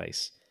they're going to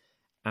face.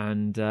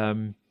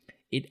 And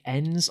it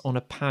ends on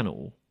a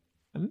panel.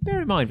 And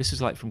bear in mind, this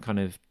was like from kind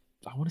of,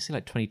 I want to say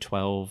like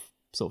 2012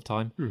 sort of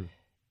time.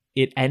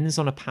 It ends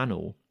on a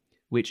panel,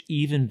 which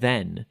even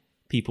then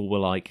people were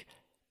like,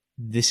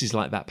 this is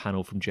like that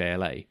panel from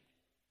JLA.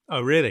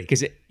 Oh, really?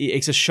 Because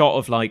it's a shot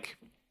of like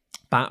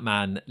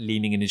Batman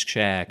leaning in his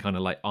chair, kind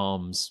of like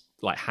arms,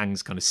 like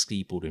hangs kind of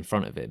steepled in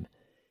front of him.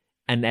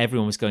 And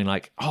everyone was going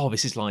like, oh,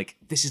 this is like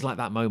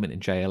that moment in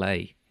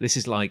JLA. This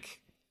is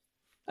like,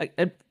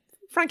 and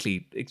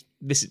frankly,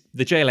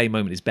 the JLA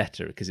moment is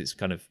better because it's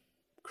kind of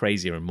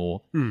crazier and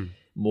more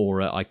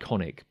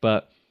iconic.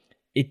 But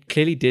it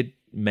clearly did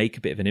make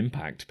a bit of an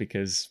impact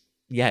because,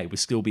 yeah, it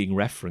was still being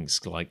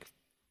referenced like,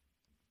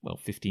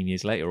 15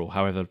 years later or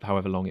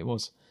however long it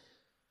was.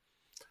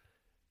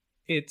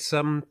 It's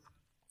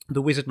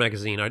the Wizard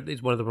magazine.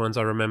 It's one of the ones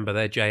I remember.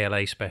 Their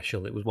JLA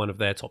special. It was one of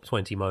their top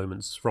 20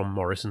 moments from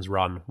Morrison's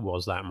run.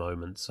 Was that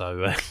moment?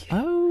 So.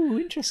 Oh,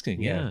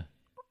 interesting. Yeah.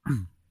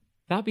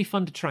 That'd be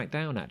fun to track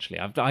down. Actually,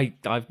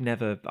 I've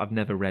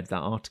never read that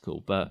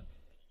article, but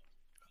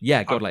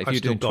yeah, God, like if I've you're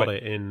still doing got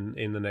it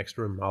in the next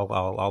room.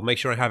 I'll make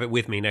sure I have it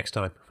with me next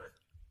time.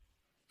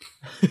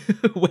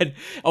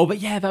 But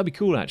yeah, that'd be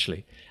cool.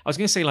 Actually, I was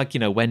going to say like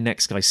when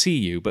next I see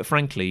you, but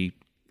frankly,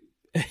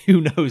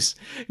 who knows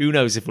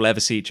if we'll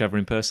ever see each other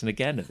in person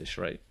again at this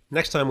rate.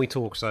 Next time we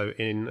talk, so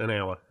in an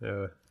hour.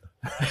 No,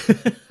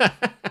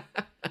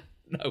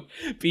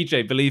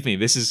 PJ, believe me,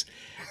 this is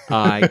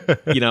not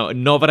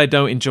that I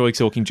don't enjoy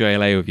talking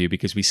JLA with you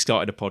because we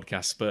started a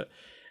podcast, but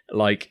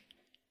like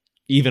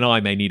even I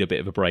may need a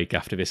bit of a break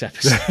after this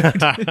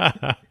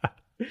episode.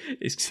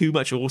 It's too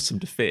much awesome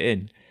to fit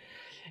in.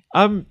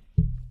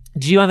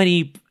 Do you have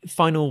any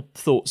final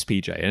thoughts,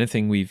 PJ?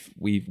 Anything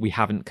we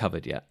haven't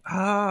covered yet?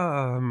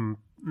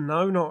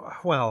 No,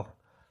 not well.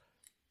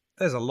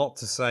 There's a lot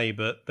to say,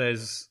 but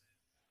there's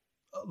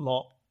a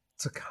lot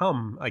to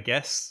come, I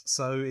guess.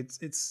 So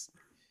it's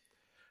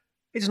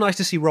nice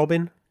to see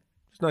Robin.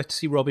 It's nice to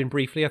see Robin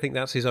briefly. I think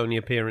that's his only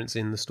appearance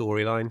in the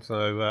storyline.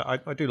 So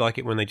I do like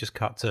it when they just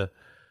cut to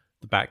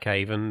the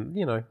Batcave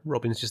and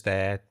Robin's just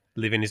there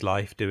living his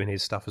life, doing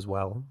his stuff as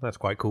well. That's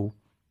quite cool.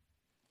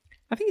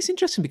 I think it's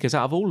interesting because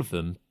out of all of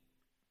them,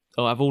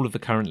 out of all of the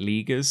current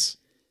Leaguers,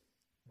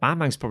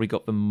 Batman's probably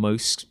got the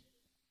most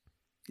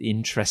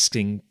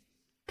interesting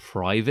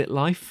private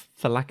life,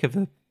 for lack of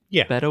a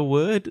better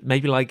word.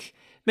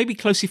 Maybe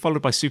closely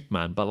followed by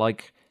Superman, but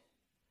like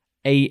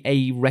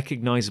a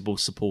recognizable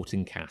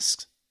supporting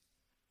cast.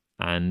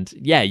 And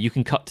yeah, you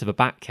can cut to the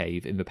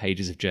Batcave in the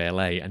pages of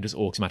JLA and just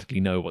automatically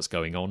know what's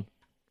going on.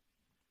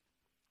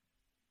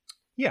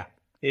 Yeah,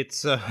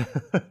 it's...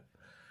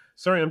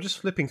 Sorry, I'm just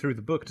flipping through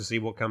the book to see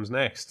what comes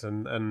next,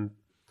 and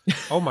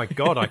oh my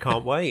God, I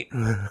can't wait.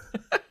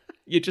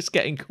 You're just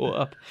getting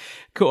caught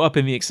up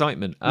in the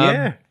excitement.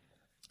 Yeah.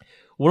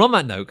 Well, on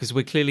that note, because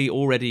we're clearly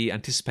already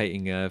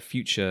anticipating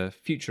future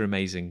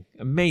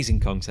amazing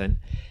content,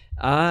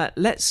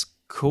 let's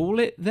call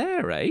it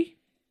there, eh?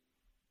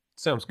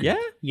 Sounds good. Yeah?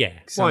 Yeah,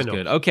 Sounds why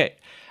not? Good.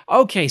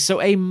 Okay,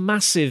 so a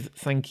massive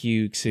thank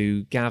you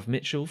to Gav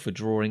Mitchell for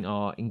drawing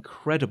our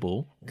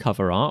incredible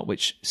cover art,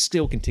 which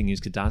still continues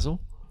to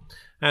dazzle.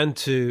 And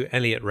to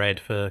Elliot Red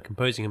for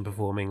composing and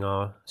performing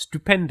our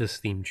stupendous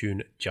theme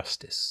tune,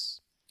 Justice.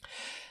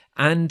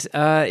 And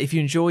if you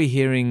enjoy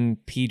hearing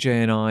PJ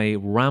and I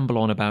ramble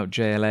on about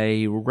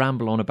JLA,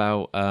 ramble on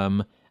about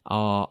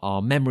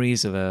our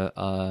memories of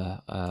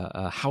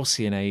a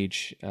halcyon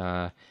age,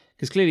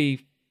 because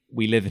clearly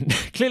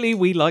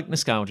we like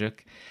nostalgia.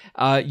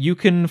 You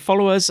can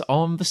follow us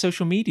on the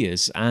social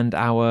medias, and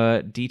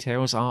our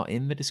details are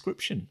in the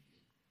description.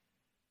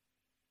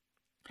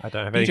 I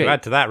don't have anything to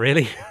add to that,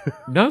 really.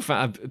 No,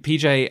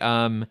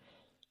 PJ,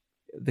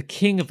 the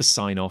king of the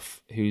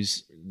sign-off,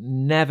 who's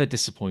never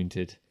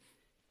disappointed.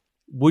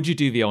 Would you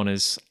do the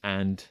honours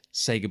and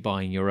say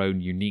goodbye in your own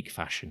unique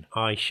fashion?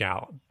 I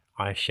shall.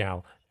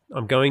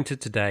 I'm going to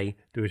today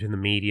do it in the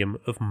medium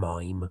of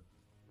mime.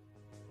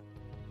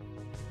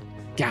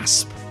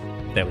 Gasp.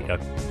 There we go.